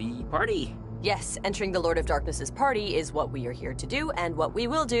 enter the party. Yes, entering the Lord of Darkness's party is what we are here to do, and what we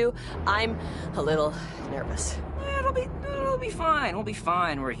will do. I'm a little nervous. It'll be fine. We'll be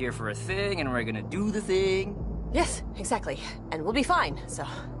fine. We're here for a thing, and we're gonna do the thing. Yes, exactly. And we'll be fine, so...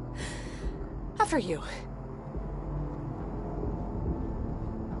 after you.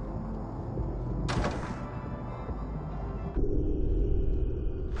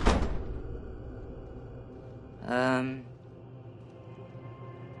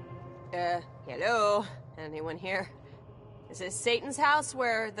 Hello? Anyone here? Is this Satan's house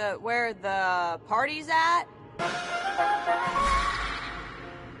where the party's at?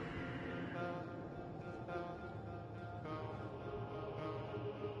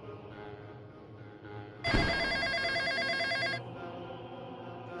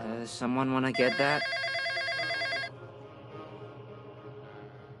 Someone wanna get that?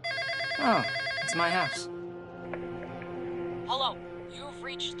 Oh, it's my house. Hello. You've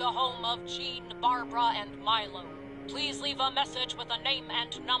reached the home of Jean, Barbara, and Milo. Please leave a message with a name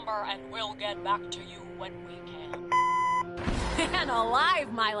and number, and we'll get back to you when we can. Man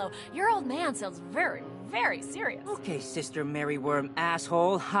alive, Milo. Your old man sounds very, very serious. Okay, Sister Mary Worm,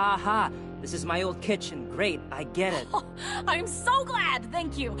 asshole. Ha ha. This is my old kitchen. Great, I get it. Oh, I'm so glad,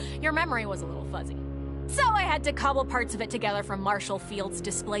 thank you. Your memory was a little fuzzy. So I had to cobble parts of it together from Marshall Field's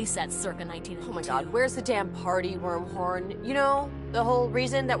display sets circa 1992. Oh my god, where's the damn party, Wormhorn? You know, the whole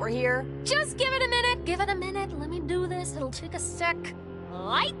reason that we're here? Just give it a minute, give it a minute. Let me do this, it'll take a sec.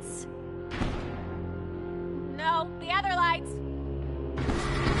 Lights? No, the other lights.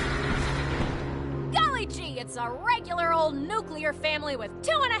 Golly gee, it's a regular old nuclear family with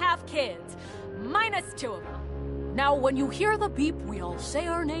 2.5 kids. Minus 2 of them. Now, when you hear the beep, we all say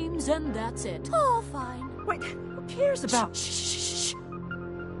our names and that's it. Oh, fine. Wait, who cares about... Shh.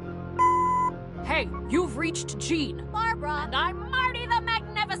 Hey, you've reached Jean. Barbara. And I'm Marty the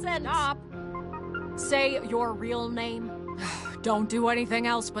Magnificent. Stop. Say your real name. Don't do anything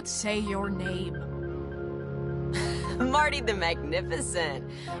else but say your name. Marty the Magnificent.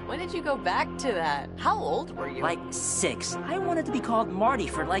 When did you go back to that? How old were you? Like 6. I wanted to be called Marty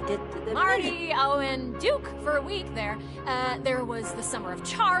for like a Marty, Owen, Duke for a week there. There was the Summer of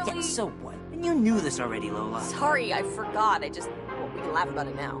Charlie. Yeah, so what? And you knew this already, Lola. Sorry, I forgot. Well, we can laugh about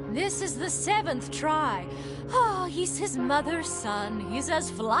it now. This is the 7th try. Oh, he's his mother's son. He's as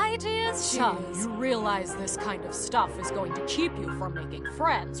flighty as she is. You realize this kind of stuff is going to keep you from making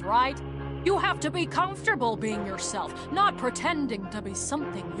friends, right? You have to be comfortable being yourself, not pretending to be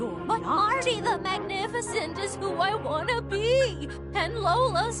something you're not. But Marty the Magnificent is who I want to be, and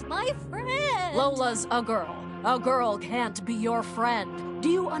Lola's my friend. Lola's a girl. A girl can't be your friend. Do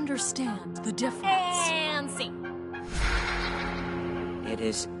you understand the difference? And see. It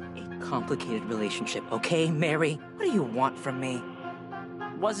is a complicated relationship, okay, Mary? What do you want from me?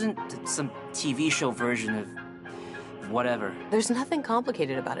 Wasn't some TV show version of whatever. There's nothing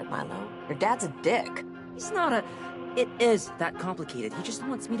complicated about it, Milo. Your dad's a dick. He's not a... It is that complicated. He just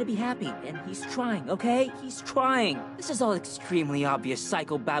wants me to be happy, and he's trying, okay? He's trying. This is all extremely obvious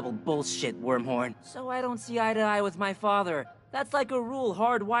psychobabble bullshit, Wormhorn. So I don't see eye to eye with my father. That's like a rule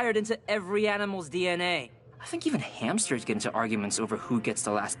hardwired into every animal's DNA. I think even hamsters get into arguments over who gets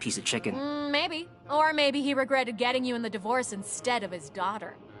the last piece of chicken. Maybe. Or maybe he regretted getting you in the divorce instead of his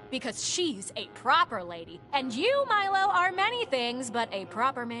daughter. Because she's a proper lady. And you, Milo, are many things, but a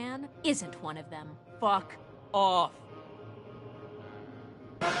proper man isn't one of them. Fuck off.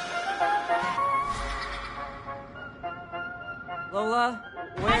 Lola,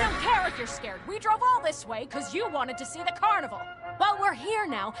 where? I don't care if you're scared. We drove all this way because you wanted to see the carnival. Well, we're here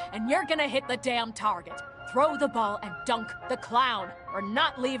now, and you're gonna hit the damn target. Throw the ball and dunk the clown. We're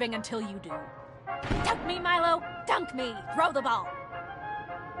not leaving until you do. Dunk me, Milo. Dunk me. Throw the ball.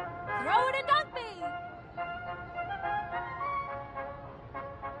 Throw it and dunk me.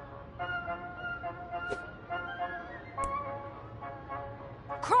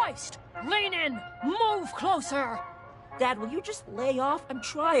 Christ! Lean in! Move closer! Dad, will you just lay off? I'm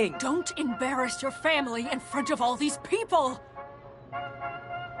trying. Don't embarrass your family in front of all these people!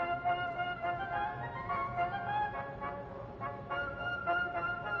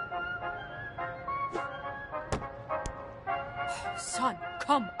 Son,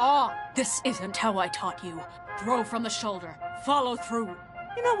 come on! This isn't how I taught you. Throw from the shoulder. Follow through.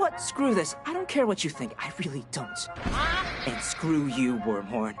 You know what? Screw this. I don't care what you think. I really don't. And screw you,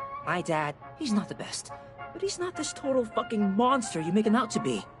 Wormhorn. My dad, he's not the best. But he's not this total fucking monster you make him out to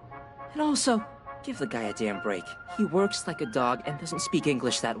be. And also, give the guy a damn break. He works like a dog and doesn't speak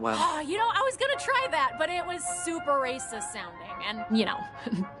English that well. You know, I was gonna try that, but it was super racist sounding. And, you know,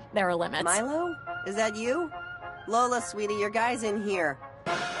 there are limits. Milo? Is that you? Lola, sweetie, your guy's in here.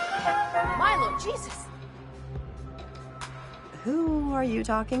 Milo, Jesus! Who are you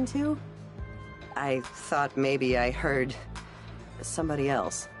talking to? I thought maybe I heard somebody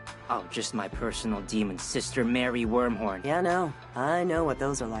else. Oh, just my personal demon sister, Mary Wormhorn. Yeah, no. I know what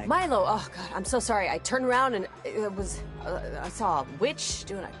those are like. Milo, oh god, I'm so sorry. I turned around and it was... I saw a witch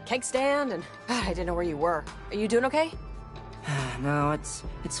doing a keg stand and I didn't know where you were. Are you doing okay? No, it's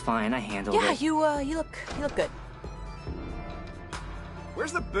fine. I handled it. Yeah, you look good.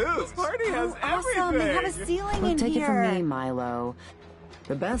 Where's the booze? This party has everything. Awesome, they have a ceiling Look, in take here. it from me, Milo.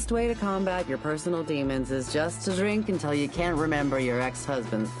 The best way to combat your personal demons is just to drink until you can't remember your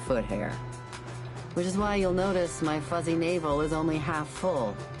ex-husband's foot hair. Which is why you'll notice my fuzzy navel is only half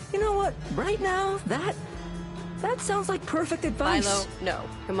full. You know what? Right now, that sounds like perfect advice. Milo, no.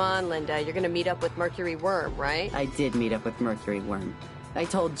 Come on, Linda. You're gonna meet up with Mercury Worm, right? I did meet up with Mercury Worm. I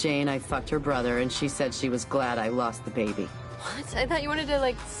told Jane I fucked her brother, and she said she was glad I lost the baby. What? I thought you wanted to,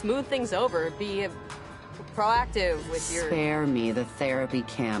 like, smooth things over, be proactive with your... Spare me the therapy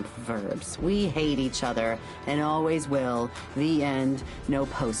camp verbs. We hate each other, and always will. The end. No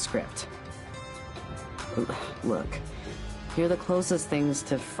postscript. Look, you're the closest things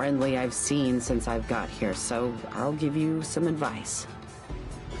to friendly I've seen since I've got here, so I'll give you some advice.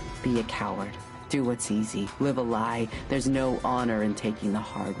 Be a coward. Do what's easy. Live a lie. There's no honor in taking the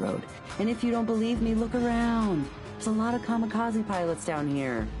hard road. And if you don't believe me, look around. There's a lot of kamikaze pilots down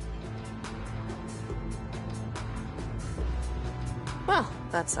here. Well,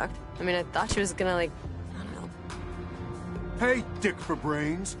 that sucked. I mean, I thought she was gonna, like, I don't know. Hey, dick for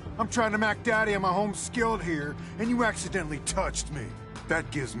brains. I'm trying to mac daddy on my home skillet here, and you accidentally touched me. That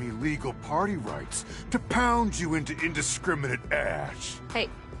gives me legal party rights to pound you into indiscriminate ash. Hey,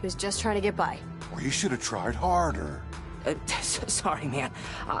 he was just trying to get by. Well, you should have tried harder. Sorry, man.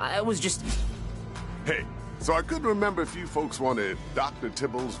 I was just... Hey, so I couldn't remember if you folks wanted Dr.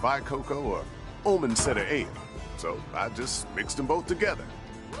 Tibble's Vicoco or Omen Setter Ale. So I just mixed them both together.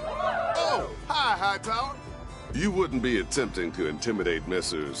 Oh, hi, Hightower. You wouldn't be attempting to intimidate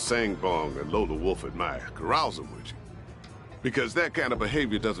Messrs. Sangbong and Lola Wolf at my carousal, would you? Because that kind of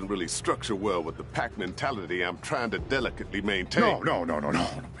behavior doesn't really structure well with the pack mentality I'm trying to delicately maintain.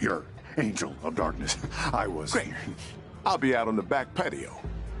 No. You're Angel of Darkness. I was... Great. I'll be out on the back patio.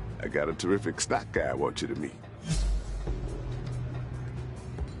 I got a terrific stock guy I want you to meet.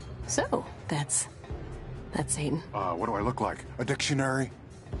 So, that's Satan. What do I look like? A dictionary?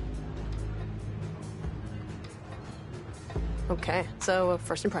 Okay, so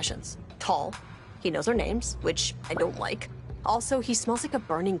first impressions. Tall. He knows our names, which I don't like. Also, he smells like a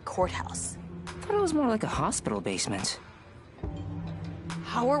burning courthouse. I thought it was more like a hospital basement.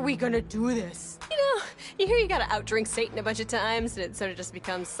 How are we gonna do this? You know, you hear you gotta outdrink Satan a bunch of times, and it sort of just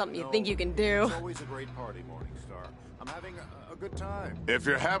becomes something you think you can do. It's always a great party, Morningstar. I'm having a good time. If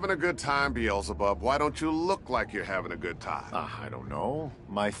you're having a good time, Beelzebub, why don't you look like you're having a good time? I don't know.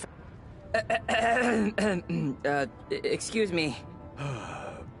 My... Excuse me.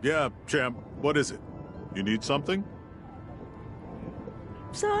 Yeah, champ. What is it? You need something?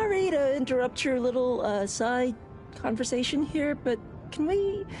 Sorry to interrupt your little, side conversation here, but can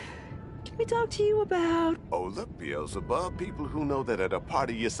we can we talk to you about... Oh, look, Beelzebub, people who know that at a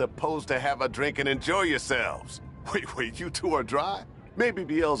party you're supposed to have a drink and enjoy yourselves. Wait, you two are dry? Maybe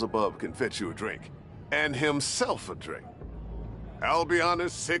Beelzebub can fetch you a drink. And himself a drink. Albion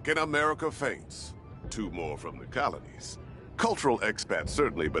is sick and America faints. 2 more from the colonies. Cultural expats,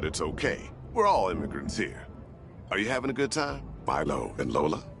 certainly, but it's okay. We're all immigrants here. Are you having a good time, Milo and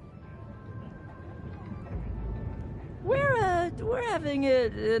Lola? We're having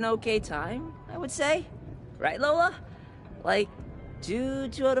an okay time, I would say. Right, Lola? Like, 2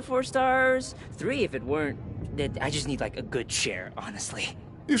 out of 4 stars, 3 if it weren't. I just need, like, a good share, honestly.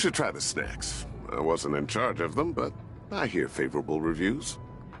 You should try the snacks. I wasn't in charge of them, but I hear favorable reviews.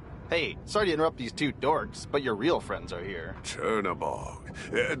 Hey, sorry to interrupt these 2 dorks, but your real friends are here.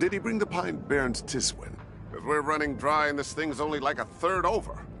 Chernabog. Did he bring the Pine Barrens Tiswin? Because we're running dry and this thing's only like a third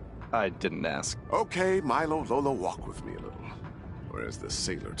over. I didn't ask. Okay, Milo, Lola, walk with me a little. Or as the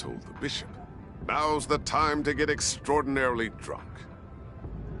sailor told the bishop, now's the time to get extraordinarily drunk.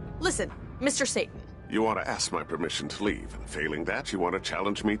 Listen, Mr. Satan. You want to ask my permission to leave, and failing that, you want to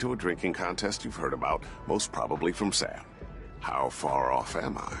challenge me to a drinking contest you've heard about, most probably from Sam. How far off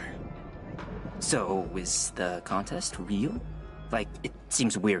am I? So, is the contest real? Like, it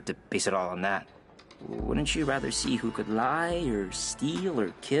seems weird to base it all on that. Wouldn't you rather see who could lie, or steal,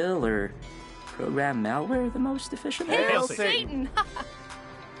 or kill, or program malware the most efficiently? Hail Satan!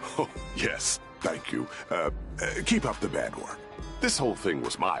 Oh, yes, thank you. Keep up the bad work. This whole thing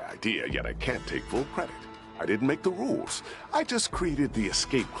was my idea, yet I can't take full credit. I didn't make the rules. I just created the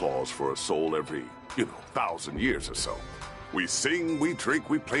escape clause for a soul every, 1,000 years or so. We sing, we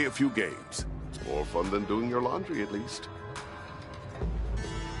drink, we play a few games. It's more fun than doing your laundry, at least.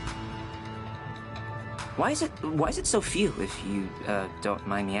 Why is it so few, if you, don't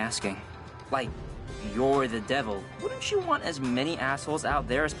mind me asking? Like, you're the devil. Wouldn't you want as many assholes out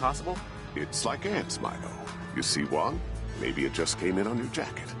there as possible? It's like ants, Milo. You see one, maybe it just came in on your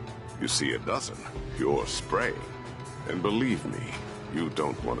jacket. You see a dozen, you're spraying. And believe me, you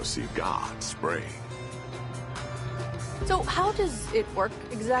don't want to see God spraying. So how does it work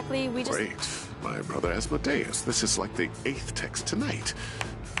exactly? We just... Great. My brother Asmodeus, this is like the 8th text tonight.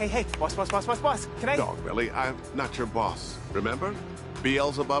 Hey, boss. Can I... Dogbelly, I'm not your boss, remember?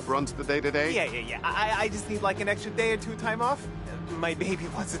 Beelzebub runs the day-to-day? Yeah. I just need like an extra day or 2 time off. My baby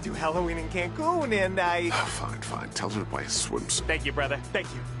wants to do Halloween in Cancun, and I... Fine. Tell her to buy a swimsuit. Thank you, brother. Thank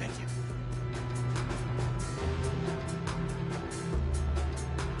you.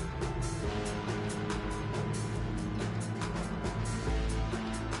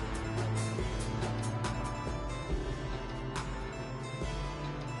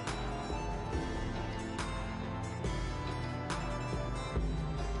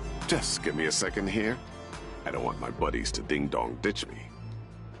 Just give me a second here. I don't want my buddies to ding-dong ditch me.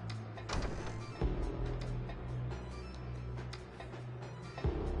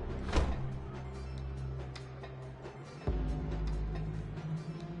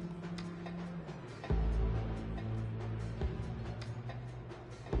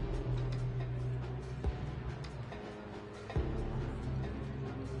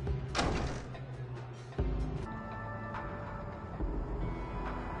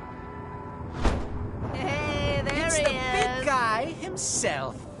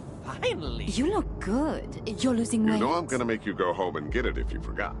 Himself. Finally. You look good. You're losing weight. You know I'm gonna make you go home and get it if you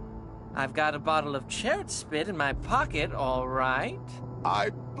forgot. I've got a bottle of chert spit in my pocket, all right. I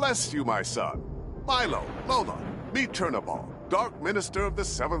bless you, my son. Milo, Lola, meet Chernabog, Dark Minister of the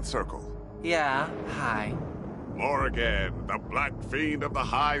 7th Circle. Yeah, hi. Morrigan, the Black Fiend of the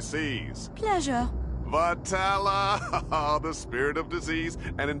High Seas. Pleasure. Vatala, the spirit of disease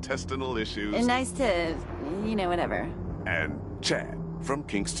and intestinal issues. Nice to, whatever. And Chad from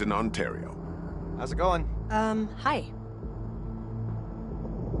Kingston, Ontario. How's it going? Hi.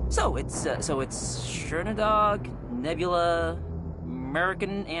 So it's Chernadog, Nebula,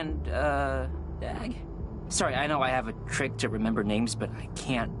 American, and, Dag? Sorry, I know I have a trick to remember names, but I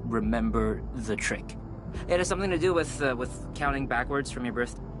can't remember the trick. It has something to do with counting backwards from your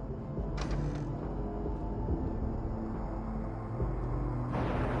birth.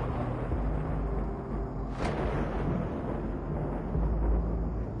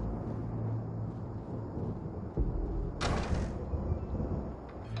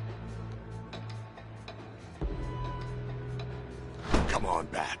 Come on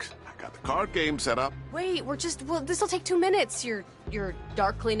back. I got the card game set up. Wait, this'll take 2 minutes. Your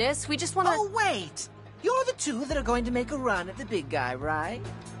darkliness. We just want to... Oh, wait! You're the 2 that are going to make a run at the big guy, right?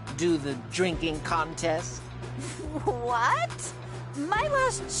 Do the drinking contest? What? My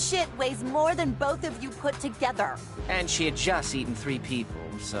last shit weighs more than both of you put together. And she had just eaten 3 people,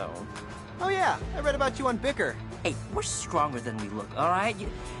 so... Oh yeah, I read about you on Bicker. Hey, we're stronger than we look, alright? You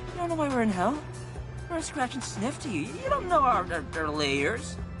don't know why we're in hell? We're a scratch and sniff to you. You don't know our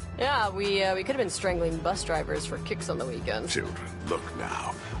layers. Yeah, we could have been strangling bus drivers for kicks on the weekend. Children, look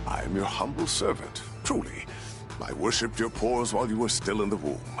now. I am your humble servant, truly. I worshipped your pores while you were still in the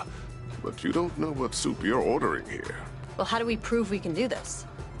womb. But you don't know what soup you're ordering here. Well, how do we prove we can do this?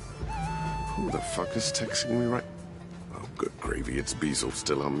 Who the fuck is texting me right... Oh, good gravy, it's Beazle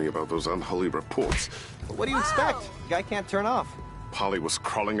still on me about those unholy reports. What do you expect? Guy can't turn off. Polly was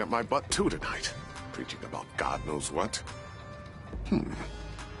crawling at my butt too tonight, preaching about God knows what.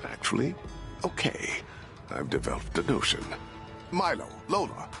 Actually, okay. I've developed a notion. Milo,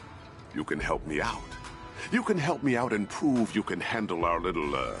 Lola, you can help me out. You can help me out and prove you can handle our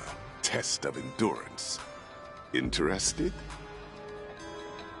little, test of endurance. Interested?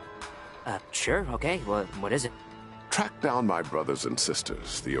 Sure, okay. What is it? Track down my brothers and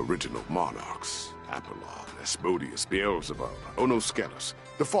sisters, the original monarchs. Apollon, Asmodeus, Beelzebub, Onoskelos,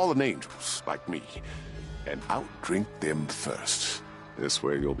 the fallen angels, like me. And outdrink them first. This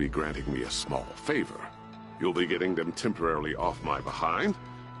way you'll be granting me a small favor. You'll be getting them temporarily off my behind,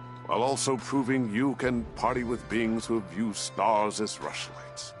 while also proving you can party with beings who view stars as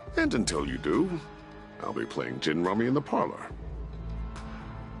rushlights. And until you do, I'll be playing gin rummy in the parlor.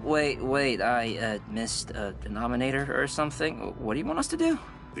 Wait, I missed a denominator or something? What do you want us to do?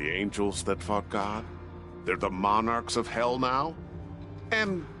 The angels that fought God? They're the monarchs of hell now?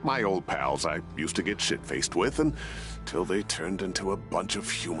 And my old pals I used to get shit-faced with until they turned into a bunch of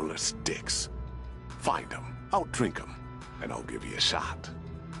humorless dicks. Find them, outdrink them, and I'll give you a shot.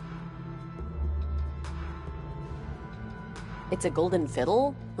 It's a golden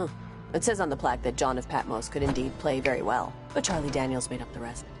fiddle? Huh. It says on the plaque that John of Patmos could indeed play very well, but Charlie Daniels made up the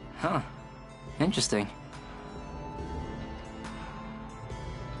rest. Huh. Interesting.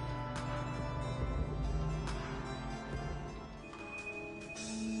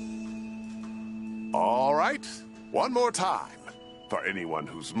 All right, one more time. For anyone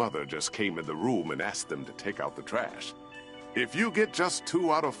whose mother just came in the room and asked them to take out the trash. If you get just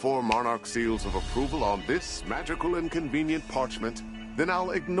 2 out of 4 monarch seals of approval on this magical and convenient parchment, then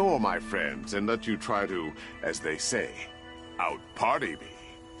I'll ignore my friends and let you try to, as they say, out-party me.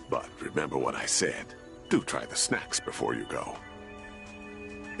 But remember what I said. Do try the snacks before you go.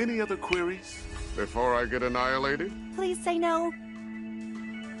 Any other queries before I get annihilated? Please say no.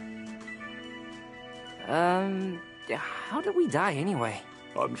 How did we die anyway?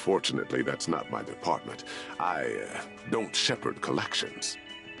 Unfortunately, that's not my department. I don't shepherd collections.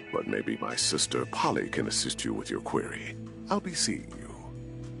 But maybe my sister Polly can assist you with your query. I'll be seeing you.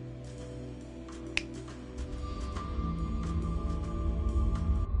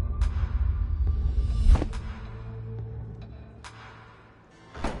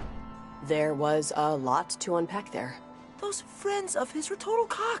 There was a lot to unpack there. Those friends of his were total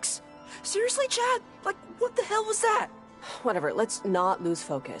cocks. Seriously, Chad? Like, what the hell was that? Whatever, let's not lose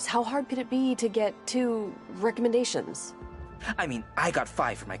focus. How hard could it be to get 2 recommendations? I mean, I got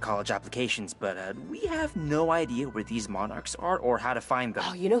 5 for my college applications, but we have no idea where these monarchs are or how to find them.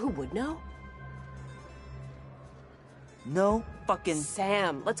 Oh, you know who would know? No fucking...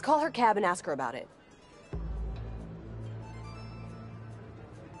 Sam. Let's call her cab and ask her about it.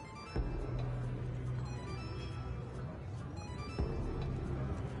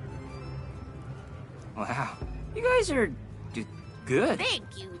 Wow. You guys are... good.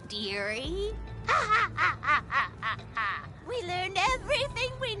 Thank you, dearie. We learned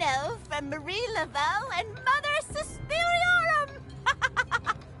everything we know from Marie Laveau and Mother Suspiriorum.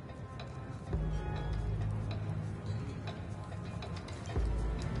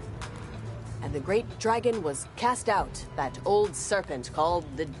 And the great dragon was cast out, that old serpent called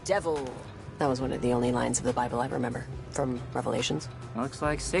the devil. That was one of the only lines of the Bible I remember, from Revelations. Looks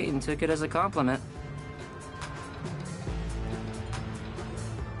like Satan took it as a compliment.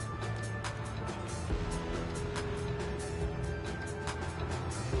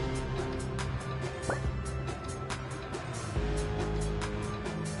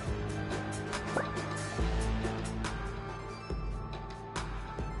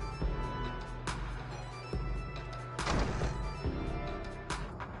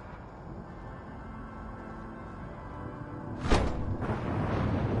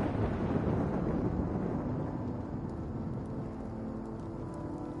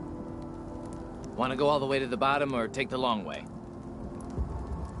 Want to go all the way to the bottom or take the long way?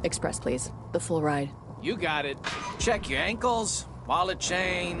 Express, please. The full ride. You got it. Check your ankles, wallet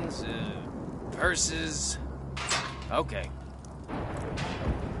chains, purses. Okay.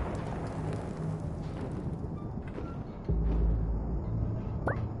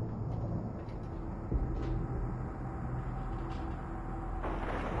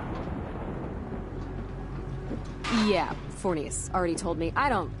 Yeah, Fornius already told me. I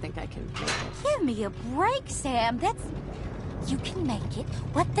don't think I can make it. Give me a break, Sam. You can make it.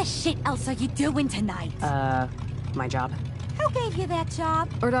 What the shit else are you doing tonight? My job. Who gave you that job?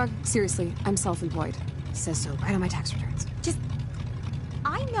 Dog, seriously, I'm self-employed. Says so right on my tax returns.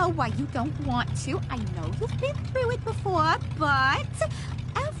 I know why you don't want to. I know you've been through it before, but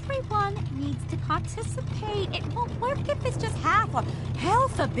everyone needs to participate. It won't work if it's just half, or hell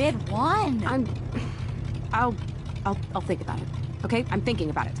forbid one. I'll think about it. Okay? I'm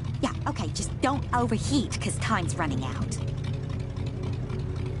thinking about it. Yeah, okay, just don't overheat, because time's running out.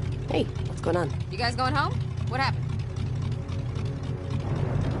 Hey, what's going on? You guys going home? What happened?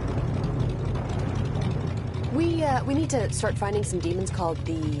 We need to start finding some demons called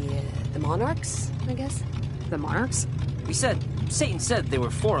the Monarchs, I guess. The Monarchs? Satan said there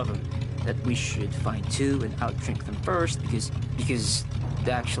were 4 of them. That we should find 2 and outdrink them first, because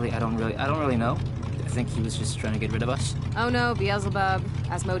actually I don't really know. I think he was just trying to get rid of us. Oh no, Beelzebub,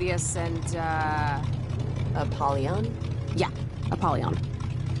 Asmodeus, and Apollyon? Yeah, Apollyon.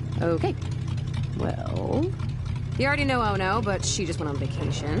 Okay. Well, you already know Oh no, but she just went on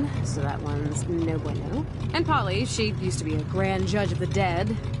vacation, so that one's no bueno. And Polly, she used to be a grand judge of the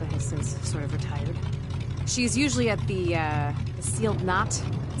dead, but has since sort of retired. She's usually at the Sealed Knot.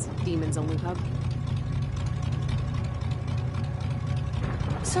 It's a demons-only pub.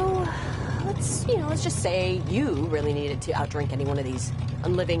 So, let's just say you really needed to outdrink any one of these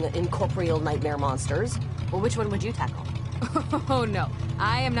unliving, incorporeal nightmare monsters. Well, which one would you tackle? Oh no,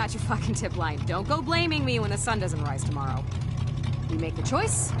 I am not your fucking tip line. Don't go blaming me when the sun doesn't rise tomorrow. You make the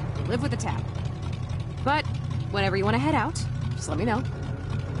choice, you live with the tab. But whenever you want to head out, just let me know.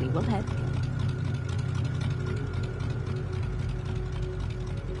 We will head.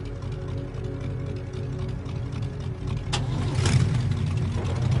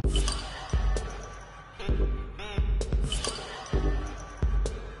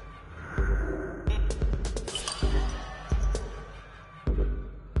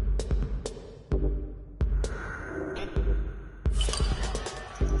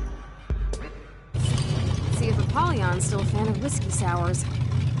 Still a fan of whiskey sours.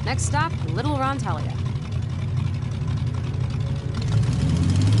 Next stop, Little Rontalia.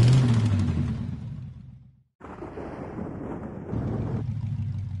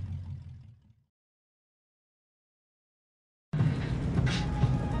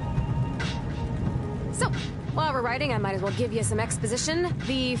 So, while we're riding, I might as well give you some exposition.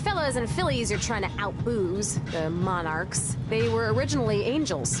 The fellas and fillies you're trying to outbooze, the Monarchs, they were originally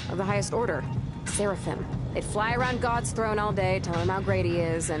angels of the highest order. Seraphim. They'd fly around God's throne all day, telling him how great he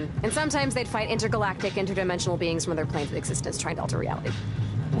is, and sometimes they'd fight intergalactic, interdimensional beings from other planes of existence trying to alter reality.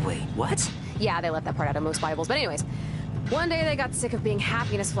 Wait, what? Yeah, they left that part out of most Bibles, but anyways. One day they got sick of being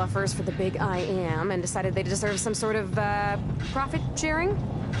happiness fluffers for the big I am and decided they deserved some sort of, profit sharing?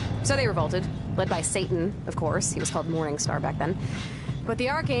 So they revolted, led by Satan, of course. He was called Morning Star back then. But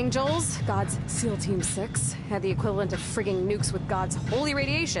the Archangels, God's SEAL Team 6, had the equivalent of frigging nukes with God's holy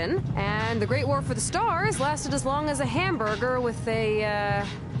radiation, and the Great War for the Stars lasted as long as a hamburger with a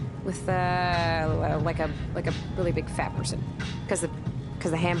really big fat person. Because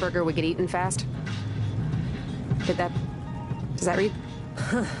the hamburger would get eaten fast. Does that read?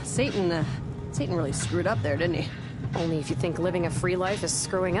 Satan really screwed up there, didn't he? Only if you think living a free life is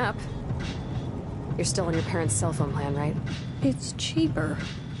screwing up. You're still on your parents' cell phone plan, right? It's cheaper.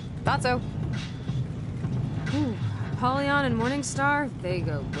 Thought so. Ooh, Apollyon and Morningstar, they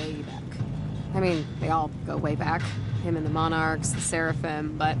go way back. I mean, they all go way back. Him and the Monarchs, the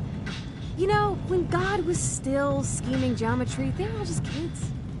Seraphim, but... You know, when God was still scheming geometry, they were all just kids.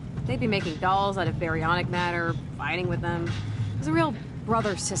 They'd be making dolls out of baryonic matter, fighting with them. It was a real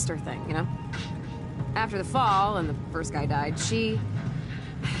brother-sister thing, you know? After the fall, and the first guy died, she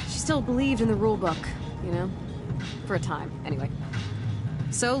still believed in the rule book, you know? For a time, anyway.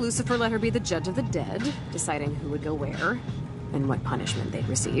 So Lucifer let her be the judge of the dead, deciding who would go where, and what punishment they'd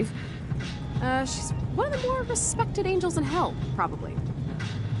receive. She's one of the more respected angels in hell, probably.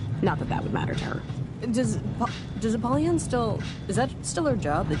 Not that that would matter to her. Does Apollyon still... Is that still her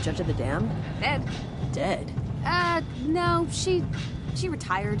job, the judge of the damned? Dead. Dead? No, she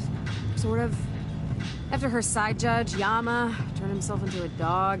retired, sort of. After her side judge, Yama, turned himself into a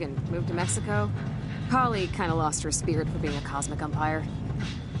dog and moved to Mexico, Polly kind of lost her spirit for being a cosmic umpire.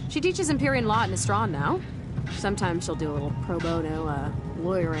 She teaches Empyrean law at Nistron now. Sometimes she'll do a little pro bono,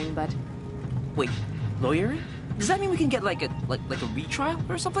 lawyering, but... Wait, lawyering? Does that mean we can get like a retrial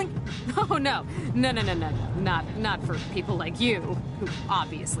or something? Oh, no. No. Not for people like you, who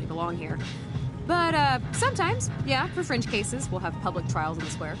obviously belong here. But, sometimes, yeah, for fringe cases, we'll have public trials in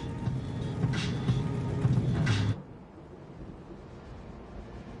the square.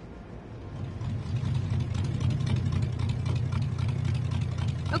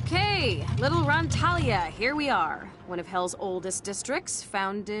 Okay, Little Rantalia, here we are. One of Hell's oldest districts,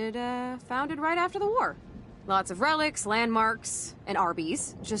 founded right after the war. Lots of relics, landmarks, and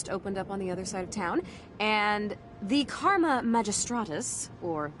Arby's just opened up on the other side of town. And the Karma Magistratus,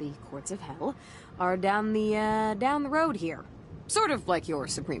 or the Courts of Hell, are down the road here. Sort of like your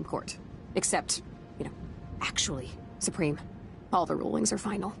Supreme Court. Except, actually supreme. All the rulings are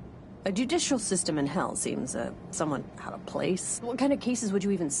final. A judicial system in hell seems, somewhat out of place. What kind of cases would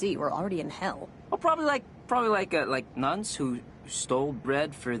you even see? We're already in hell. Well, probably like nuns who stole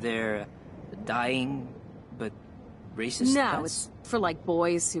bread for their dying but racist No, pets? it's for like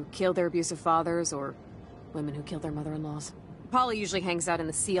boys who kill their abusive fathers or women who kill their mother-in-laws. Paula usually hangs out in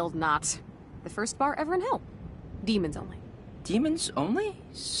the sealed knot. The first bar ever in hell. Demons only. Demons only?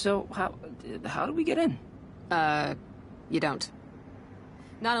 So how do we get in? You don't.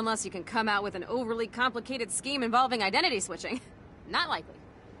 Not unless you can come out with an overly complicated scheme involving identity switching. Not likely.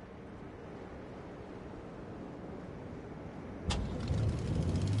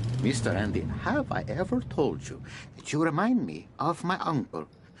 Mr. Andy, have I ever told you that you remind me of my uncle,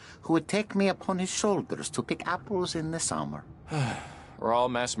 who would take me upon his shoulders to pick apples in the summer? Are all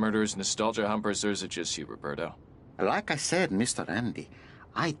mass murderers nostalgia humpers, or is it just you, Roberto? Like I said, Mr. Andy,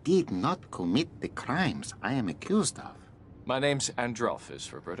 I did not commit the crimes I am accused of. My name's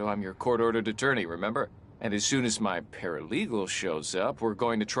Androlphus, Roberto. I'm your court-ordered attorney, remember? And as soon as my paralegal shows up, we're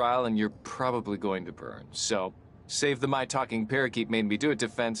going to trial and you're probably going to burn. So, save the my talking parakeet made me do it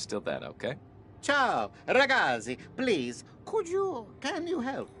defense till then, okay? Ciao, ragazzi. Please, can you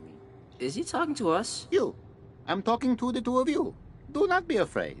help me? Is he talking to us? You. I'm talking to the two of you. Do not be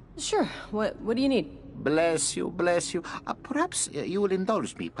afraid. Sure. What do you need? Bless you, bless you. Perhaps you will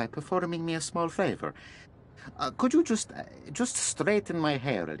indulge me by performing me a small favor. Could you just straighten my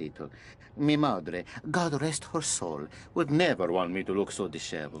hair a little? Mi madre, God rest her soul, would never want me to look so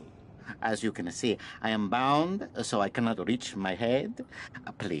disheveled. As you can see, I am bound, so I cannot reach my head.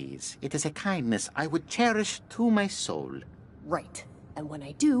 Please, it is a kindness I would cherish to my soul. Right. And when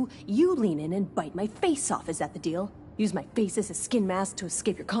I do, you lean in and bite my face off. Is that the deal? Use my face as a skin mask to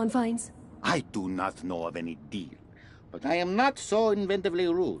escape your confines? I do not know of any deal, but I am not so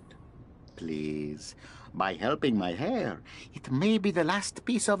inventively rude. Please, by helping my hair, it may be the last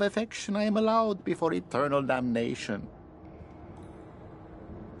piece of affection I am allowed before eternal damnation.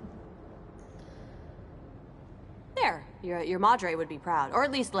 There. Your madre would be proud. Or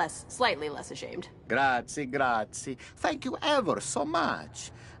at least slightly less ashamed. Grazie, grazie. Thank you ever so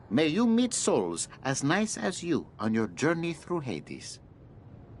much. May you meet souls as nice as you on your journey through Hades.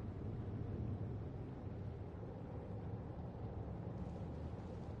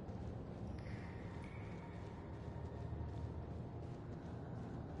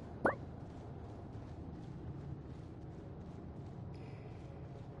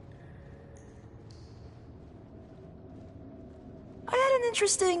 I had an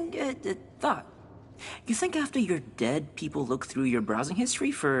interesting thought. You think after you're dead, people look through your browsing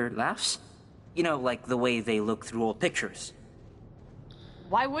history for laughs? You know, like the way they look through old pictures.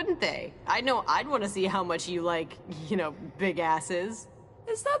 Why wouldn't they? I know I'd want to see how much you like, big asses.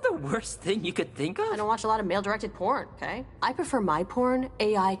 Is that the worst thing you could think of? I don't watch a lot of male-directed porn, okay? I prefer my porn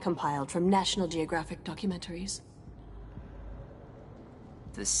AI compiled from National Geographic documentaries.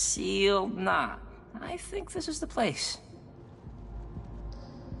 The sealed knot. I think this is the place.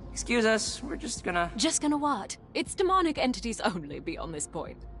 Excuse us, we're just gonna... Just gonna what? It's demonic entities only beyond this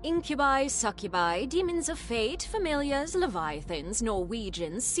point. Incubi, succubi, demons of fate, familiars, leviathans,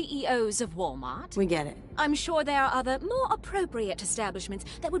 Norwegians, CEOs of Walmart. We get it. I'm sure there are other, more appropriate establishments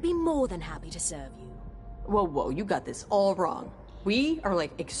that would be more than happy to serve you. Whoa, you got this all wrong. We are,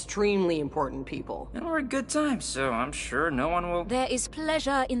 extremely important people. And we're a good time, so I'm sure no one will... There is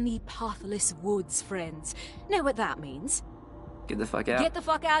pleasure in the pathless woods, friends. Know what that means? Get the fuck out. Get the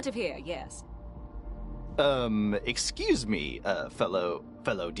fuck out of here, yes. Excuse me, fellow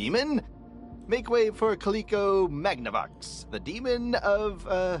demon. Make way for Kaliko Magnavox, the demon of,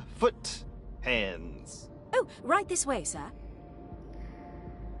 foot hands. Oh, right this way, sir.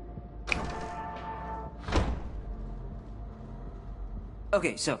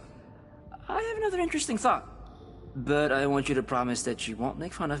 Okay, so, I have another interesting thought. But I want you to promise that you won't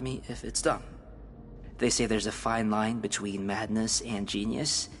make fun of me if it's done. They say there's a fine line between madness and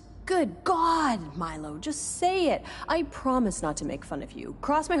genius. Good God, Milo, just say it. I promise not to make fun of you.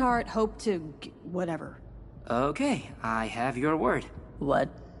 Cross my heart, hope to... whatever. Okay, I have your word. What?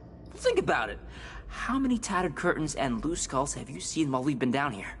 Think about it. How many tattered curtains and loose skulls have you seen while we've been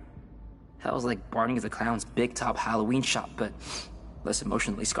down here? That was like Barney the Clown's big top Halloween shop, but less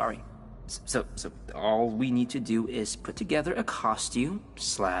emotionally scarring. So all we need to do is put together a costume /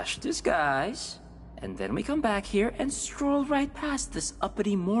 disguise, and then we come back here and stroll right past this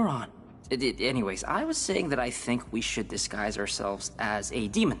uppity moron. Anyways, I was saying that I think we should disguise ourselves as a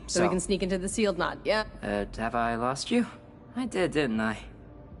demon, So we can sneak into the sealed knot, yeah. Have I lost you? I did, didn't I?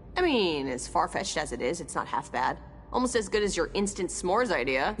 I mean, as far-fetched as it is, it's not half bad. Almost as good as your instant s'mores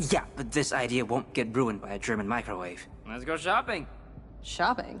idea. Yeah, but this idea won't get ruined by a German microwave. Let's go shopping.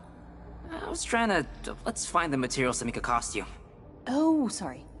 Shopping? I was trying to... Let's find the materials to make a costume. Oh,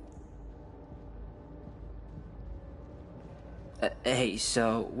 sorry. Hey,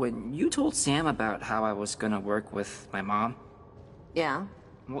 so when you told Sam about how I was gonna work with my mom... Yeah?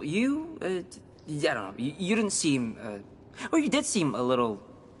 Well, you, I don't know, you didn't seem, or you did seem a little,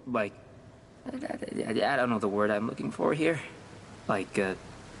 like, I don't know the word I'm looking for here. Like,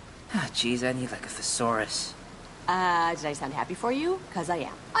 geez, I need like a thesaurus. Did I sound happy for you? 'Cause I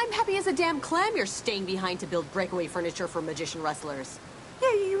am. I'm happy as a damn clam you're staying behind to build breakaway furniture for magician rustlers.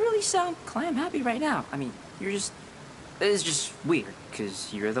 Yeah, you really sound clam happy right now. I mean, you're just... It's just weird,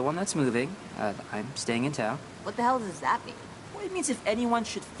 because you're the one that's moving. I'm staying in town. What the hell does that mean? Well, it means if anyone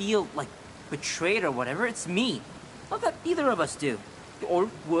should feel, like, betrayed or whatever, it's me. Not that either of us do.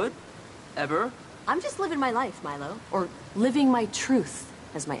 Or would. Ever. I'm just living my life, Milo. Or living my truth,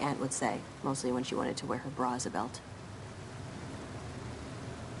 as my aunt would say. Mostly when she wanted to wear her bra as a belt.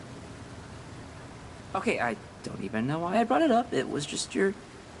 Okay, I don't even know why I brought it up. It was just your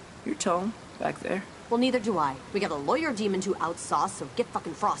tone back there. Well, neither do I. We got a lawyer demon to outsauce, so get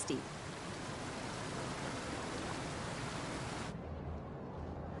fucking frosty.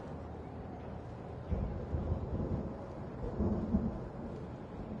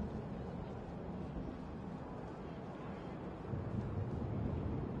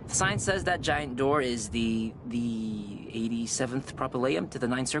 The sign says that giant door is the 87th propylaeum to the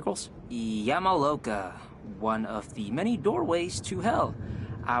 9 circles. Yamaloka, one of the many doorways to hell.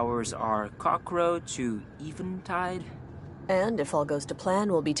 Ours are Cockrow to Eventide. And if all goes to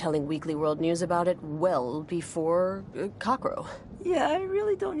plan, we'll be telling Weekly World News about it well before Cockrow. Yeah, I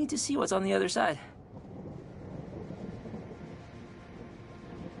really don't need to see what's on the other side.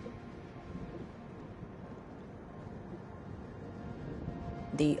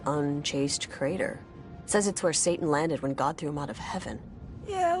 The Unchased Crater. Says it's where Satan landed when God threw him out of heaven.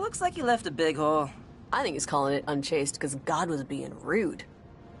 Yeah, looks like he left a big hole. I think he's calling it unchaste because God was being rude.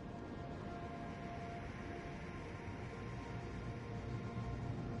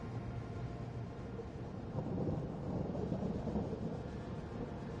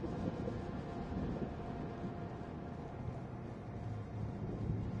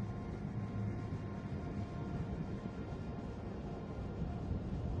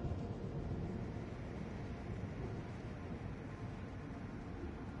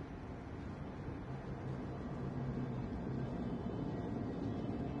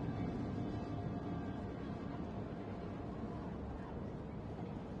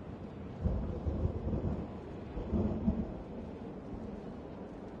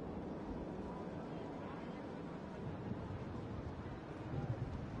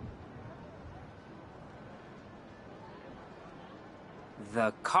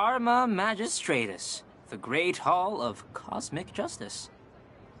 The Karma Magistratus, the Great Hall of Cosmic Justice.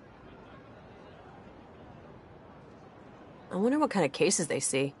 I wonder what kind of cases they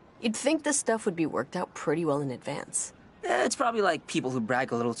see. You'd think this stuff would be worked out pretty well in advance. It's probably like people who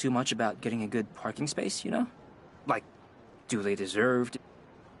brag a little too much about getting a good parking space, you know? Like, do they deserve?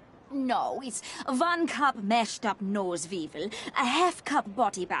 No, it's 1 cup mashed up nose weevil, a half cup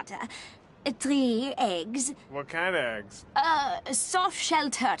body butter, 3 eggs. What kind of eggs? Soft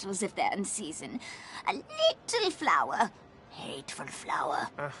shell turtles if they're in season. A little flour. Hateful flour.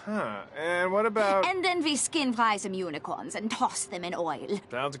 Uh-huh. And what about... And then we skin fry some unicorns and toss them in oil.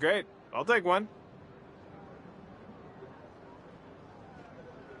 Sounds great. I'll take one.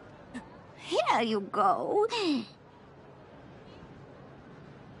 Here you go.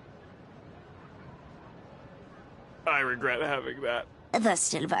 I regret having that. They're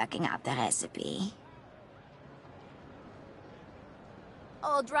still working out the recipe.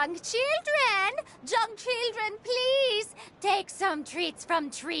 Oh, drunk children! Drunk children, please! Take some treats from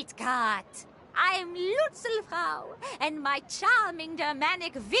Treat Cart. I'm Lutzelfrau, and my charming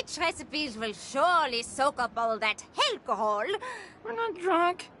Germanic witch recipes will surely soak up all that alcohol. We're not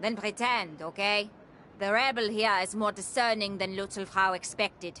drunk. Then pretend, okay? The rebel here is more discerning than Lutzelfrau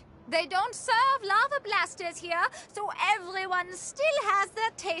expected. They don't serve lava blasters here, so everyone still has their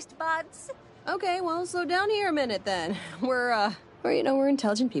taste buds. Okay, well, slow down here a minute then. We're Well, you know, we're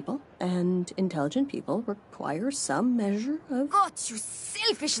intelligent people, and intelligent people require some measure of... God, you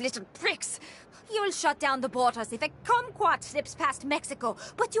selfish little pricks! You'll shut down the borders if a kumquat slips past Mexico,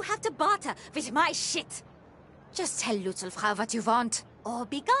 but you have to barter with my shit. Just tell little Frau what you want, or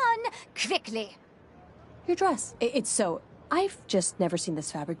be gone, quickly. Your dress. It's so... I've just never seen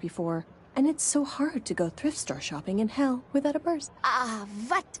this fabric before, and it's so hard to go thrift store shopping in hell without a purse. Ah,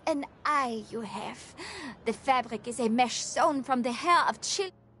 what an eye you have. The fabric is a mesh sewn from the hair of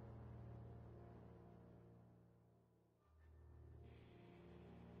children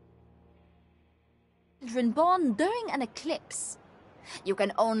born during an eclipse. You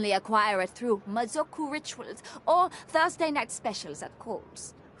can only acquire it through Mazoku rituals or Thursday night specials at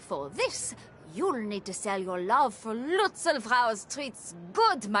Kohl's. For this, you'll need to sell your love for Lutzelfrau's treats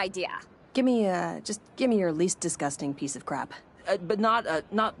good, my dear. Give me, just give me your least disgusting piece of crap. But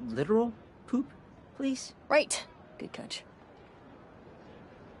not literal poop, please? Right. Good catch.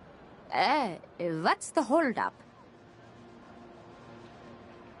 What's the holdup?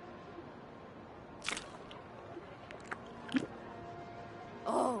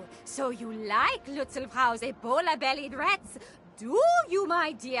 Oh, so you like Lutzelfrau's Ebola-bellied rats, do you,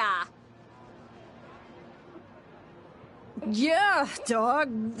 my dear? Yeah,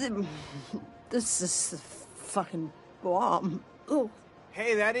 dog. This is a fucking bomb. Oh.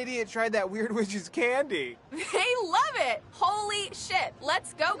 Hey, that idiot tried that weird witch's candy. They love it! Holy shit.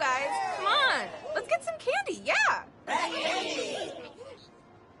 Let's go, guys. Come on. Let's get some candy, yeah!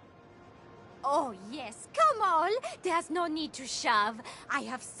 Oh, yes, come on. There's no need to shove. I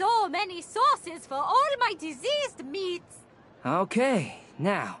have so many sauces for all my diseased meats. Okay,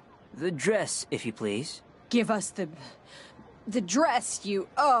 now, the dress, if you please. Give us the dress, you...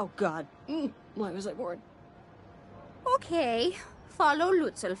 Oh, God. Why was I born? Okay, follow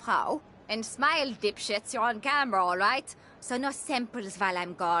Lutzelfrau. And smile, dipshits, you're on camera, all right? So no samples while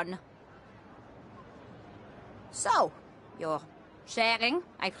I'm gone. So, you're sharing,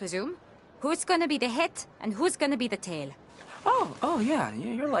 I presume? Who's gonna be the head and who's gonna be the tail? Oh, yeah,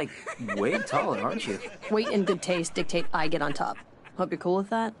 you're like way taller, aren't you? Weight and good taste dictate I get on top. Hope you're cool with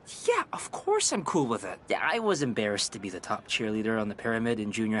that? Yeah, of course I'm cool with it. Yeah, I was embarrassed to be the top cheerleader on the pyramid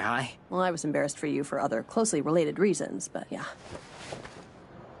in junior high. Well, I was embarrassed for you for other closely related reasons, but yeah.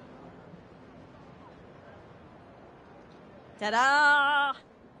 Ta-da!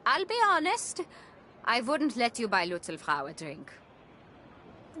 I'll be honest, I wouldn't let you buy Lutzelfrau a drink.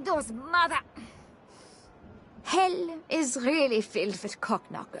 Those mother... Hell is really filled with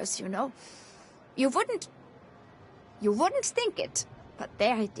cockknockers, you know. You wouldn't think it, but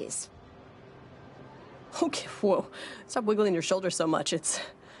there it is. Okay, whoa. Stop wiggling your shoulders so much.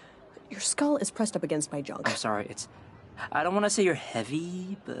 Your skull is pressed up against my junk. I'm sorry, I don't want to say you're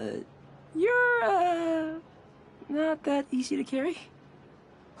heavy, but you're, not that easy to carry.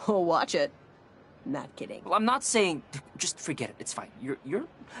 Oh, watch it. Not kidding. Well, I'm not saying... Just forget it. It's fine.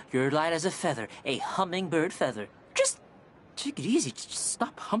 You're light as a feather. A hummingbird feather. Just take it easy. Just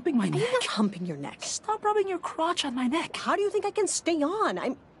stop humping my neck. I'm not humping your neck. Stop rubbing your crotch on my neck. How do you think I can stay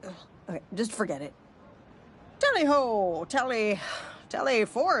on? Okay, just forget it. Tally-ho! Tally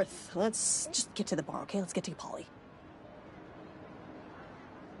forth. Let's just get to the bar, okay? Let's get to Polly.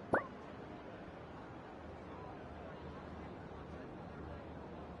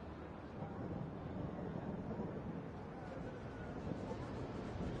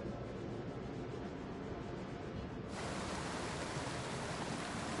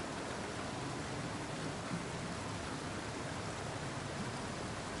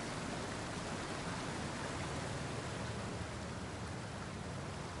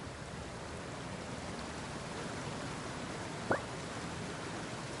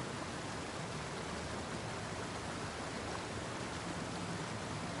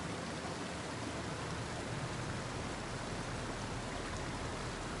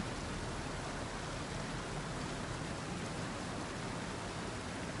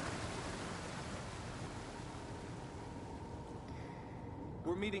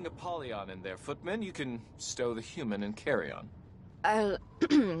 We're meeting Apollyon in there, footman. You can stow the human and carry on. I'll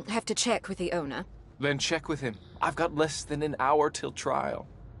have to check with the owner. Then check with him. I've got less than an hour till trial.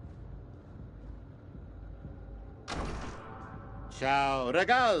 Ciao,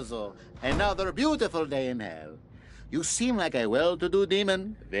 ragazzo. Another beautiful day in hell. You seem like a well-to-do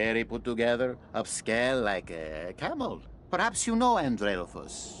demon, very put together, upscale like a camel. Perhaps you know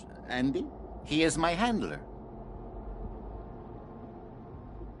Andrelphus. Andy? He is my handler.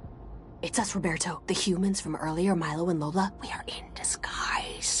 It's us, Roberto. The humans from earlier, Milo and Lola. We are in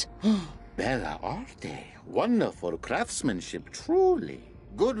disguise. Bella arte. Wonderful craftsmanship, truly.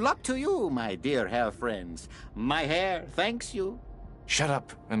 Good luck to you, my dear hair friends. My hair thanks you. Shut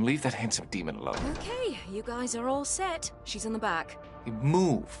up and leave that handsome demon alone. Okay, you guys are all set. She's in the back.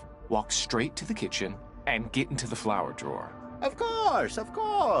 Move. Walk straight to the kitchen and get into the flower drawer. Of course, of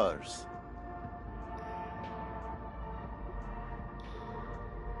course.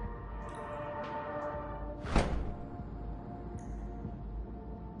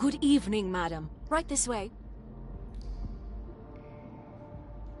 Good evening, madam. Right this way.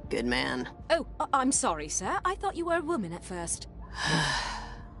 Good man. Oh, I'm sorry, sir. I thought you were a woman at first.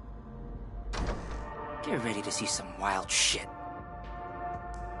 Get ready to see some wild shit.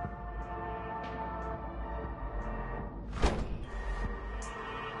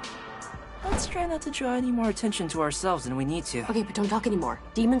 Let's try not to draw any more attention to ourselves than we need to. Okay, but don't talk anymore.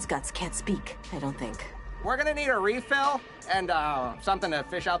 Demon's guts can't speak, I don't think. We're gonna need a refill and something to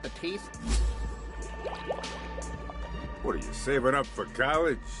fish out the teeth. What are you saving up for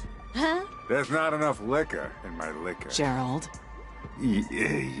college? Huh? There's not enough liquor in my liquor. Gerald.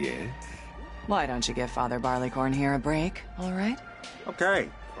 Yeah. Why don't you give Father Barleycorn here a break, all right? Okay,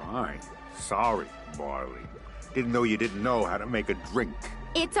 fine. Sorry, Barley. Didn't know you didn't know how to make a drink.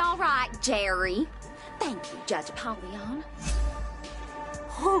 It's all right, Jerry. Thank you, Judge Apollyon.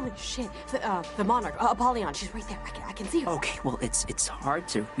 Holy shit. The monarch, Apollyon, she's right there. I can see her. Okay, well, it's hard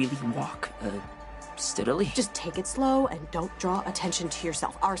to really walk, steadily. Just take it slow and don't draw attention to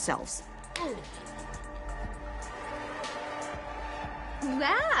yourself. Ourselves.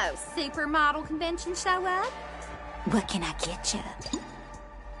 Wow, supermodel convention show up? What can I get you?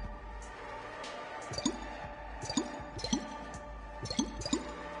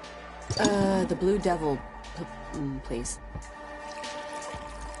 The Blue Devil, please.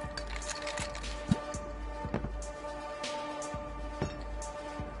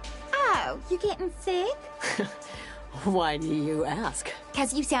 Oh, you getting sick? Why do you ask?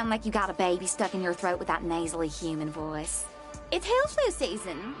 'Cause you sound like you got a baby stuck in your throat with that nasally human voice. It's hell flu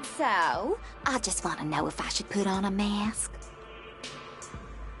season, so I just want to know if I should put on a mask.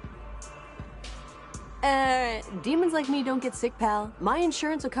 Demons like me don't get sick, pal. My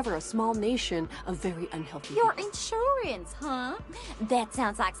insurance will cover a small nation of very unhealthy Your people. insurance, huh? That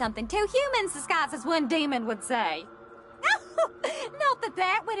sounds like something two humans disguised as one demon would say. Not that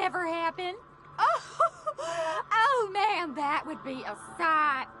that would ever happen. Oh man, that would be a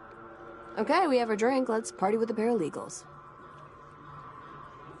sight. Okay, we have our drink. Let's party with the paralegals.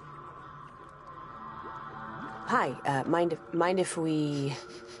 Hi, mind if we...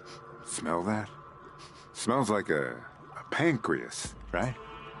 Smell that? Smells like a pancreas, right?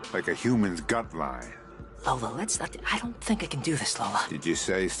 Like a human's gut line. Lola, I don't think I can do this, Lola. Did you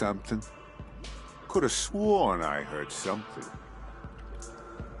say something? Could have sworn I heard something.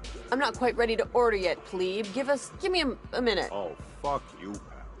 I'm not quite ready to order yet, plebe. Give me a minute. Oh, fuck you,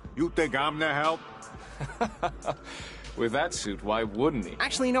 pal. You think I'm the help? With that suit, why wouldn't he?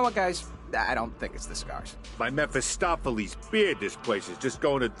 Actually, you know what, guys? I don't think it's the cigars. By Mephistopheles' beard, this place is just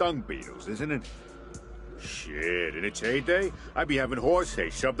going to dung beetles, isn't it? Shit, in its heyday, I'd be having horse hay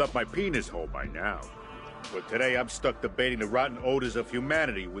shoved up my penis hole by now. But today I'm stuck debating the rotten odors of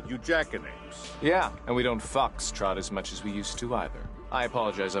humanity with you jackanapes. Yeah, and we don't foxtrot as much as we used to either. I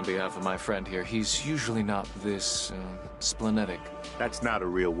apologize on behalf of my friend here. He's usually not this, splenetic. That's not a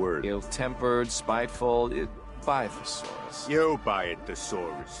real word. Ill-tempered, spiteful, by thesaurus. You buy it,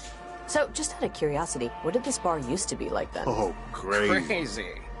 thesaurus. So, just out of curiosity, what did this bar used to be like then? Oh, crazy.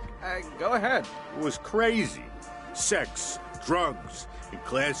 Crazy. Go ahead. It was crazy. Sex, drugs, and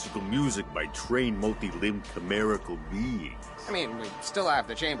classical music by trained multi-limbed chimerical beings. I mean, we still have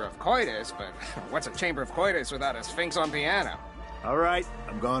the Chamber of Coitus, but what's a Chamber of Coitus without a Sphinx on piano? All right,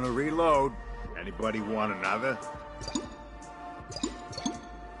 I'm gonna reload. Anybody want another?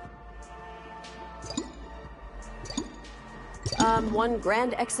 One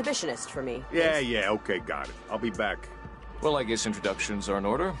grand exhibitionist for me. Yeah, okay, got it. I'll be back. Well, I guess introductions are in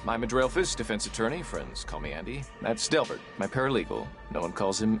order. I'm Adrelphus, defense attorney. Friends call me Andy. That's Delbert, my paralegal. No one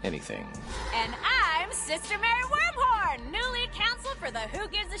calls him anything. And I'm Sister Mary Wormhorn, newly counsel for the Who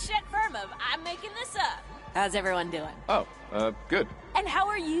Gives a Shit firm of I'm Making This Up. How's everyone doing? Oh, good. And how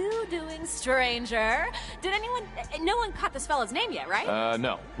are you doing, stranger? No one caught this fella's name yet, right?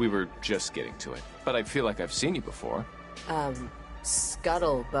 No, we were just getting to it. But I feel like I've seen you before.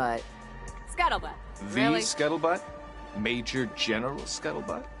 Scuttlebutt. Scuttlebutt. The Really? Scuttlebutt? Major General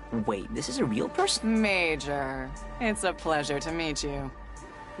Scuttlebutt? Wait, this is a real person? Major, it's a pleasure to meet you.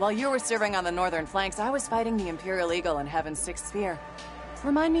 While you were serving on the northern flanks, I was fighting the Imperial Eagle in Heaven's Sixth Sphere.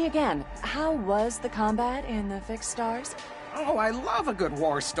 Remind me again, how was the combat in the Fixed Stars? Oh, I love a good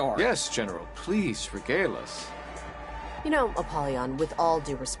war story. Yes, General. Please regale us. You know, Apollyon, with all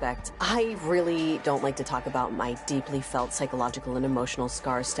due respect, I really don't like to talk about my deeply felt psychological and emotional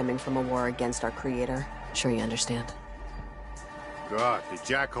scars stemming from a war against our creator. Sure you understand. God, the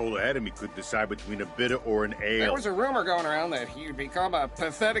jackhole ahead of me could decide between a bitter or an ale. There was a rumor going around that he'd become a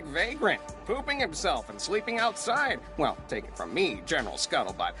pathetic vagrant, pooping himself and sleeping outside. Well, take it from me, General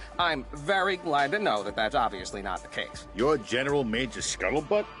Scuttlebutt. I'm very glad to know that that's obviously not the case. You're General Major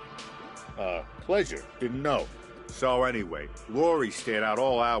Scuttlebutt? Pleasure. Didn't know. So anyway, Lori stayed out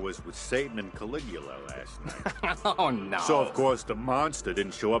all hours with Satan and Caligula last night. Oh, no. So, of course, the monster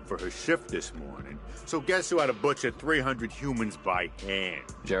didn't show up for her shift this morning. So guess who had to butcher 300 humans by hand?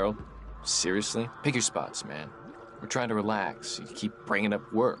 Gerald, seriously? Pick your spots, man. We're trying to relax. You keep bringing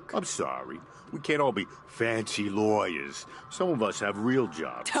up work. I'm sorry. We can't all be fancy lawyers. Some of us have real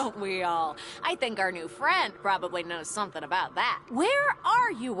jobs. Don't we all? I think our new friend probably knows something about that. Where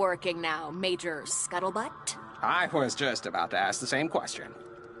are you working now, Major Scuttlebutt? I was just about to ask the same question.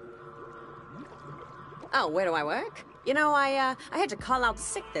 Oh, where do I work? You know, I had to call out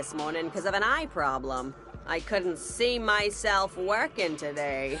sick this morning because of an eye problem. I couldn't see myself working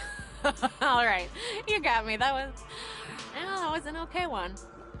today. All right, you got me. That was an okay one.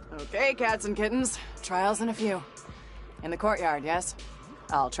 Okay, cats and kittens. Trials in a few. In the courtyard, yes?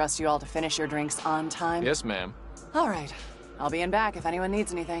 I'll trust you all to finish your drinks on time. Yes, ma'am. All right. I'll be in back if anyone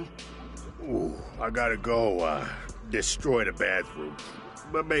needs anything. Ooh, I gotta go, destroy the bathroom.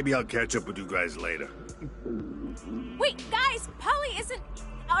 But maybe I'll catch up with you guys later. Wait, guys, Polly isn't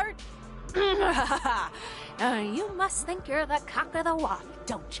our... you must think you're the cock of the walk,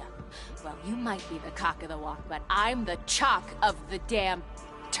 don't you? Well, you might be the cock of the walk, but I'm the chalk of the damn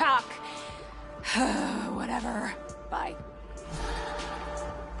talk. Whatever. Bye.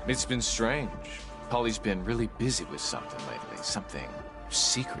 It's been strange. Polly's been really busy with something lately, something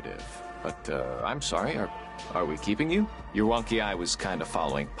secretive. But, I'm sorry, are we keeping you? Your wonky eye was kind of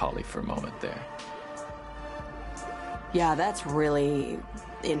following Polly for a moment there. Yeah, that's really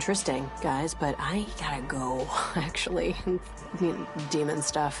interesting, guys, but I gotta go, actually. Demon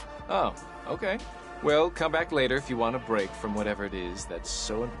stuff. Oh, okay. Well, come back later if you want a break from whatever it is that's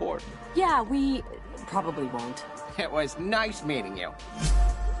so important. Yeah, we probably won't. It was nice meeting you.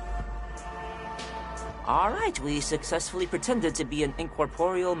 All right, we successfully pretended to be an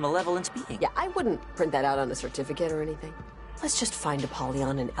incorporeal, malevolent being. Yeah, I wouldn't print that out on a certificate or anything. Let's just find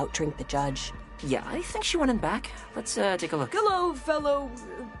Apollyon and outdrink the judge. Yeah, I think she went in back. Let's take a look. Hello,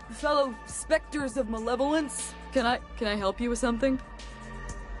 fellow specters of malevolence. Can I help you with something?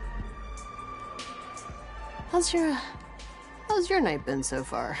 How's your night been so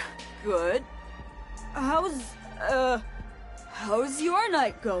far? Good. How's your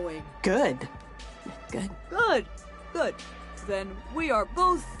night going? Good. Good. Then we are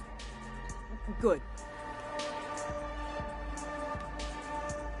both good.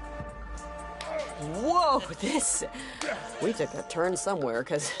 Whoa, we took a turn somewhere,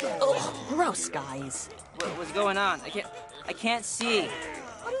 because, gross, guys. What's going on? I can't see.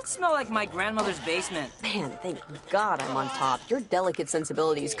 Why does it smell like my grandmother's basement? Man, thank God I'm on top. Your delicate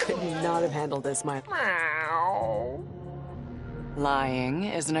sensibilities could not have handled this, my... Lying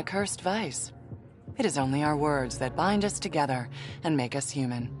is an accursed vice. It is only our words that bind us together and make us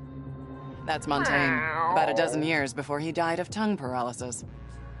human. That's Montaigne, about a dozen years before he died of tongue paralysis.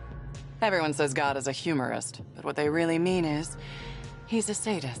 Everyone says God is a humorist, but what they really mean is, he's a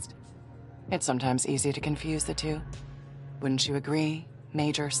sadist. It's sometimes easy to confuse the two. Wouldn't you agree,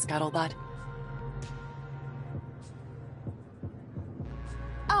 Major Scuttlebutt?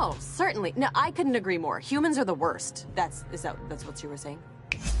 Oh, certainly. No, I couldn't agree more. Humans are the worst. That's what you were saying?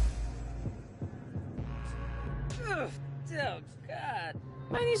 Oh, God.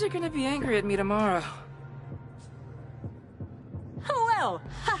 My knees are gonna be angry at me tomorrow. Oh, well,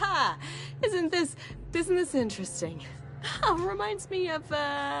 haha. Isn't this interesting? Oh, reminds me of,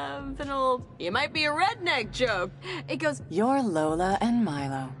 an old, you might be a redneck joke. It goes, You're Lola and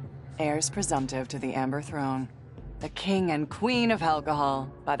Milo, heirs presumptive to the Amber Throne. The king and queen of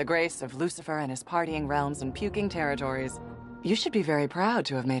alcohol, by the grace of Lucifer and his partying realms and puking territories. You should be very proud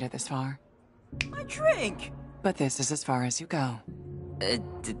to have made it this far. My drink! But this is as far as you go.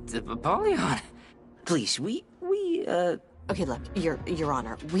 Apollyon, please, we. Okay, look, Your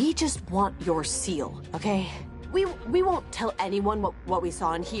Honor, we just want your seal, okay? We won't tell anyone what we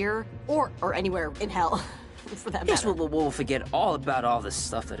saw in here, or anywhere in hell, for that matter. Yes, we'll forget all about all this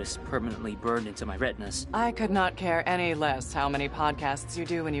stuff that is permanently burned into my retinas. I could not care any less how many podcasts you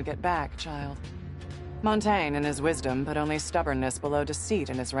do when you get back, child. Montaigne, in his wisdom, put only stubbornness below deceit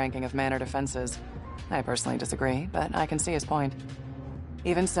in his ranking of mannered offenses. I personally disagree, but I can see his point.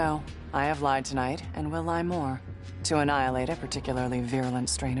 Even so, I have lied tonight, and will lie more. To annihilate a particularly virulent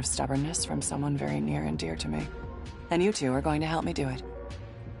strain of stubbornness from someone very near and dear to me. And you two are going to help me do it.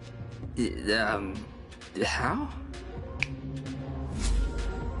 How?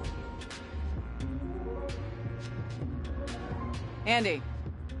 Andy.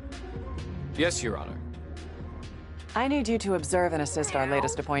 Yes, Your Honor. I need you to observe and assist our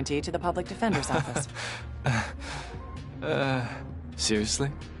latest appointee to the Public Defender's Office. Seriously?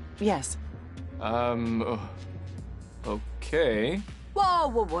 Yes. Okay. Whoa,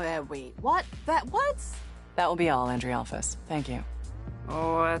 wait, what? What? That will be all, Andrialphus. Thank you.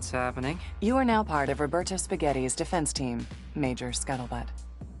 Oh, what's happening? You are now part of Roberto Spaghetti's defense team, Major Scuttlebutt.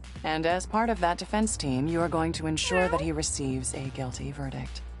 And as part of that defense team, you are going to ensure that he receives a guilty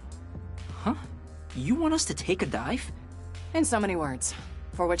verdict. Huh? You want us to take a dive? In so many words,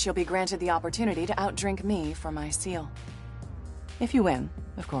 for which you'll be granted the opportunity to outdrink me for my seal. If you win,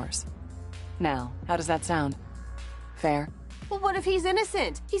 of course. Now, how does that sound? Fair? Well, what if he's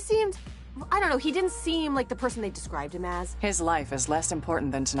innocent? He seemed... I don't know, he didn't seem like the person they described him as. His life is less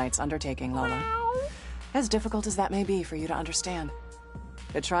important than tonight's undertaking, Lola. As difficult as that may be for you to understand.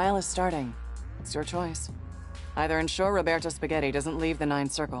 The trial is starting. It's your choice. Either ensure Roberto Spaghetti doesn't leave the 9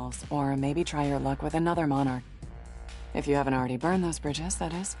 circles, or maybe try your luck with another monarch. If you haven't already burned those bridges,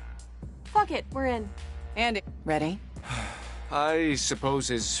 that is. Fuck it, we're in. Andy, ready? I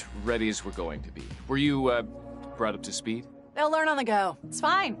suppose as ready as we're going to be. Were you, brought up to speed? They'll learn on the go. It's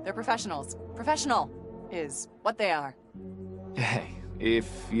fine. They're professionals. Professional is what they are. Hey, if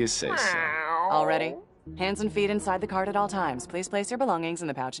you say so. All ready? Hands and feet inside the cart at all times. Please place your belongings in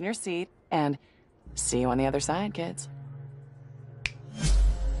the pouch in your seat. And see you on the other side, kids.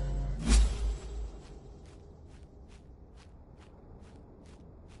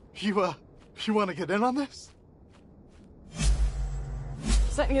 You want to get in on this?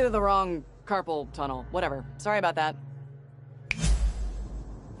 Sent you to the wrong carpal tunnel. Whatever. Sorry about that.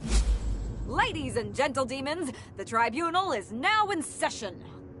 Ladies and gentle demons, the tribunal is now in session.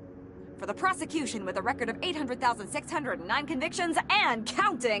 For the prosecution with a record of 800,609 convictions and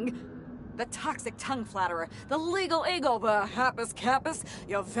counting, the toxic tongue flatterer, the legal eagle, the happus capus,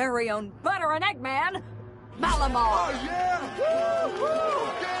 your very own butter and egg man, Malamar. Oh, yeah!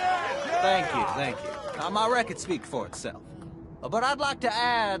 Thank you. Now, my record speaks for itself. But I'd like to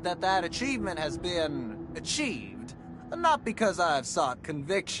add that achievement has been achieved. Not because I have sought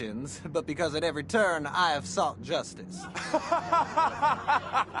convictions, but because at every turn I have sought justice.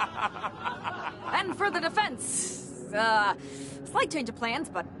 And for the defense, slight change of plans,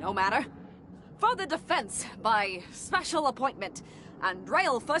 but no matter. For the defense, by special appointment,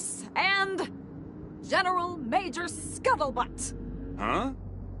 Andrealphus and General Major Scuttlebutt. Huh?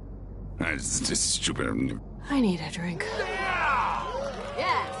 That's just stupid. I need a drink.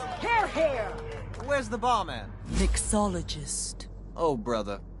 Yes, here. Where's the barman? Mixologist. Oh,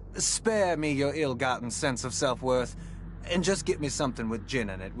 brother, spare me your ill-gotten sense of self-worth, and just get me something with gin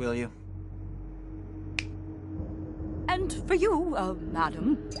in it, will you? And for you,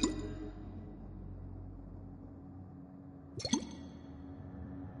 madam.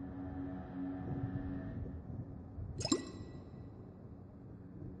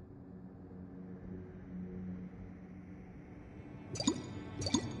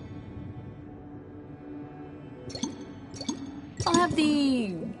 I'll have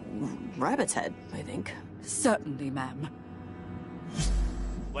the rabbit's head, I think. Certainly, ma'am.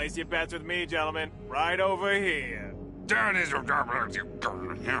 Place your bets with me, gentlemen. Right over here.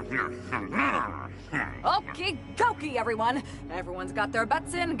 Okie dokie, everyone. Everyone's got their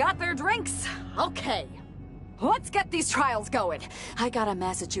bets in, got their drinks. Okay. Let's get these trials going. I got a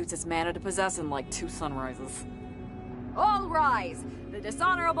Massachusetts manna to possess in like 2 sunrises. All rise. The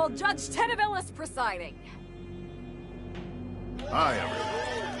dishonorable Judge Tinavillis presiding. Hi,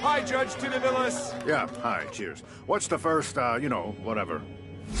 everyone. Hi, Judge Tinavillis. Yeah, hi, cheers. What's the first, whatever?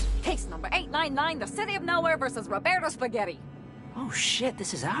 Case number 899, the City of Nowhere versus Roberto Spaghetti. Oh shit,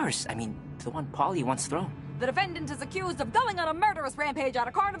 this is ours. I mean, the one Polly once thrown. The defendant is accused of going on a murderous rampage at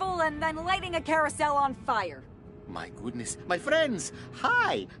a carnival and then lighting a carousel on fire. My goodness. My friends,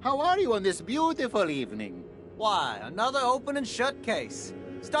 hi. How are you on this beautiful evening? Why, another open and shut case.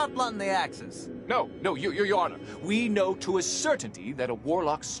 Start blunting the axes. No, Your Honor. We know to a certainty that a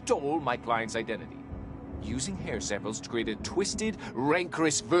warlock stole my client's identity, using hair samples to create a twisted,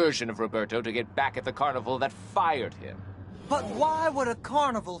 rancorous version of Roberto to get back at the carnival that fired him. But why would a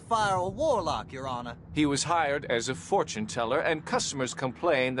carnival fire a warlock, Your Honor? He was hired as a fortune teller, and customers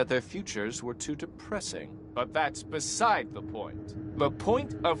complained that their futures were too depressing. But that's beside the point. The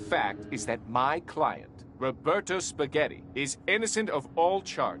point of fact is that my client, Roberto Spaghetti, is innocent of all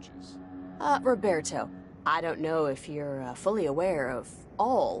charges. Roberto, I don't know if you're fully aware of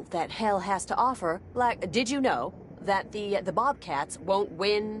all that hell has to offer. Like, did you know that the Bobcats won't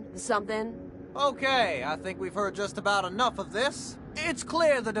win something? Okay, I think we've heard just about enough of this. It's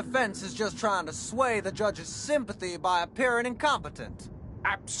clear the defense is just trying to sway the judge's sympathy by appearing incompetent.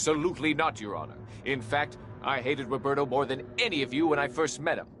 Absolutely not, Your Honor. In fact, I hated Roberto more than any of you when I first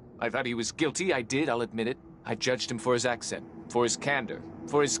met him. I thought he was guilty, I did, I'll admit it. I judged him for his accent, for his candor,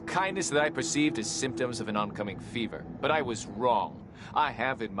 for his kindness that I perceived as symptoms of an oncoming fever. But I was wrong. I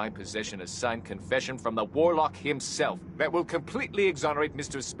have in my possession a signed confession from the Warlock himself that will completely exonerate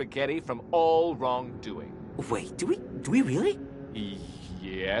Mr. Spaghetti from all wrongdoing. Wait, do we really?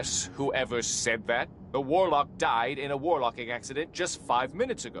 Yes, whoever said that? The Warlock died in a warlocking accident just 5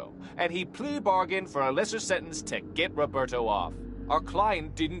 minutes ago, and he plea bargained for a lesser sentence to get Roberto off. Our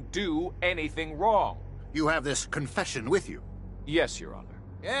client didn't do anything wrong. You have this confession with you? Yes, Your Honor.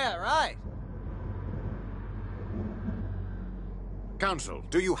 Yeah, right. Counsel,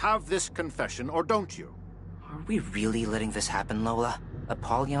 do you have this confession or don't you? Are we really letting this happen, Lola?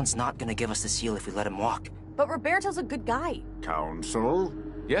 Apollyon's not gonna give us the seal if we let him walk. But Roberto's a good guy. Counsel?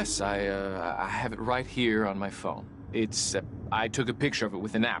 Yes, I have it right here on my phone. It's, I took a picture of it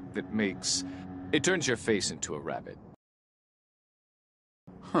with an app that it turns your face into a rabbit.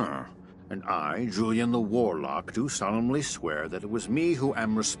 Huh. And I, Julian the Warlock, do solemnly swear that it was me who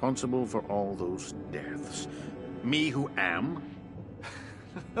am responsible for all those deaths. Me who am?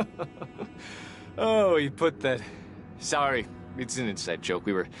 Oh, you put that... Sorry, it's an inside joke.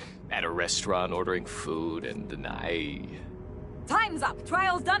 We were at a restaurant ordering food and Time's up.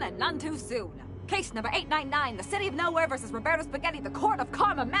 Trial's done and none too soon. Case number 899, the City of Nowhere versus Roberto Spaghetti, the Court of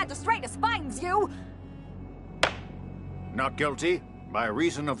Karma Magistratus finds you... Not guilty by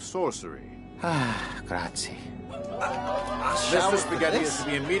reason of sorcery. Grazie. Mr. Spaghetti is to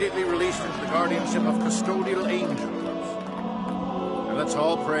be immediately released into the guardianship of custodial angels. And let's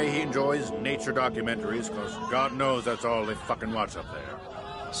all pray he enjoys nature documentaries, because God knows that's all they fucking watch up there.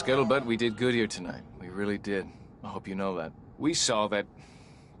 Scuttlebutt, we did good here tonight. We really did. I hope you know that. We saw that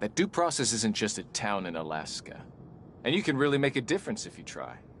due process isn't just a town in Alaska. And you can really make a difference if you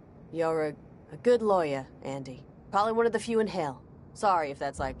try. You're a good lawyer, Andy. Probably one of the few in hell. Sorry if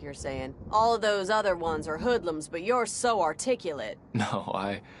that's like you're saying. All of those other ones are hoodlums, but you're so articulate. No,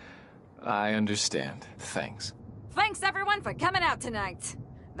 I understand. Thanks. Thanks, everyone, for coming out tonight.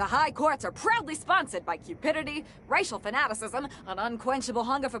 The high courts are proudly sponsored by cupidity, racial fanaticism, an unquenchable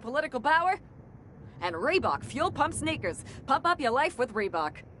hunger for political power, and Reebok Fuel Pump Sneakers. Pump up your life with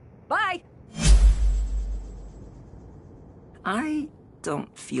Reebok. Bye! I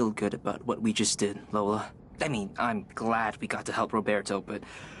don't feel good about what we just did, Lola. I mean, I'm glad we got to help Roberto, but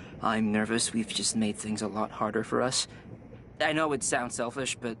I'm nervous we've just made things a lot harder for us. I know it sounds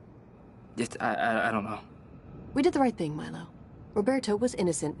selfish, but I don't know. We did the right thing, Milo. Roberto was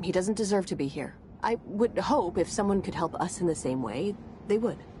innocent. He doesn't deserve to be here. I would hope if someone could help us in the same way, they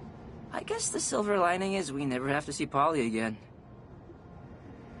would. I guess the silver lining is we never have to see Polly again.